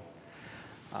drawing.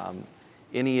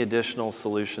 Any additional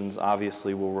solutions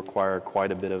obviously will require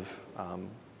quite a bit of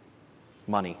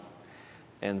money.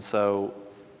 And so,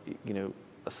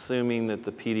 assuming that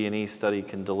the PD&E study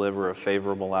can deliver a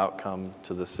favorable outcome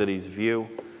to the city's view,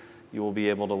 you will be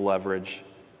able to leverage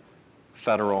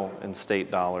federal and state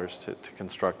dollars to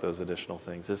construct those additional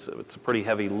things. It's a pretty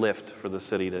heavy lift for the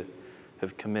city to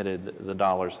have committed the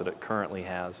dollars that it currently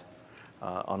has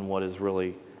on what is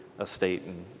really a state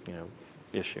and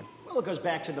issue. Well, it goes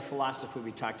back to the philosophy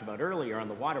we talked about earlier on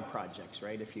the water projects,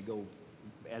 right? If you go,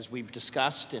 as we've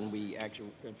discussed, and we actually,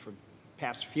 for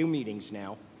past few meetings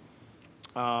now,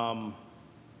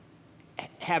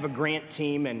 have a grant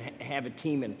team and have a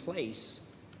team in place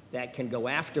that can go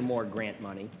after more grant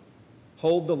money,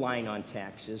 hold the line on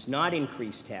taxes, not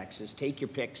increase taxes, take your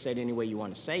pick, say it any way you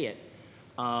want to say it,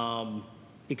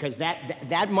 because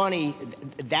that money,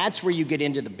 that's where you get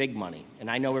into the big money, and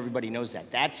I know everybody knows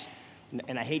that.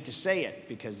 And I hate to say it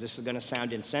because this is going to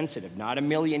sound insensitive, not $1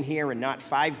 million here and not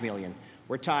 $5 million.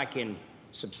 We're talking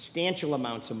substantial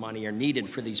amounts of money are needed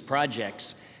for these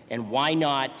projects, and why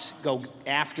not go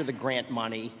after the grant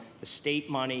money, the state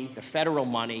money, the federal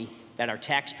money that our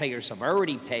taxpayers have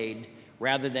already paid,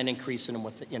 rather than increasing them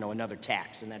with another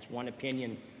tax. And that's one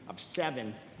opinion of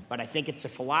 7, but I think it's a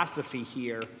philosophy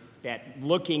here that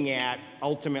looking at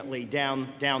ultimately down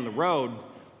the road,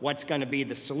 what's going to be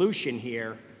the solution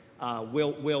here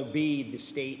will be the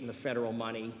state and the federal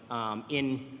money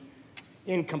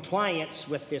in compliance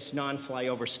with this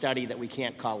non-flyover study that we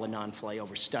can't call a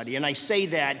non-flyover study. And I say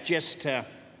that just to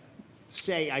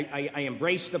say I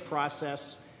embrace the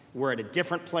process. We're at a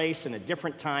different place and a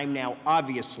different time now,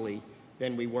 obviously,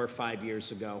 than we were 5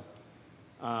 years ago.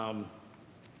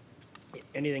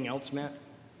 Anything else, Matt?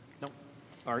 No.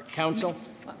 Our council?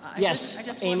 Yes, I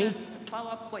just Amy? want to follow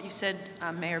up what you said,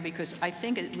 Mayor, because I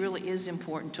think it really is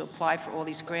important to apply for all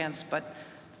these grants, but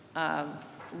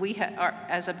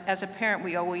as a parent,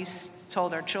 we always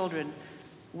told our children,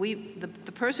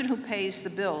 the person who pays the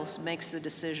bills makes the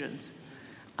decisions.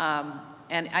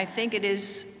 And I think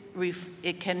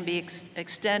it can be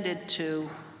extended to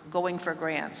going for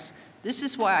grants. This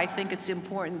is why I think it's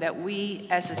important that we,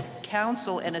 as a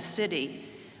council and a city,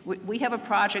 we have a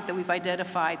project that we've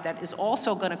identified that is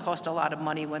also going to cost a lot of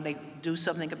money when they do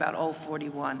something about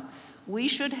 041. We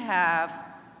should have,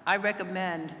 I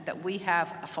recommend that we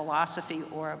have a philosophy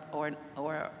or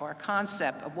a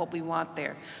concept of what we want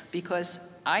there, because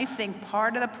I think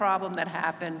part of the problem that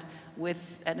happened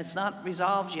with, and it's not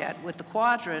resolved yet, with the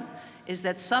quadrant, is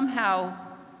that somehow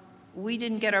we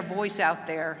didn't get our voice out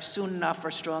there soon enough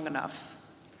or strong enough.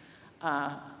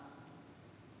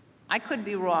 I could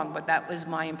be wrong, but that was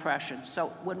my impression. So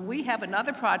when we have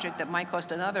another project that might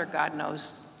cost another, God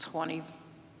knows, $20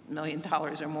 million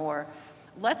or more,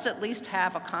 let's at least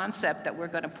have a concept that we're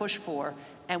going to push for,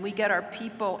 and we get our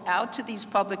people out to these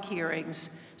public hearings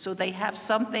so they have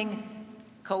something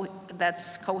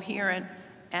that's coherent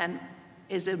and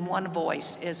is in one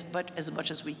voice as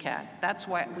much as we can. That's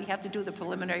why we have to do the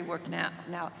preliminary work now.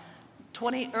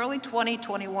 Early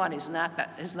 2021 is not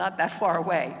that far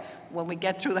away. When we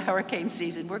get through the hurricane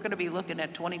season, we're going to be looking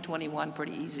at 2021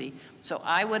 pretty easy. So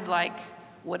I would like,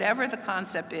 whatever the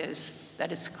concept is,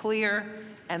 that it's clear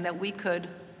and that we could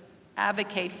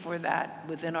advocate for that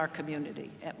within our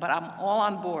community. But I'm all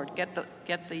on board. Get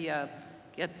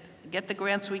the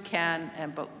grants we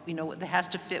can, but it has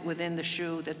to fit within the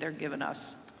shoe that they're giving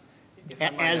us.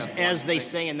 As they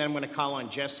say, and then I'm going to call on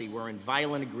Jesse, we're in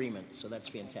violent agreement, so that's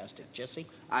fantastic. Jesse?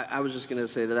 I was just going to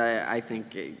say that I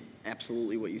think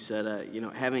absolutely what you said,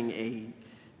 having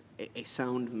a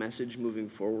sound message moving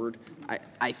forward.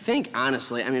 I think,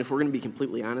 honestly, if we're going to be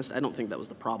completely honest, I don't think that was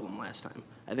the problem last time.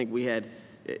 I think we had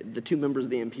the two members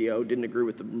of the MPO didn't agree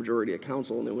with the majority of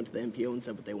council, and they went to the MPO and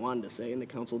said what they wanted to say, and the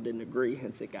council didn't agree,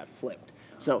 hence it got flipped.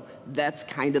 So that's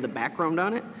kind of the background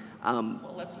on it.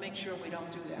 Well, let's make sure we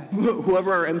don't do that.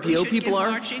 Whoever our MPO people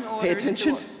are, pay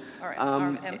attention. Our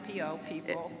MPO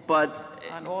people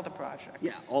on all the projects.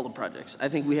 Yeah, all the projects. I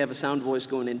think we have a sound voice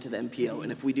going into the MPO,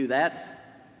 and if we do that,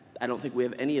 I don't think we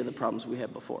have any of the problems we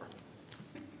had before.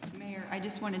 Mayor, I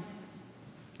just wanted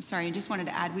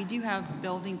to add, we do have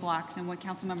building blocks, and what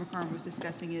Councilmember Carmen was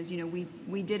discussing is,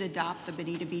 we did adopt the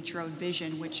Bonita Beach Road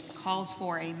vision, which calls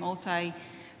for a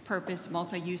multi-purpose,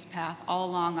 multi-use path all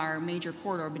along our major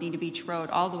corridor, Bonita Beach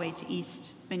Road, all the way to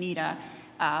East Bonita,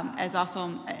 as also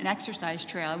an exercise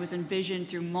trail. It was envisioned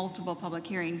through multiple public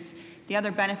hearings. The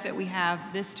other benefit we have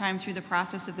this time through the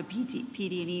process of the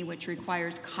PD&E, which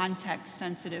requires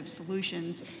context-sensitive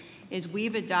solutions, is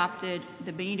we've adopted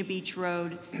the Bonita Beach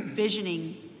Road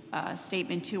visioning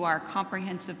statement to our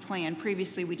comprehensive plan.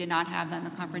 Previously, we did not have that in the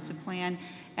comprehensive plan,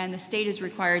 and the state is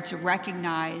required to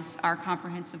recognize our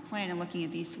comprehensive plan and looking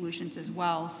at these solutions as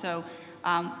well. So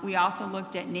we also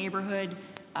looked at neighborhood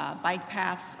bike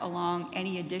paths along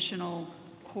any additional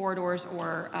corridors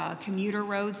or commuter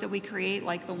roads that we create,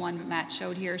 like the one Matt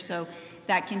showed here. So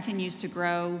that continues to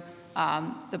grow.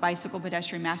 The bicycle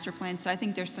pedestrian master plan. So I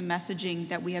think there's some messaging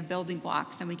that we have building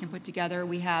blocks and we can put together.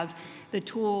 We have the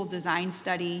tool design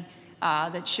study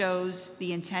that shows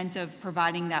the intent of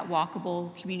providing that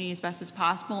walkable community as best as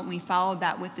possible. And we followed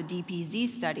that with the DPZ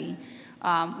study,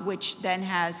 which then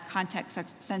has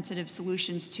context-sensitive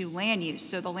solutions to land use.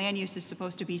 So the land use is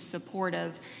supposed to be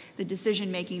supportive. The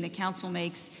decision-making the council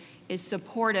makes is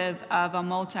supportive of a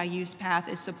multi-use path,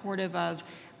 is supportive of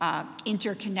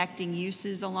interconnecting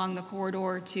uses along the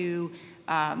corridor to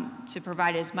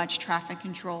provide as much traffic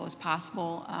control as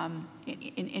possible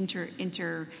in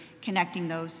interconnecting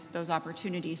those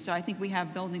opportunities. So I think we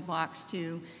have building blocks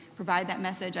to provide that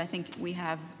message. I think we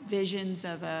have visions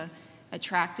of a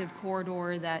attractive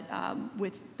corridor that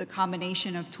with the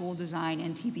combination of tool design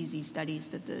and TBZ studies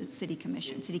that the City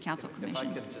Council Commission.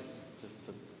 If I could just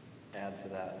to add to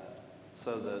that.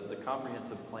 So the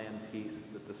comprehensive plan piece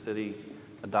that the city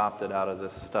adopted out of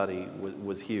this study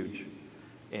was huge,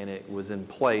 and it was in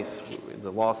place.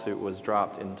 The lawsuit was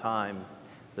dropped in time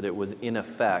that it was in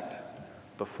effect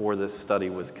before this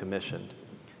study was commissioned.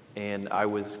 And I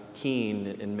was keen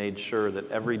and made sure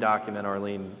that every document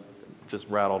Arlene just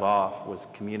rattled off was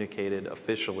communicated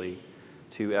officially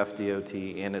to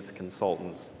FDOT and its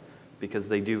consultants, because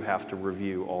they do have to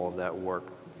review all of that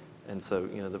work. And so,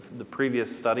 the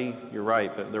previous study, you're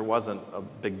right, that there wasn't a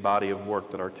big body of work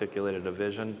that articulated a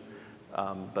vision,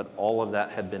 but all of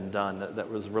that had been done. That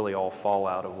was really all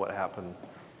fallout of what happened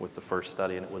with the first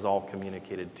study, and it was all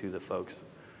communicated to the folks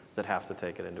that have to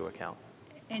take it into account.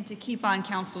 And to keep on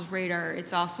council's radar,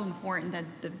 it's also important that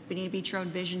the Bonita Beach Road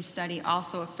Vision Study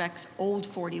also affects Old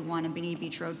 41 and Bonita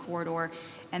Beach Road corridor,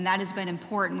 and that has been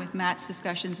important with Matt's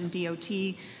discussions in DOT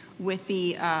with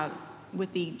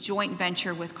the joint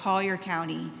venture with Collier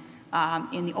County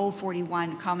in the Old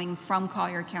 41 coming from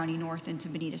Collier County north into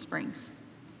Bonita Springs.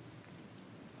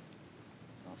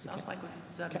 Well, sounds like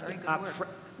we've done very good work.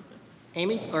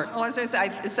 Amy? Or Oh, I was going to say,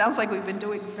 it sounds like we've been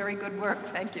doing very good work.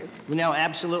 Thank you. no,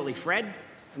 absolutely. Fred?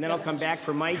 And then I'll come back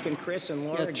for Mike and Chris and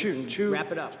Laura and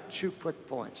wrap it up. Two quick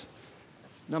points.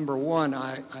 Number one,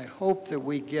 I hope that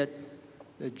we get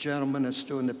the gentleman that's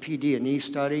doing the PD&E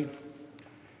study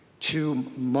to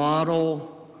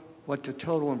model what the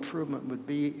total improvement would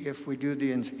be if we do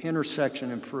the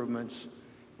intersection improvements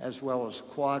as well as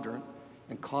quadrant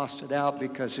and cost it out,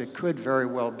 because it could very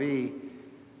well be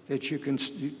that you can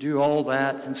do all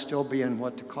that and still be in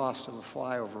what the cost of a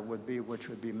flyover would be, which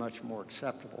would be much more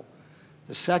acceptable.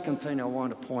 The second thing I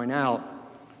want to point out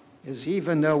is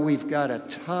even though we've got a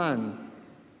ton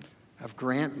of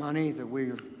grant money that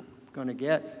we're going to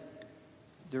get,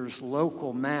 there's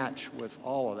local match with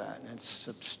all of that, and it's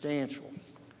substantial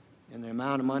in the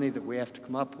amount of money that we have to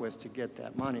come up with to get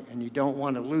that money, and you don't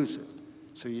want to lose it.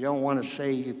 So you don't want to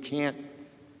say you can't.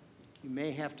 You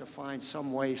may have to find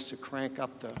some ways to crank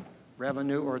up the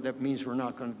revenue, or that means we're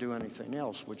not going to do anything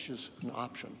else, which is an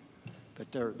option.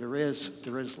 But there is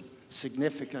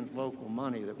significant local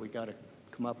money that we got to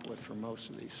come up with for most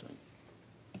of these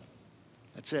things.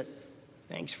 That's it.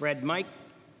 Thanks, Fred. Mike?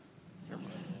 I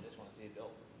just want to see it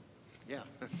built. Yeah.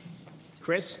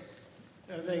 Chris?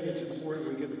 I think it's important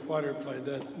we get the quadrant plan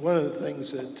done. One of the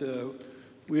things that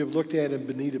we have looked at in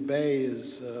Bonita Bay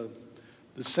is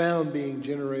the sound being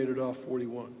generated off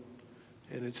 41.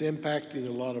 And it's impacting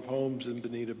a lot of homes in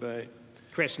Bonita Bay.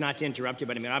 Chris, not to interrupt you,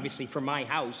 but I mean, obviously from my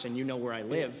house, and you know where I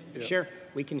live. Yeah. Sure,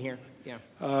 we can hear. Yeah.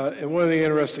 And one of the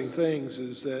interesting things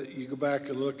is that you go back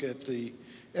and look at the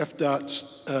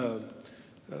FDOT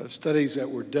studies that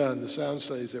were done, the sound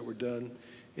studies that were done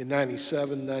in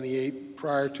 97, 98,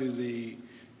 prior to the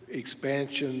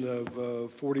expansion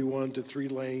of 41 to 3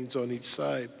 lanes on each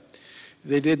side.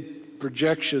 They did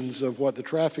projections of what the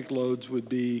traffic loads would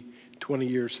be 20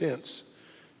 years hence.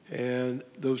 And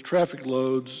those traffic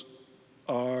loads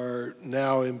are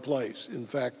now in place. In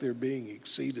fact, they're being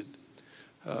exceeded,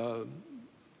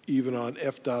 even on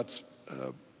FDOT's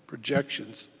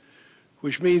projections,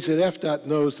 which means that FDOT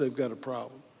knows they've got a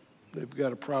problem. They've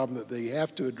got a problem that they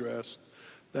have to address,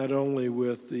 not only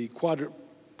with the quadrant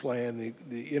plan,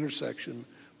 the intersection,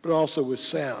 but also with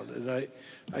sound. And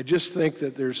I just think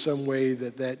that there's some way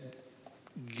that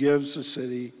gives the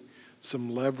city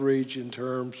some leverage in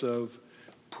terms of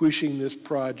pushing this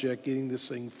project, getting this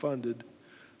thing funded,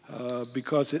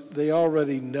 because they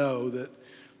already know that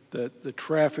the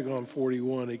traffic on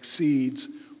 41 exceeds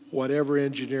whatever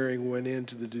engineering went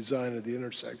into the design of the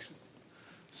intersection.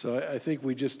 So I think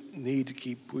we just need to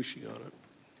keep pushing on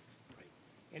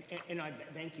it. And I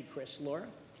thank you, Chris. Laura?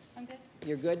 I'm good.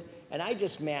 You're good? And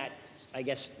Matt, I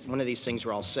guess one of these things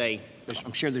where I'll say,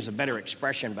 I'm sure there's a better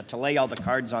expression, but to lay all the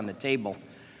cards on the table,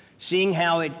 seeing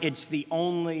how it's the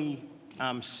only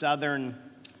southern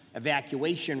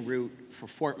evacuation route for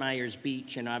Fort Myers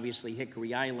Beach and obviously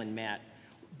Hickory Island, Matt,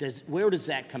 where does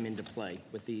that come into play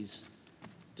with these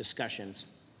discussions?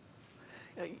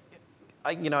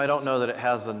 I don't know that it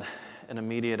has an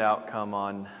immediate outcome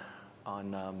on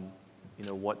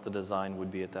what the design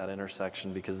would be at that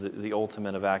intersection, because the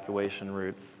ultimate evacuation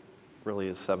route really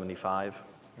is 75,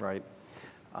 right?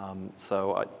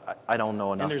 So I don't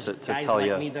know enough to tell you. And there's guys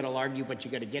like me that'll argue, but you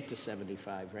got to get to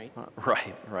 75, right?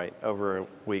 Right, over a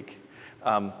week.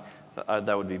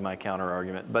 That would be my counter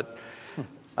argument. But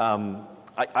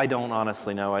I don't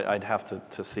honestly know. I'd have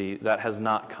to see. That has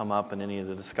not come up in any of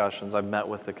the discussions. I've met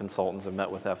with the consultants. I've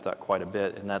met with FDOT quite a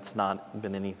bit, and that's not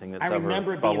been anything that's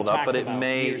ever bubbled up. But it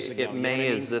may,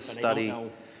 as this study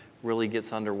really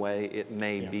gets underway, it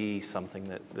may be something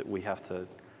that we have to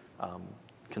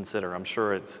consider. I'm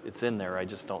sure it's in there. I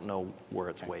just don't know where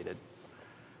it's weighted.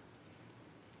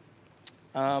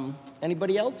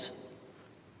 Anybody else?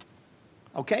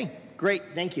 Okay, great.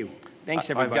 Thank you.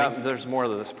 Thanks, everybody. There's more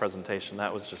to this presentation.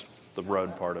 That was just the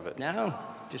road part of it. No,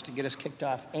 just to get us kicked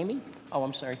off. Amy? Oh,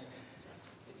 I'm sorry.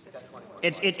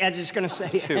 As it's going to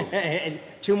say.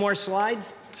 Two more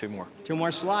slides? Two more. Two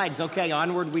more slides. Okay,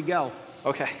 onward we go.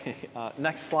 Okay,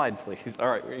 next slide, please. All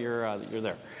right, you're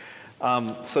there.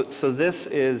 So this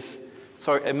is,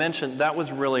 so I mentioned that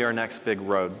was really our next big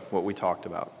road, what we talked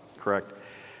about, correct?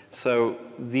 So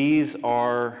these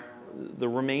are, the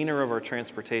remainder of our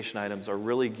transportation items are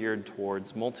really geared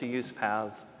towards multi-use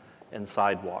paths and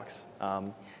sidewalks.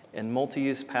 And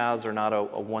multi-use paths are not a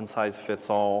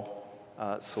one-size-fits-all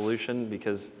solution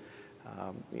because,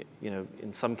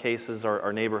 in some cases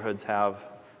our neighborhoods have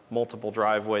multiple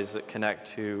driveways that connect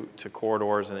to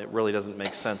corridors, and it really doesn't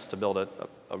make sense to build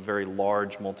a very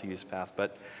large multi-use path.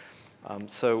 But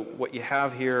so what you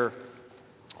have here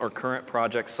are current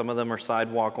projects. Some of them are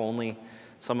sidewalk only.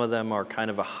 Some of them are kind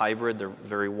of a hybrid. They're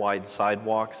very wide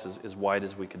sidewalks, as wide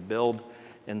as we could build,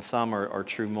 and some are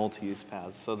true multi-use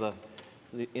paths. So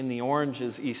in the orange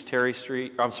is West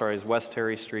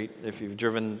Terry Street. If you've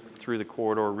driven through the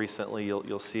corridor recently,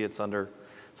 you'll see it's under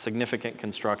significant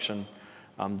construction.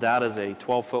 That is a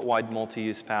 12-foot wide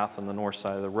multi-use path on the north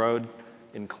side of the road,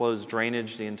 enclosed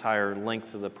drainage the entire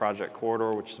length of the project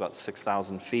corridor, which is about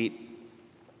 6,000 feet.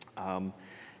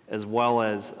 As well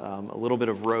as a little bit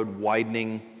of road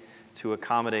widening to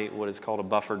accommodate what is called a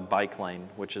buffered bike lane,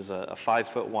 which is a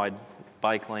 5-foot wide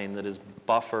bike lane that is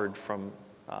buffered from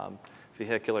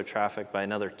vehicular traffic by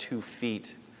another 2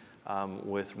 feet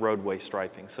with roadway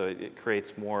striping. So it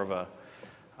creates more of a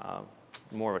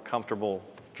comfortable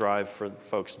drive for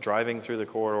folks driving through the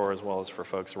corridor, as well as for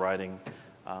folks riding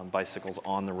bicycles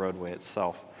on the roadway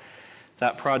itself.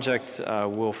 That project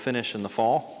will finish in the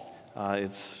fall.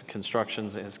 Its construction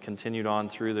has continued on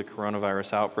through the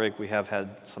coronavirus outbreak. We have had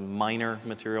some minor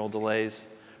material delays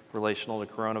relational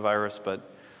to coronavirus, but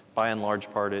by and large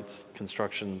part, its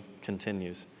construction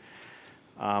continues.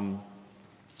 I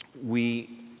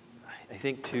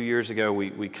think 2 years ago,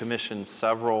 we commissioned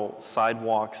several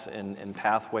sidewalks and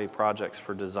pathway projects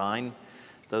for design.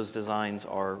 Those designs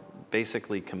are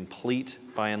basically complete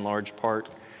by and large part,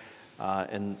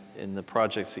 and the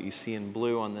projects that you see in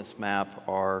blue on this map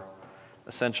are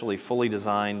essentially fully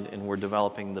designed, and we're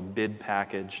developing the bid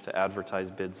package to advertise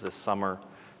bids this summer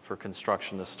for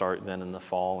construction to start then in the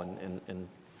fall and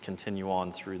continue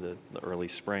on through the early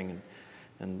spring.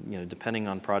 And depending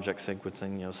on project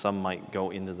sequencing, some might go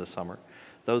into the summer.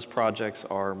 Those projects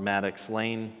are Maddox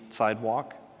Lane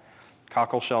sidewalk,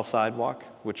 Cockleshell sidewalk,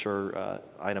 which are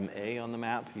item A on the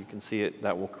map. You can see it,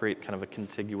 that will create kind of a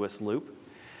contiguous loop.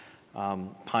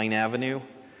 Pine Avenue,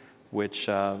 which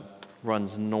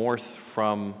runs north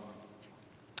from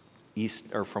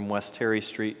West Terry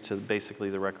Street to basically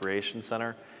the Recreation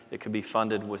Center. It could be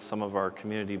funded with some of our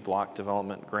community block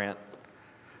development grant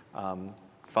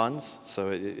funds, so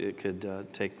it could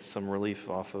take some relief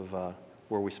off of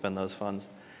where we spend those funds.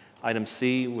 Item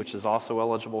C, which is also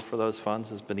eligible for those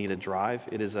funds, is Bonita Drive.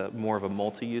 It is more of a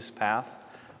multi-use path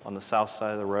on the south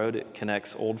side of the road. It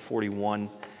connects Old 41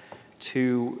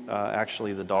 to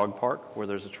actually the dog park, where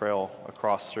there's a trail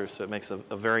across through, so it makes a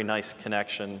very nice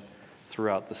connection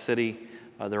throughout the city.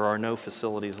 There are no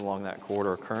facilities along that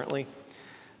corridor currently.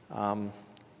 And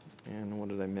what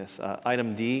did I miss?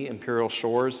 Item D, Imperial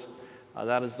Shores.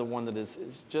 That is the one that is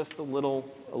just a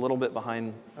little bit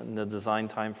behind in the design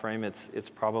time frame. It's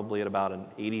probably at about an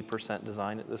 80%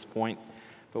 design at this point,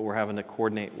 but we're having to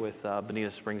coordinate with Bonita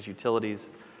Springs Utilities,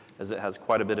 as it has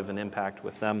quite a bit of an impact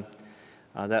with them.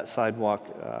 That sidewalk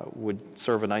would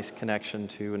serve a nice connection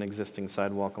to an existing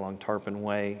sidewalk along Tarpon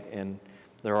Way, and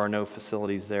there are no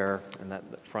facilities there, and that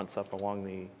fronts up along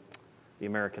the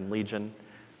American Legion.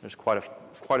 There's quite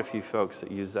a few folks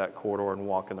that use that corridor and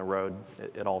walk in the road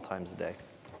at all times of day.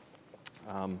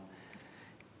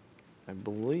 I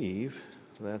believe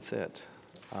that's it.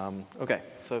 Okay,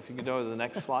 so if you could go to the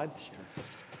next slide. Sure.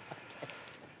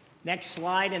 Next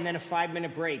slide, and then a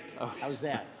 5-minute break. Okay. How's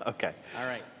that? Okay. All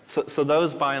right. So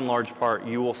those, by and large part,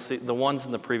 you will see, the ones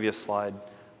in the previous slide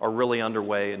are really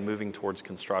underway and moving towards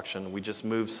construction. We just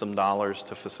moved some dollars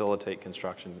to facilitate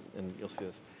construction, and you'll see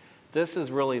this. This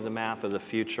is really the map of the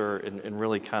future and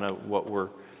really kind of what we're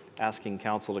asking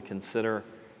council to consider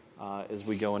as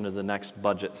we go into the next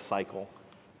budget cycle.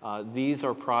 These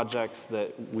are projects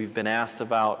that we've been asked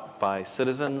about by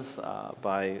citizens,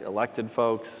 by elected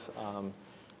folks,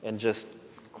 and just,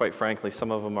 quite frankly,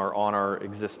 some of them are on our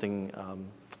existing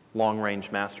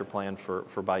long-range master plan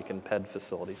for bike and ped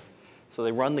facilities. So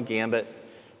they run the gambit.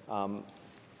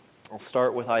 I'll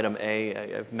start with item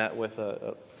A. I've met with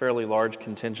a fairly large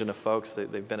contingent of folks.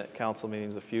 They've been at council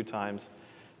meetings a few times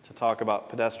to talk about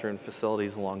pedestrian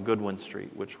facilities along Goodwin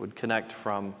Street, which would connect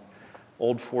from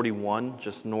Old 41,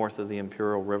 just north of the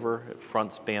Imperial River. It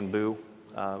fronts Bamboo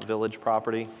Village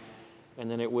property. And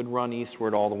then it would run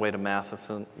eastward all the way to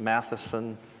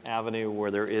Matheson Avenue,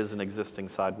 where there is an existing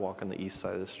sidewalk on the east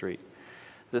side of the street.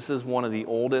 This is one of the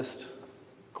oldest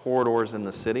corridors in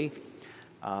the city.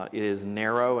 It is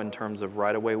narrow in terms of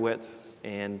right-of-way width,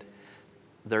 and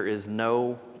there is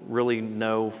really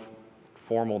no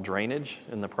formal drainage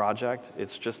in the project.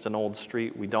 It's just an old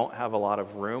street. We don't have a lot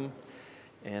of room,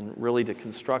 And really to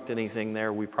construct anything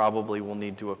there, we probably will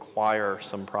need to acquire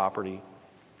some property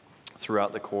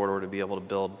throughout the corridor to be able to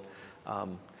build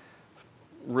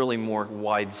really more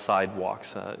wide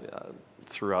sidewalks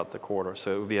throughout the corridor.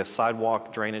 So it would be a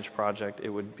sidewalk drainage project. It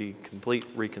would be complete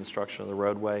reconstruction of the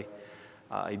roadway.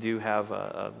 I do have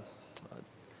a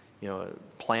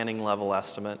planning level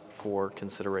estimate for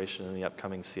consideration in the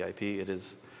upcoming CIP.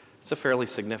 It's a fairly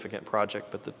significant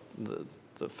project, but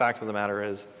the fact of the matter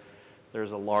is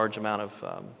there's a large amount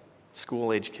of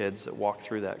school-age kids that walk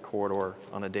through that corridor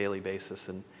on a daily basis,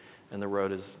 and the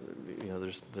road is,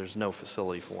 there's no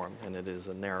facility for them, and it is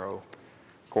a narrow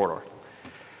corridor.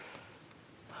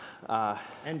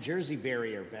 And Jersey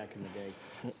barrier back in the day.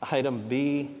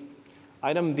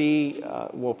 Item B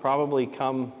will probably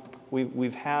come,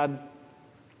 we've had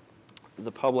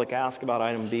the public ask about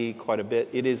item B quite a bit.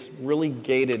 It is really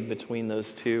gated between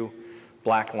those two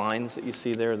black lines that you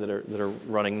see there that are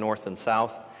running north and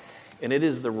south. And it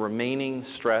is the remaining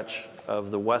stretch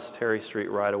of the West Terry Street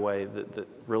right-of-way that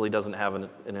really doesn't have an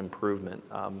improvement.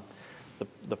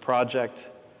 The project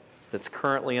that's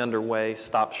currently underway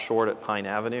stops short at Pine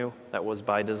Avenue. That was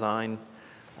by design.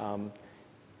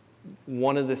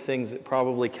 One of the things that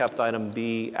probably kept item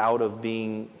B out of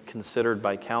being considered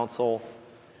by council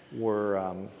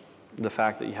were the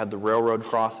fact that you had the railroad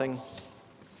crossing,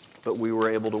 but we were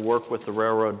able to work with the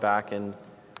railroad back in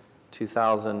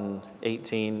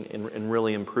 2018 and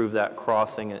really improve that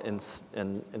crossing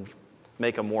and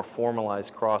make a more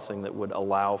formalized crossing that would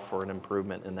allow for an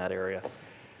improvement in that area.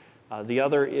 The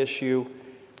other issue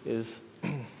is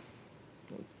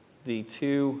the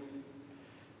two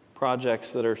projects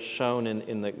that are shown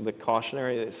in the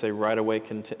cautionary that say right-of-way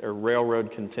or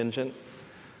railroad contingent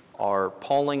are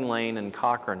Pauling Lane and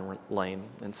Cochran Lane.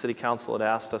 And City Council had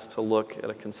asked us to look at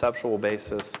a conceptual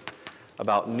basis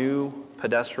about new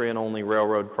pedestrian-only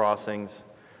railroad crossings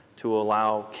to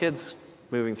allow kids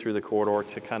moving through the corridor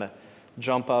to kind of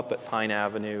jump up at Pine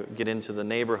Avenue, get into the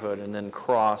neighborhood, and then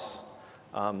cross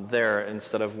there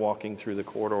instead of walking through the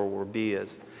corridor where B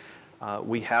is.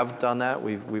 We have done that.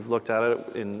 We've looked at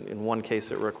it. In one case,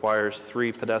 it requires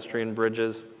 3 pedestrian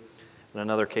bridges. In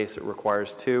another case, it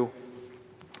requires 2.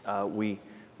 We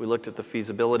looked at the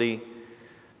feasibility.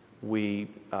 We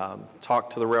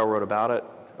talked to the railroad about it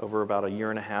over about a 1.5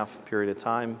 year period of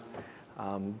time.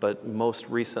 But most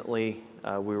recently,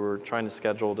 we were trying to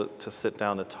schedule to sit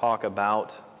down to talk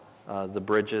about the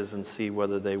bridges and see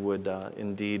whether they would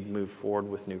indeed move forward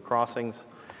with new crossings.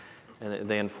 And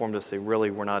they informed us they really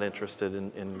were not interested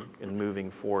in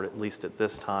moving forward, at least at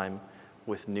this time,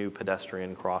 with new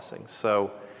pedestrian crossings.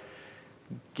 So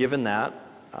given that,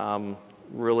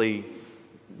 really,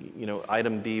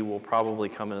 item B will probably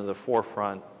come into the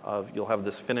forefront of you'll have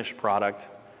this finished product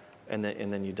and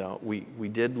then you don't. We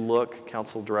did look,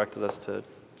 council directed us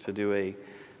to do a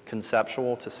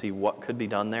conceptual to see what could be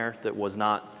done there that was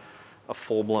not a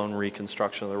full-blown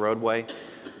reconstruction of the roadway.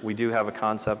 We do have a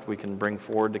concept we can bring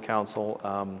forward to council.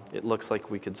 It looks like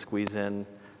we could squeeze in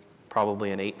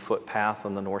probably an 8-foot path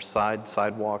on the north side,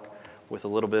 sidewalk, with a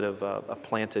little bit of a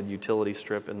planted utility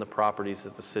strip in the properties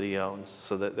that the city owns,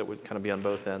 so that would kind of be on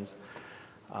both ends.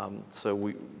 So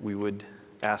we would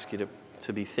ask you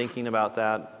to be thinking about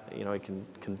that. I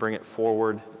can bring it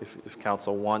forward if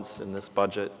council wants in this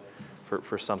budget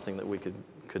for something that we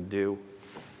could do.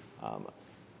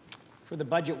 For the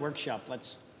budget workshop,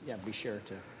 be sure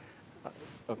to.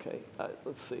 Okay,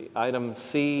 let's see. Item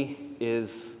C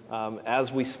is,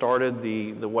 as we started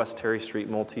the West Terry Street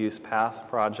multi-use path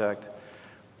project,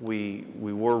 we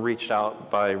were reached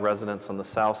out by residents on the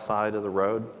south side of the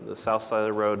road. The south side of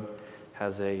the road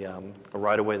has a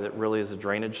right-of-way that really is a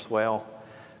drainage swale.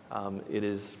 It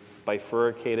is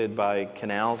bifurcated by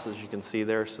canals, as you can see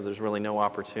there, so there's really no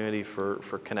opportunity for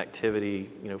connectivity,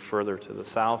 further to the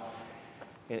south.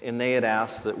 And they had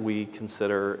asked that we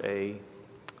consider a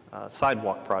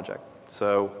sidewalk project.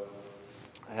 So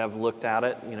I have looked at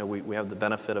it. We have the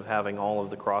benefit of having all of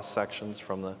the cross sections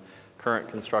from the current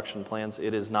construction plans.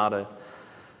 It's not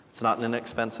an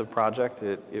inexpensive project.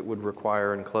 It would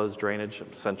require enclosed drainage,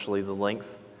 essentially the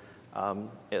length,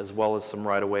 as well as some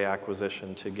right-of-way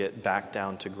acquisition to get back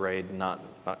down to grade and not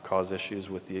cause issues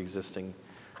with the existing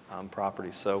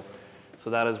property. So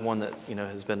that is one that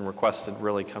has been requested,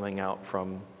 really coming out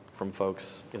from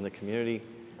folks in the community,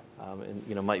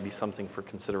 and might be something for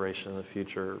consideration in the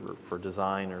future or for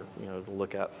design, or to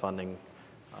look at funding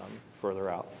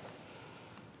further out.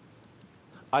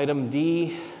 Item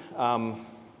D,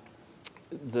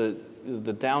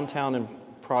 the downtown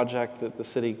project that the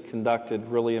city conducted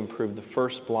really improved the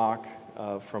first block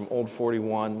from Old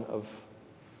 41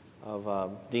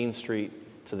 of Dean Street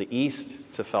to the east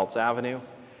to Feltz Avenue.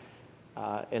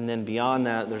 And then beyond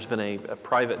that, there's been a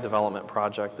private development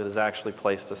project that has actually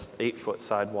placed an 8-foot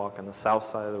sidewalk on the south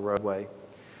side of the roadway.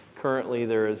 Currently,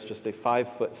 there is just a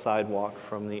 5-foot sidewalk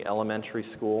from the elementary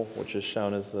school, which is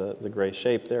shown as the gray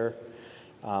shape there,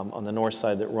 on the north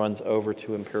side that runs over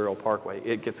to Imperial Parkway.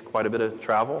 It gets quite a bit of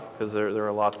travel because there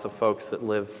are lots of folks that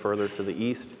live further to the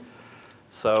east.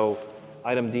 So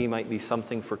item D might be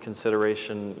something for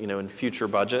consideration, in future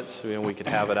budgets. We could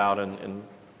have it out in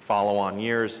follow-on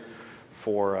years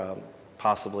for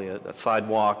possibly a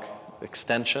sidewalk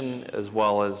extension, as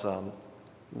well as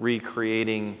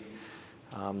recreating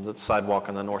the sidewalk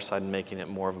on the north side and making it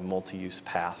more of a multi-use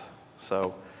path.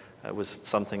 So it was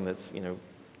something that's,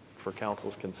 for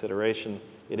council's consideration.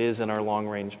 It is in our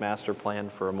long-range master plan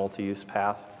for a multi-use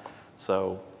path.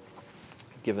 So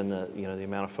given the, the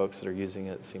amount of folks that are using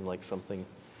it, it seemed like something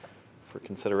for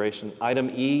consideration.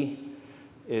 Item E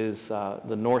is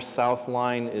the north-south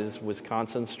line is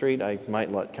Wisconsin Street. I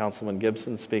might let Councilman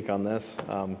Gibson speak on this.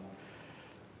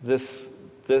 This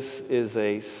is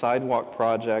a sidewalk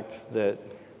project that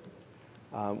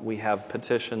we have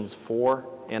petitions for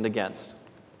and against,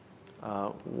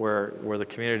 where the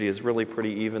community is really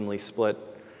pretty evenly split.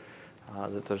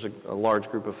 That there's a large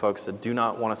group of folks that do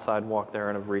not want a sidewalk there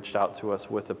and have reached out to us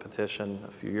with a petition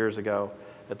a few years ago.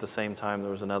 At the same time,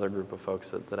 there was another group of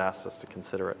folks that asked us to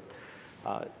consider it.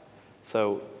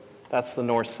 So that's the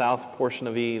north-south portion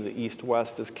of E. The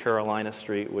east-west is Carolina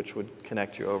Street, which would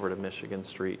connect you over to Michigan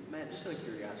Street. Matt, just out of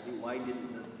curiosity, why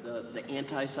didn't the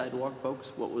anti-sidewalk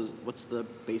folks, what's the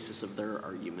basis of their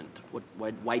argument?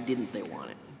 Why didn't they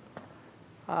want it?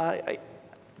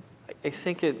 I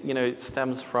think it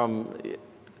stems from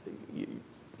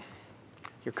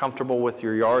you're comfortable with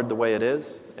your yard the way it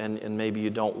is, and maybe you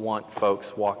don't want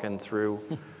folks walking through,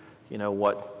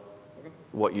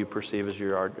 what you perceive as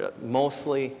your yard.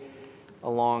 Mostly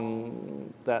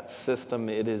along that system,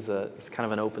 it's kind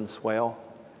of an open swale.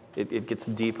 It gets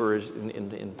deeper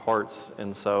in parts,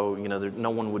 and so no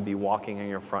one would be walking in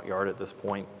your front yard at this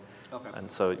point. Okay.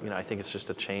 And so I think it's just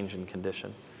a change in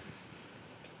condition.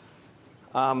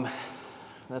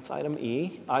 That's item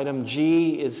E. Item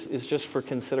G is just for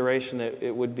consideration.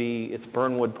 It's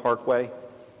Burnwood Parkway.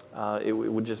 It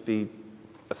would just be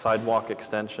a sidewalk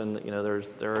extension.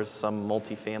 There is some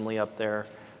multifamily up there.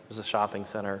 There's a shopping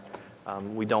center.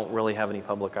 We don't really have any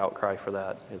public outcry for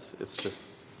that. It's just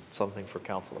something for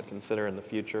council to consider in the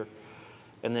future.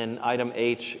 And then item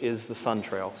H is the Sun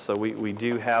Trail. So we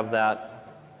do have that.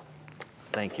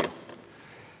 Thank you.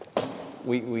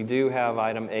 We do have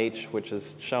item H, which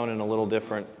is shown in a little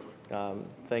different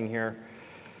thing here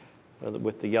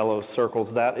with the yellow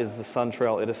circles. That is the Sun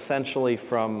Trail. It essentially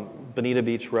from Bonita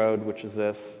Beach Road, which is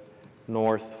this,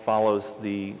 north, follows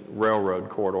the railroad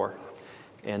corridor.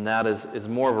 And that is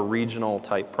more of a regional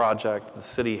type project. The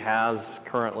city has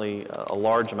currently a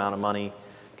large amount of money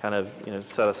kind of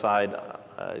set aside.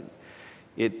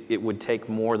 It would take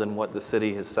more than what the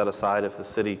city has set aside if the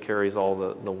city carries all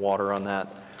the water on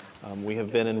that. We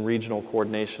have been in regional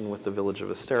coordination with the Village of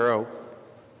Estero,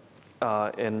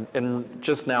 and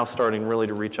just now starting really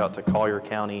to reach out to Collier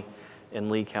County and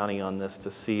Lee County on this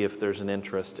to see if there's an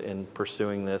interest in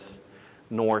pursuing this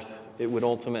north. It would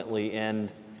ultimately end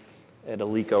at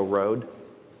Alico Road.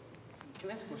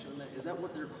 Can I ask a question on that? Is that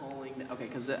what they're calling? Okay,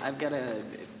 because I've got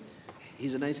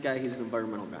he's a nice guy, he's an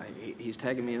environmental guy. He's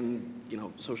tagging me on,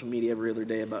 social media every other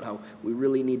day about how we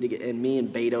really need to get, and me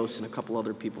and Betos and a couple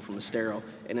other people from Estero,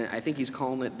 and I think he's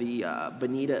calling it the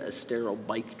Bonita Estero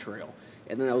Bike Trail.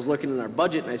 And then I was looking in our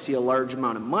budget and I see a large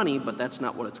amount of money, but that's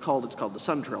not what it's called the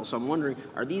Sun Trail. So I'm wondering,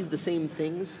 are these the same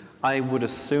things? I would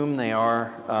assume they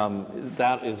are.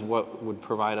 That is what would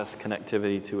provide us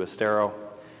connectivity to Estero.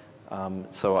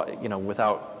 So,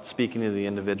 without speaking to the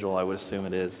individual, I would assume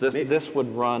it is. This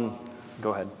would run,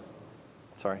 go ahead.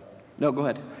 Sorry. No, go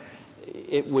ahead.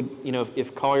 It would,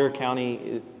 if Collier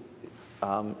County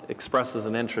expresses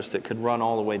an interest, it could run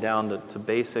all the way down to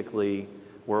basically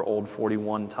where Old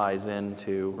 41 ties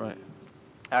into. Right.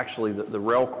 Actually, the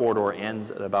rail corridor ends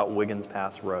at about Wiggins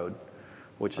Pass Road,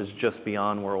 which is just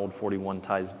beyond where Old 41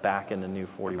 ties back into New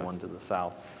 41 to the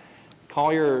south.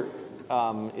 Collier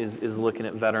is looking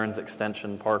at Veterans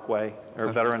Extension Parkway,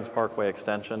 or Veterans Parkway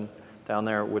Extension down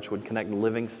there, which would connect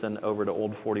Livingston over to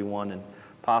Old 41 and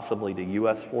possibly to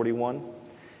US 41.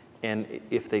 And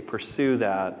if they pursue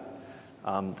that,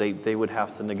 they would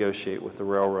have to negotiate with the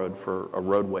railroad for a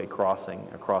roadway crossing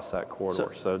across that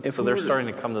corridor. So they're starting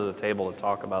to come to the table to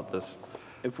talk about this.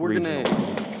 If we're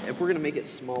gonna make it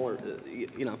smaller, you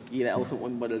get an elephant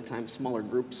one bite at a time, smaller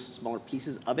groups, smaller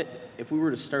pieces of it. If we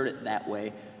were to start it that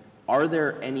way, are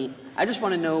there any? I just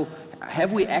want to know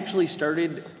have we actually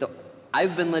started,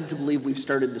 I've been led to believe we've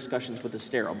started discussions with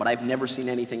Estero, but I've never seen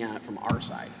anything on it from our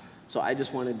side. So I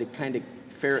just wanted to kind of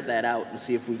ferret that out and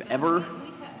see if we've ever.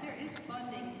 There is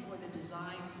funding for the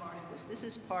design part of this. This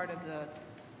is part of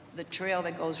the trail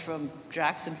that goes from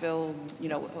Jacksonville, you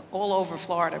know, all over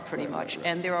Florida pretty much.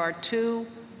 And there are two,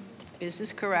 is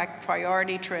this correct,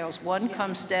 priority trails. One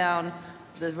comes down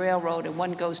the railroad and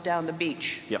one goes down the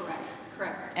beach. Yep.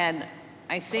 Correct. And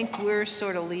I think we're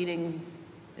sort of leading,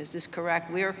 is this correct?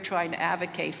 We're trying to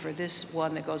advocate for this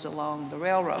one that goes along the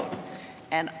railroad.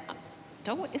 And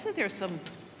isn't there some,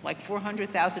 like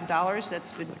 $400,000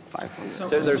 that's been?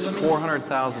 There's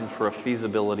 $400,000 for a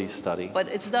feasibility study. But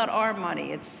it's not our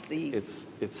money, it's the. It's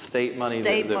state money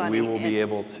State that we money, will be and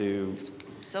able to.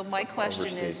 So my question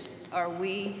oversee. is, are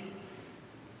we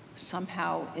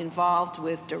somehow involved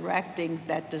with directing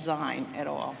that design at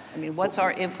all? I mean, what's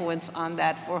our influence on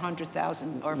that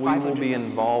 400,000 or 500,000? We will be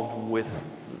involved with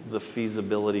the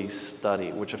feasibility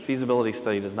study, which a feasibility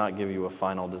study does not give you a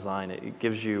final design. It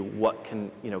gives you what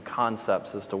can, you know,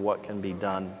 concepts as to what can be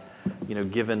done, you know,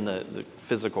 given the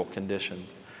physical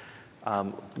conditions.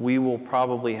 We will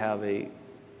probably have a,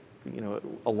 you know,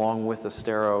 along with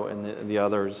Estero and the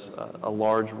others, a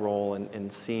large role in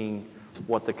seeing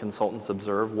what the consultants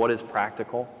observe, what is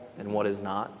practical and what is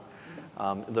not.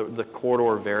 The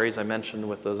corridor varies. I mentioned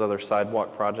with those other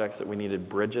sidewalk projects that we needed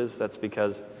bridges. That's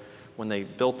because when they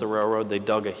built the railroad, they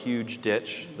dug a huge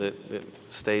ditch that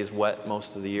stays wet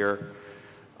most of the year,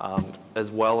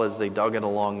 as well as they dug it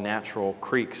along natural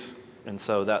creeks. And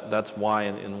so that's why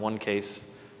in one case,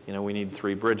 you know, we need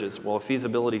 3 bridges. Well, a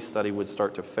feasibility study would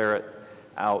start to ferret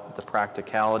out the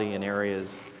practicality in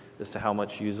areas as to how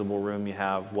much usable room you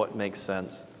have, what makes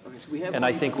sense. Okay, so we have and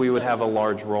I think we would have a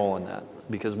large role in that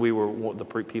because we were the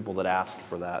people that asked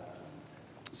for that.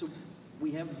 So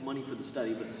we have money for the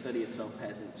study, but the study itself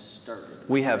hasn't started.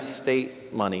 We have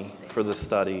state money for the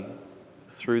study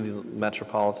through the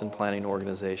Metropolitan Planning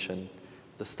Organization.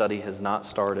 The study has not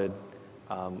started.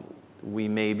 We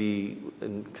may be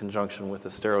in conjunction with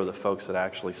Estero, the folks that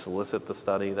actually solicit the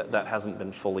study. That hasn't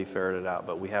been fully ferreted out,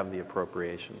 but we have the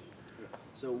appropriation.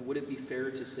 So would it be fair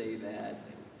to say that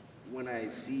when I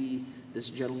see this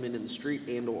gentleman in the street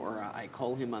or I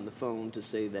call him on the phone to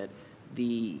say that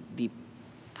the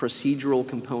procedural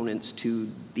components to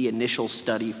the initial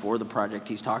study for the project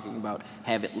he's talking about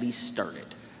have at least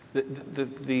started?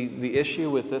 The issue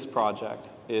with this project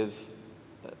is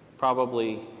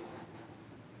probably,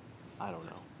 I don't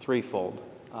know, threefold.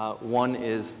 One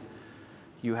is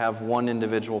you have one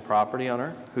individual property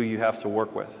owner who you have to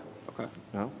work with. Okay.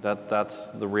 You know, that's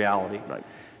the reality. Right.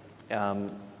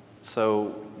 So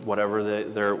whatever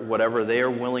they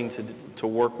are willing to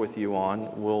work with you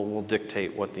on will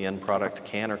dictate what the end product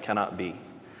can or cannot be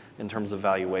in terms of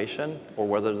valuation or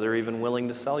whether they're even willing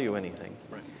to sell you anything.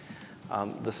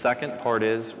 Right. The second part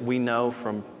is we know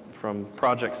from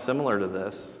projects similar to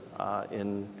this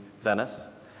in Venice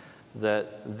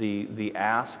that the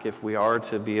ask, if we are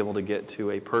to be able to get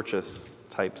to a purchase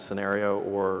type scenario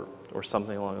or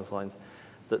something along those lines,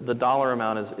 the dollar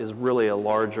amount is really a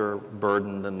larger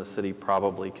burden than the city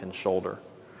probably can shoulder,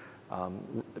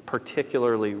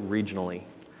 particularly regionally.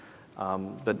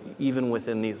 But even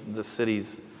within the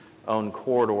city's own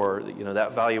corridor, you know,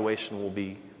 that valuation will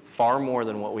be far more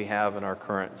than what we have in our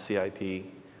current CIP,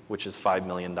 which is $5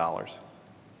 million.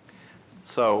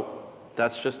 So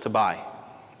that's just to buy.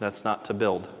 That's not to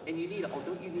build. And you need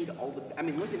don't you need all the, I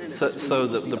mean, looking at it. So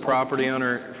the property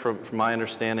owner, from my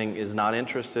understanding, is not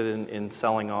interested in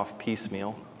selling off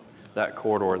piecemeal that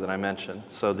corridor that I mentioned.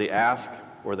 So the ask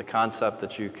or the concept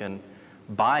that you can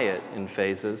buy it in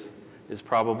phases is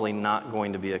probably not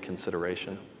going to be a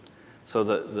consideration. So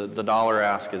the dollar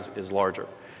ask is larger.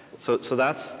 So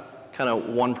that's kind of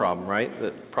one problem, right?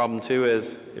 Problem two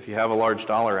is if you have a large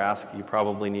dollar ask, you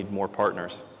probably need more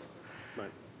partners.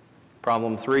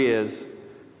 Problem three is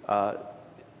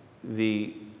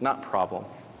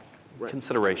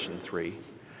consideration three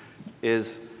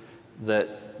is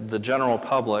that the general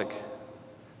public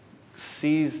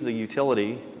sees the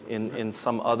utility in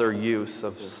some other use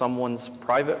of someone's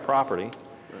private property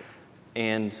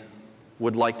and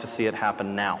would like to see it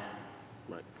happen now.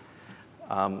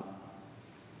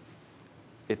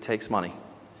 It takes money.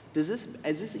 Is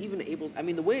this even able, I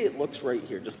mean, the way it looks right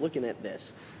here, just looking at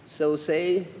this, so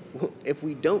say if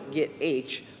we don't get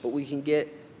H, but we can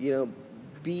get, you know,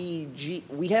 B, G,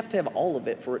 we have to have all of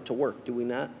it for it to work, do we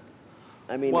not?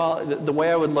 I mean. Well, the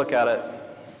way I would look at it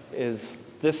is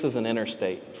this is an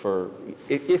interstate for,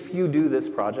 if you do this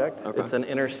project, it's an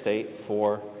interstate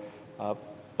for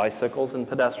bicycles and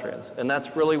pedestrians. And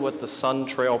that's really what the Sun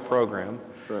Trail program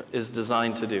is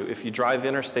designed to do. If you drive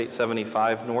Interstate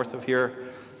 75 north of here,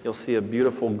 you'll see a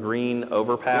beautiful green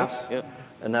overpass.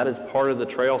 And that is part of the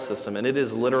trail system. And it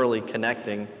is literally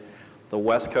connecting the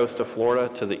west coast of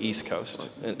Florida to the east coast.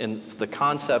 And the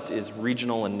concept is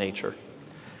regional in nature.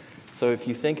 So if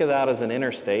you think of that as an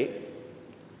interstate,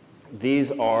 these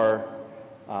are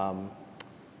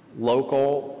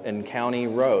local and county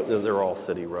roads. They're all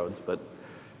city roads, but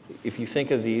if you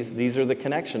think of these are the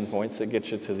connection points that get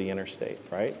you to the interstate,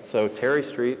 right? So Terry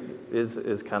Street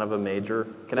is kind of a major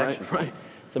connection point.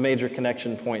 It's a major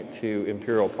connection point to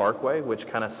Imperial Parkway, which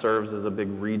kind of serves as a big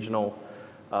regional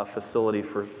facility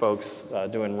for folks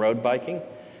doing road biking,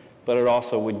 but it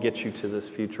also would get you to this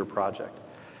future project.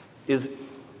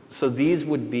 So these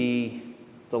would be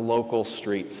the local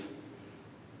streets,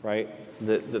 right,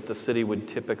 that the city would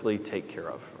typically take care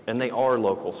of, and they are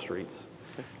local streets.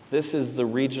 This is the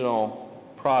regional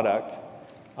product.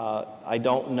 I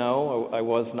don't know, I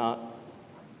was not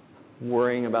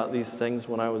worrying about these things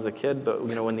when I was a kid, but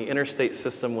when the interstate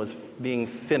system was being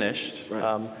finished,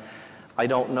 I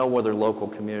don't know whether local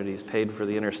communities paid for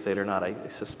the interstate or not. I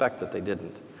suspect that they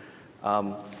didn't.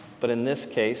 But in this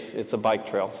case, it's a bike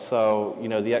trail. So,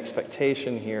 the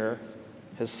expectation here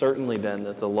has certainly been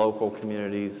that the local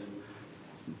communities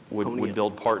would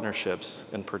build partnerships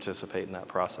and participate in that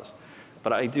process.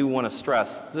 But I do want to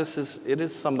stress, it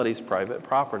is somebody's private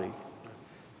property.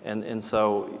 And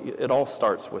so it all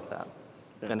starts with that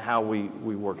and how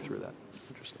we work through that.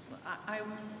 Interesting. I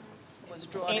was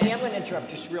drawn Amy, I'm going to interrupt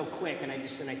just real quick, and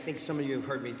I think some of you have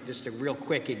heard me, just a real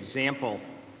quick example.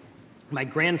 My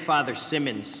grandfather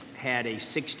Simmons had a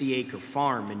 60-acre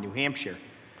farm in New Hampshire,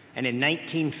 and in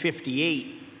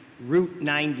 1958, Route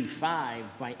 95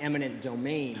 by eminent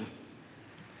domain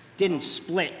didn't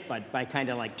split, but by kind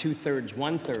of like 2/3,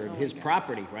 1/3 his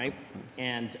property, right?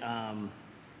 And,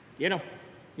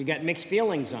 you got mixed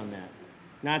feelings on that.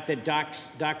 Not that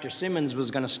Dr. Simmons was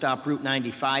going to stop Route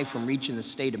 95 from reaching the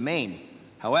state of Maine.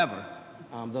 However,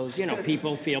 those,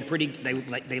 people feel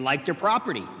they like their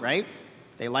property, right?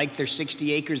 They like their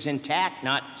 60 acres intact,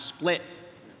 not split.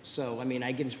 So,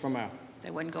 I get it from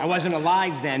I wasn't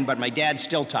alive then, but my dad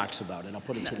still talks about it. I'll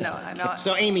put it to that. No.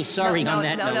 So, Amy, sorry on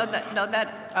that note.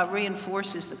 That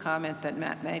reinforces the comment that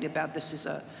Matt made about this is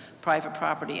a private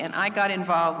property. And I got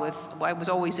involved I was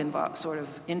always involved, sort of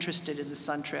interested in the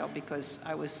Sun Trail because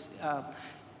I was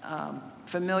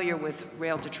familiar with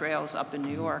rail to trails up in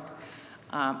New York.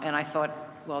 And I thought,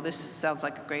 well, this sounds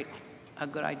like a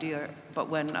good idea. But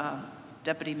when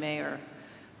Deputy Mayor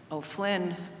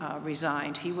O'Flynn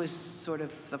resigned, he was sort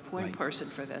of the point person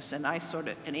for this, and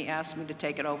he asked me to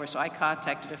take it over. So I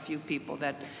contacted a few people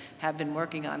that have been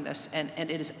working on this, and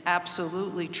it is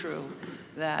absolutely true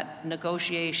that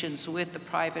negotiations with the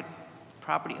private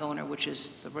property owner, which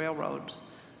is the railroad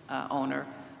owner,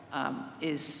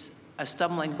 is a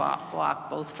stumbling block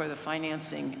both for the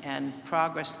financing and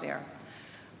progress there.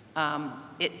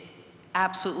 It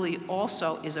absolutely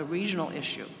also is a regional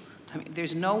issue.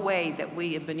 There's no way that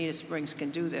we in Bonita Springs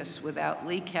can do this without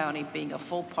Lee County being a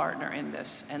full partner in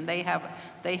this, and they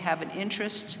have an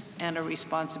interest and a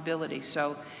responsibility.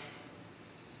 So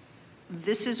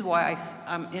this is why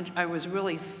I was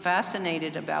really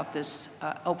fascinated about this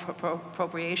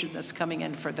appropriation that's coming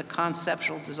in for the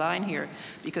conceptual design here,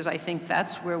 because I think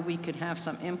that's where we could have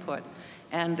some input.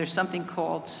 And there's something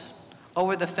called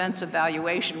over-the-fence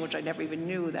evaluation, which I never even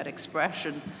knew that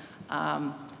expression,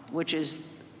 which is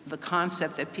the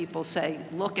concept that people say,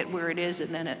 look at where it is,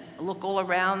 and then look all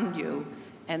around you,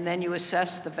 and then you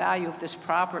assess the value of this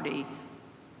property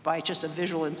by just a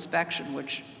visual inspection,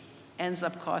 which ends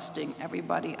up costing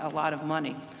everybody a lot of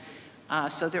money.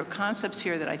 So there are concepts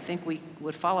here that I think we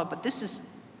would follow, but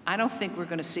I don't think we're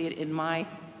going to see it in my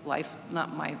life,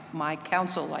 not my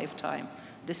council lifetime.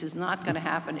 This is not going to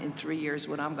happen in 3 years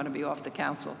when I'm going to be off the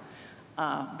council.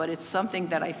 But it's something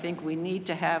that I think we need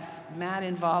to have Matt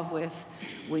involved with.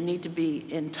 We need to be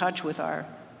in touch with our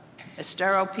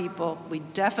Estero people. We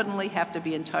definitely have to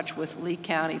be in touch with Lee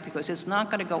County, because it's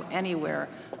not going to go anywhere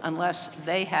unless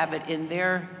they have it in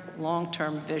their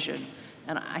long-term vision.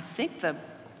 And I think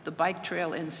the bike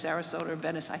trail in Sarasota or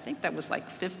Venice, I think that was like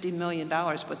 $50 million,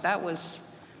 but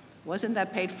wasn't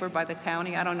that paid for by the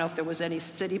county? I don't know if there was any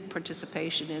city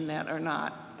participation in that or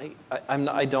not.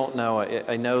 I don't know.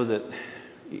 I know that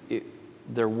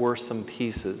there were some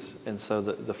pieces, and so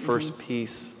the first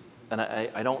piece, and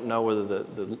I don't know whether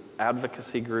the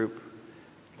advocacy group,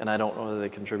 and I don't know whether they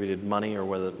contributed money or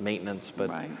whether maintenance, but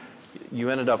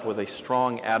you ended up with a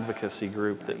strong advocacy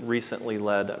group that recently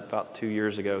led, about 2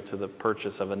 years ago, to the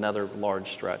purchase of another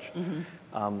large stretch.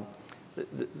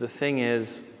 The thing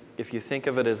is, if you think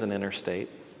of it as an interstate,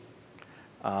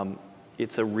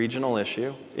 it's a regional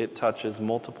issue. It touches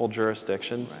multiple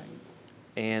jurisdictions,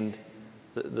 and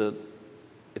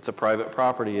it's a private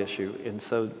property issue. And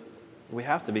so we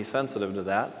have to be sensitive to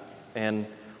that, and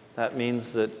that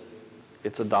means that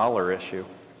it's a dollar issue.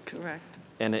 Correct.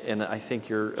 And I think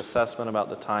your assessment about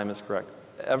the time is correct.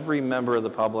 Every member of the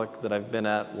public that I've been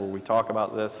at where we talk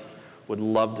about this would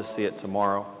love to see it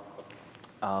tomorrow.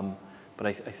 But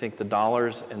I think the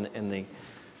dollars and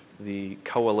the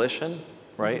coalition,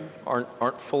 right,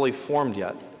 aren't fully formed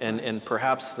yet. And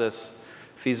perhaps this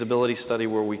feasibility study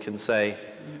where we can say,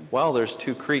 well, there's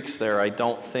 2 creeks there. I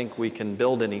don't think we can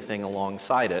build anything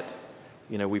alongside it.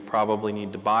 You know, we probably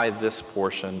need to buy this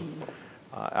portion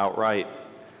outright.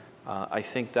 I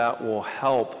think that will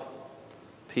help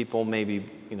people maybe,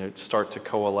 you know, start to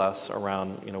coalesce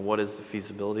around, you know, what is the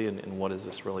feasibility and what does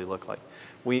this really look like.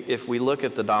 If we look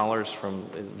at the dollars from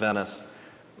Venice,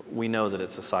 we know that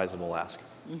it's a sizable ask.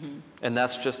 And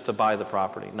that's just to buy the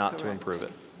property, not to improve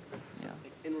it.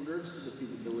 In regards to the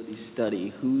feasibility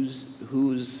study,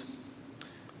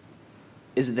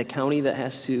 is it the county that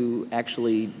has to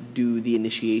actually do the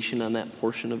initiation on that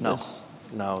portion of this?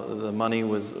 No, the money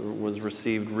was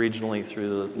received regionally through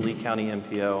the Lee County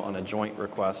MPO on a joint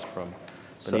request from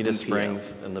Bonita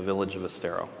Springs and the village of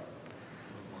Estero.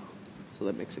 So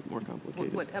that makes it more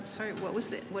complicated. I'm sorry, what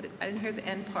was I didn't hear the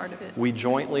end part of it. We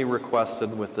jointly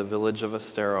requested with the village of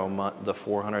Estero the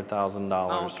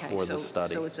 $400,000 for the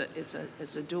study. So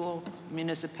it's a dual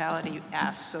municipality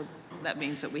ask, so that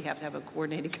means that we have to have a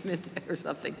coordinating committee or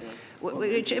something.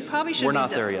 It probably should We're be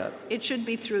not there yet. It should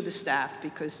be through the staff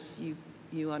because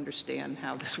you understand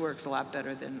how this works a lot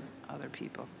better than other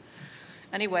people.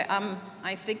 Anyway,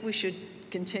 I think we should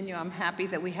continue. I'm happy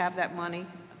that we have that money,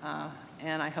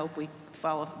 and I hope we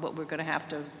follow what we're going to have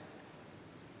to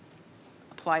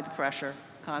apply the pressure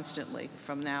constantly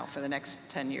from now for the next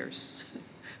 10 years.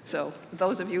 So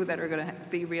those of you that are going to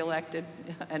be reelected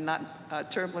and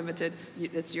not term limited,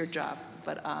 it's your job,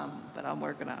 but I'm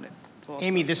working on it. Also.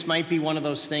 Amy, this might be one of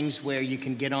those things where you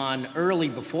can get on early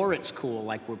before it's cool,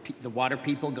 like where the water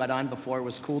people got on before it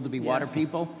was cool to be water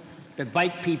people. The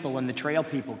bike people and the trail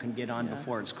people can get on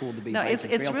before it's cool to be bike and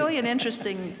trail it's really people. an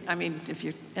interesting, I mean, if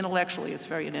you intellectually, it's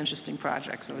very an interesting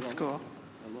project, so it's cool.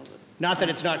 I love it. Not that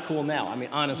it's not cool now, I mean,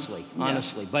 honestly,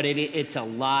 but it's a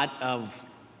lot of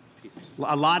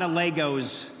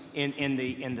Legos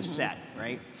in the set,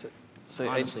 right? So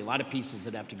honestly, a lot of pieces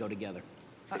that have to go together.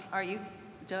 Are you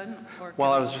done? Or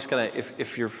Well, I was just going to,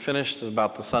 if you're finished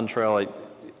about the Sun Trail,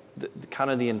 kind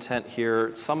of the intent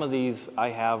here, some of these I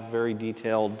have very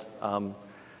detailed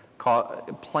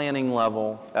planning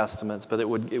level estimates, but it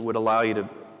would allow you to,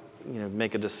 you know,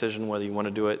 make a decision whether you want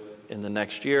to do it in the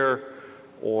next year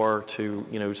or to,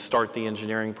 you know, start the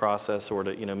engineering process or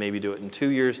to, you know, maybe do it in 2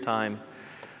 years' time.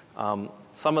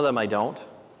 Some of them I don't,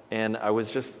 and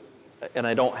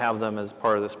I don't have them as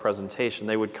part of this presentation.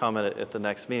 They would come at the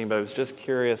next meeting, but I was just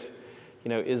curious, you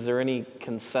know, is there any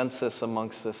consensus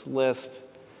amongst this list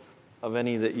of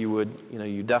any that you would, you know,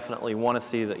 you definitely want to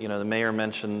see? That, you know, the mayor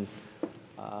mentioned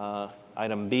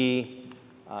item B.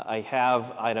 I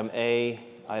have item A,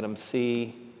 item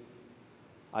C,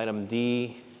 item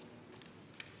D,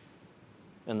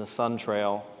 and the Sun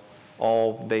Trail,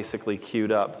 all basically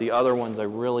queued up. The other ones I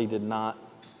really did not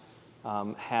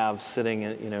have sitting,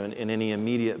 you know, in any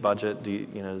immediate budget.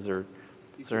 Is there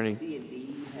any? C and D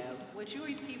you have? Would you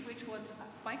repeat which ones?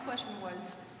 My question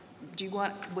was,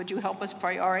 would you help us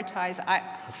prioritize?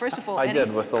 First of all, I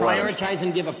did with the letters. Prioritize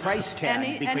and give a price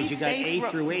tag because you got A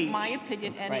through H. In my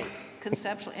opinion,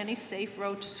 conceptual, any safe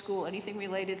road to school, anything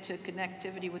related to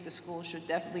connectivity with the school should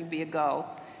definitely be a go.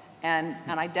 And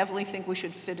I definitely think we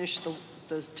should finish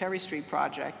the Terry Street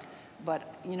project.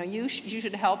 But, you know, you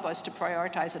should help us to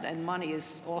prioritize it, and money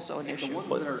is also an issue. The ones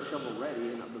that are shovel-ready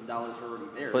and the dollars are already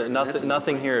there. But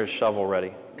nothing here is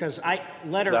shovel-ready. Because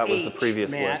letter That was H, the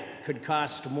previous Matt, list. could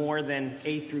cost more than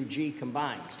A through G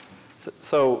combined.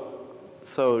 So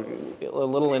a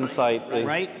little insight is,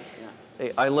 Right?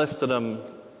 I listed them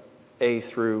A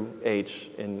through H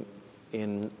in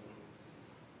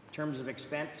terms of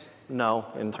expense? No,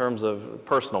 in terms of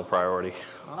personal priority.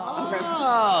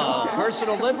 Oh,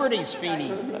 personal liberties,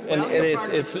 Feeney. And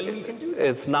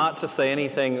it's not to say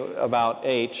anything about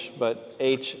H, but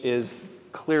H is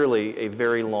clearly a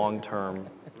very long-term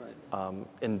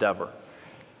endeavor.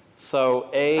 So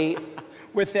A.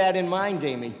 With that in mind,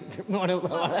 Amy.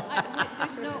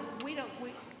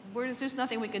 There's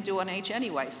nothing we can do on H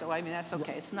anyway, so I mean, that's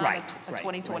okay. It's not a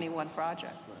 2021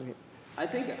 project. I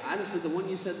think, honestly, the one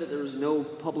you said that there was no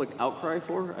public outcry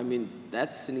for, I mean,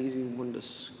 that's an easy one to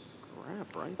scratch.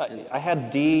 crap, right? I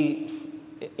had D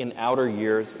in outer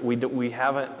years. We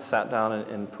haven't sat down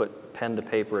and put pen to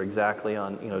paper exactly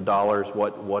on, dollars,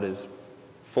 what is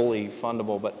fully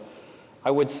fundable, but I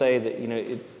would say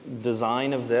that,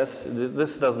 design of this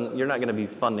doesn't, you're not going to be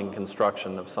funding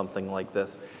construction of something like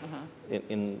this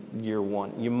in year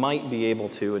one. You might be able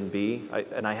to in B,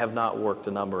 and I have not worked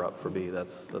a number up for B,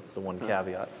 that's the one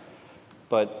caveat.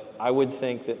 But I would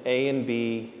think that A and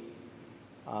B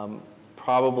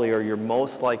probably are your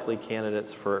most likely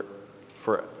candidates for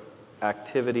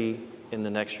activity in the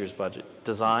next year's budget.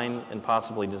 Design and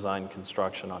possibly design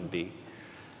construction on B.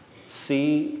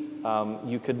 C,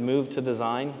 you could move to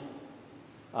design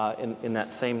in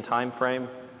that same time frame,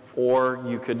 or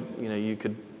you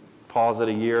could pause it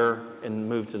a year and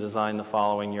move to design the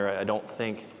following year. I don't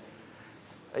think,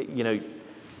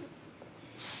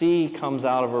 C comes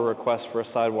out of a request for a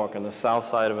sidewalk on the south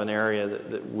side of an area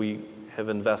that we have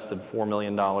invested $4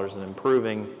 million in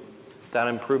improving. That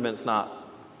improvement's not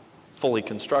fully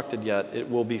constructed yet. It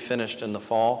will be finished in the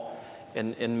fall.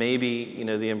 And maybe,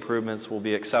 the improvements will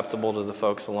be acceptable to the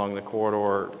folks along the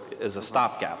corridor as a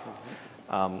stopgap.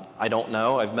 I don't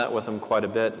know. I've met with them quite a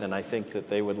bit, and I think that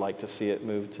they would like to see it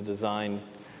move to design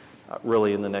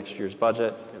really in the next year's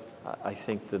budget. I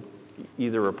think that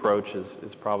either approach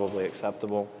is probably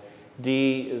acceptable.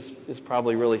 D is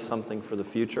probably really something for the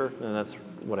future, and that's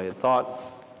what I had thought.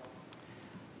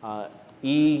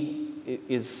 E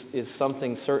is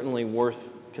something certainly worth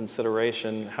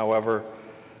consideration. However,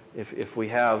 if we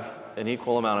have an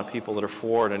equal amount of people that are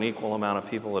for it, an equal amount of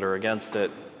people that are against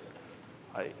it,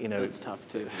 It's tough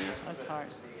too. That's hard.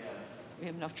 We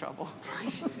have enough trouble.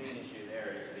 The main issue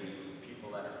there is the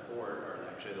people that are for it are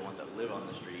actually the ones that live on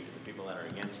the street. The people that are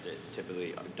against it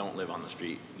typically don't live on the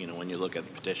street, when you look at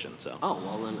the petition, so. Oh,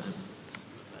 well then,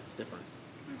 that's different.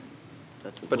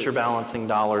 But you're balancing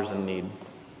dollars and need.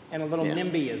 And a little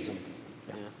NIMBYism,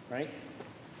 right?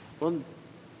 Well,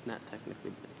 not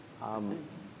technically.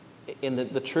 And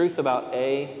the truth about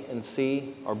A and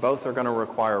C are both going to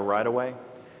require right-of-way.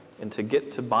 And to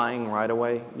get to buying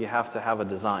right-of-way, you have to have a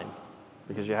design,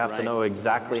 because you have to know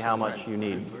exactly how much you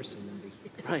need.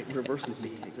 Right, reverse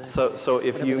NIMBY, exactly. So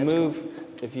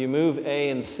if you move A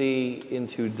and C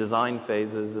into design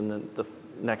phases in the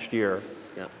next year,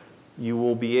 you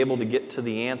will be able to get to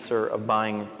the answer of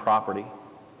buying property,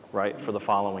 right, for the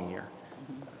following year.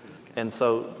 And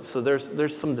so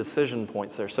there's some decision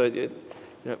points there. So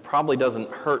it probably doesn't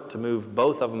hurt to move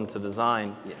both of them to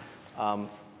design.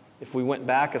 If we went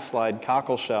back a slide,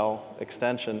 Cockleshell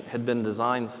extension had been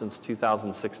designed since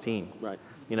 2016. Right.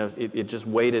 It just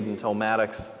waited until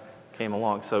Maddox came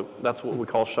along. So that's what we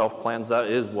call shelf plans. That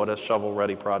is what a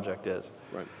shovel-ready project is.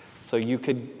 Right. So you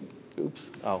could,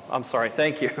 I'm sorry,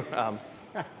 thank you.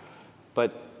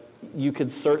 But you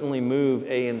could certainly move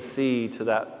A and C to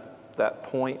that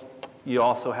point. You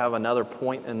also have another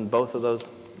point in both of those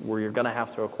where you're going to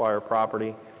have to acquire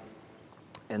property.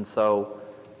 And so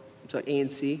A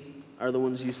and C are the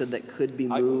ones you said that could be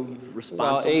moved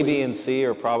responsibly? Well, A, B, and C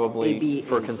are probably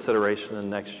for consideration in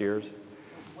next year's.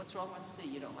 What's wrong with C?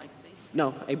 You don't like C?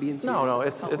 No, A, B, and C. No,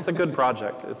 it's a good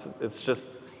project. It's just.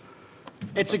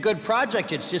 It's a good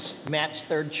project. It's just Matt's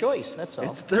third choice. That's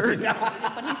all. It's third.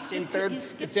 But he skipped third.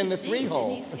 It's in the three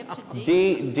hole.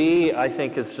 D, I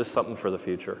think is just something for the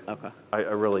future. Okay. I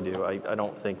really do. I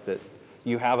don't think that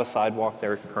you have a sidewalk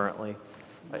there currently.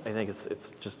 I think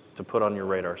it's just to put on your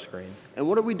radar screen. And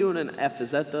what are we doing in F?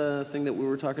 Is that the thing that we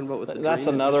were talking about with the That's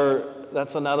green?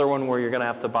 another one where you're going to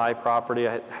have to buy property.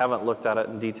 I haven't looked at it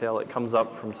in detail. It comes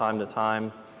up from time to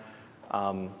time.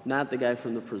 Not the guy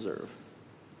from the preserve,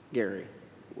 Gary.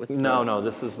 No,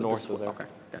 this is north of there. Okay,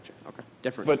 gotcha. Okay,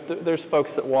 different. But there's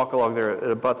folks that walk along there.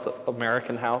 It abuts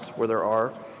American House where there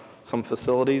are some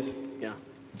facilities. Yeah.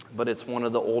 But it's one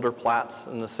of the older plats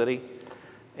in the city.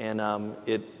 And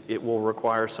it will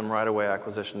require some right-of-way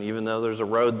acquisition. Even though there's a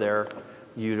road there,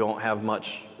 you don't have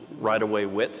much right-of-way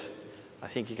width. I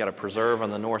think you got a preserve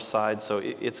on the north side, so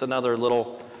it's another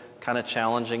little kind of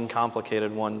challenging,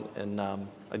 complicated one. And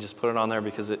I just put it on there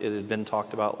because it had been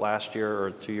talked about last year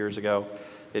or 2 years ago.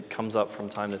 It comes up from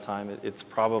time to time. It's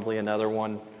probably another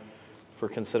one for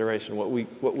consideration. What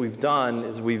we've done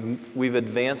is we've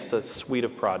advanced a suite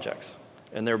of projects,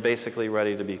 and they're basically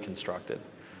ready to be constructed.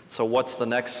 So what's the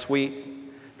next suite,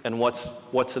 and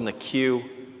what's in the queue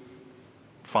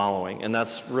following? And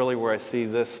that's really where I see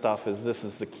this stuff is this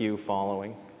is the queue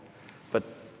following.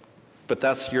 But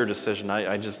that's your decision.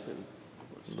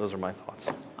 Those are my thoughts.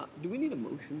 Do we need a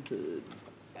motion to do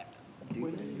that,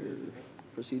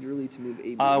 or procedurally to move A,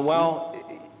 B, and C? Well,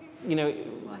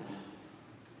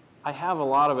 I have a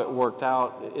lot of it worked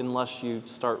out unless you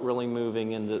start really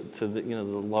moving into the, the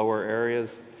lower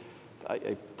areas.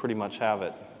 I pretty much have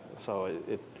it. So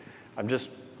I'm just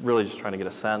really just trying to get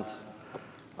a sense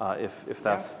if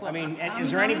that's. I mean,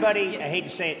 is there anybody, I hate to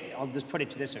say it, I'll just put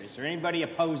it to this way, is there anybody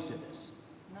opposed to this?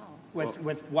 No.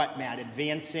 With what, Matt?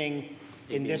 Advancing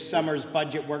in this summer's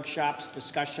budget workshops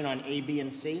discussion on A, B,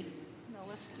 and C? No,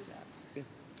 let's do that.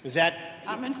 Is that?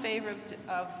 I'm in favor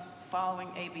of following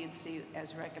A, B, and C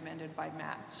as recommended by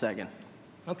Matt. Second.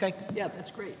 Okay, yeah,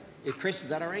 that's great. Chris, is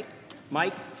that all right?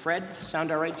 Mike, Fred,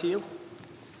 sound all right to you?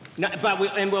 No, but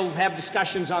we'll have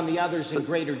discussions on the others in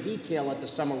greater detail at the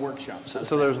summer workshops.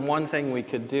 So there's one thing we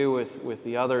could do with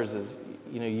the others is,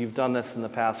 you've done this in the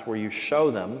past where you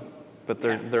show them, but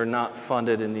they're not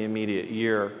funded in the immediate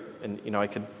year, and I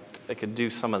could do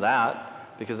some of that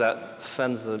because that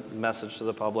sends the message to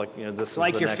the public. This It's is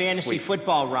like the your next fantasy week.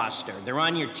 football roster. They're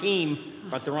on your team,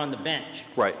 but they're on the bench.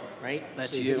 Right. Right?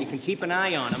 That's so you. You can keep an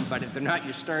eye on them, but if they're not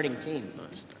your starting team,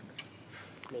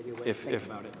 maybe a way to think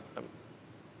about it.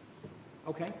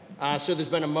 Okay. So there's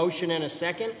been a motion and a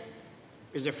second.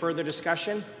 Is there further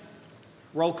discussion?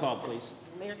 Roll call, please.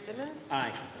 Mayor Simmons?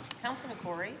 Aye. Councilman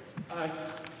Corey? Aye.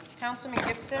 Councilman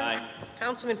Gibson? Aye.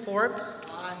 Councilman Forbes?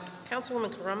 Aye.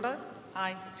 Councilwoman Carumba?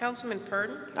 Aye. Councilman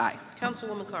Purdon? Aye.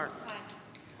 Councilwoman Carr?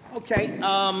 Okay,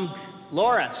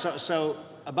 Laura, so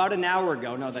about an hour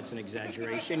ago, no, that's an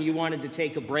exaggeration, you wanted to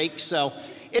take a break, so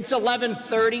it's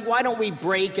 11:30. Why don't we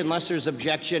break unless there's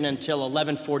objection until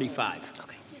 11:45?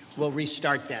 Okay. We'll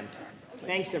restart then.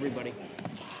 Thanks, everybody.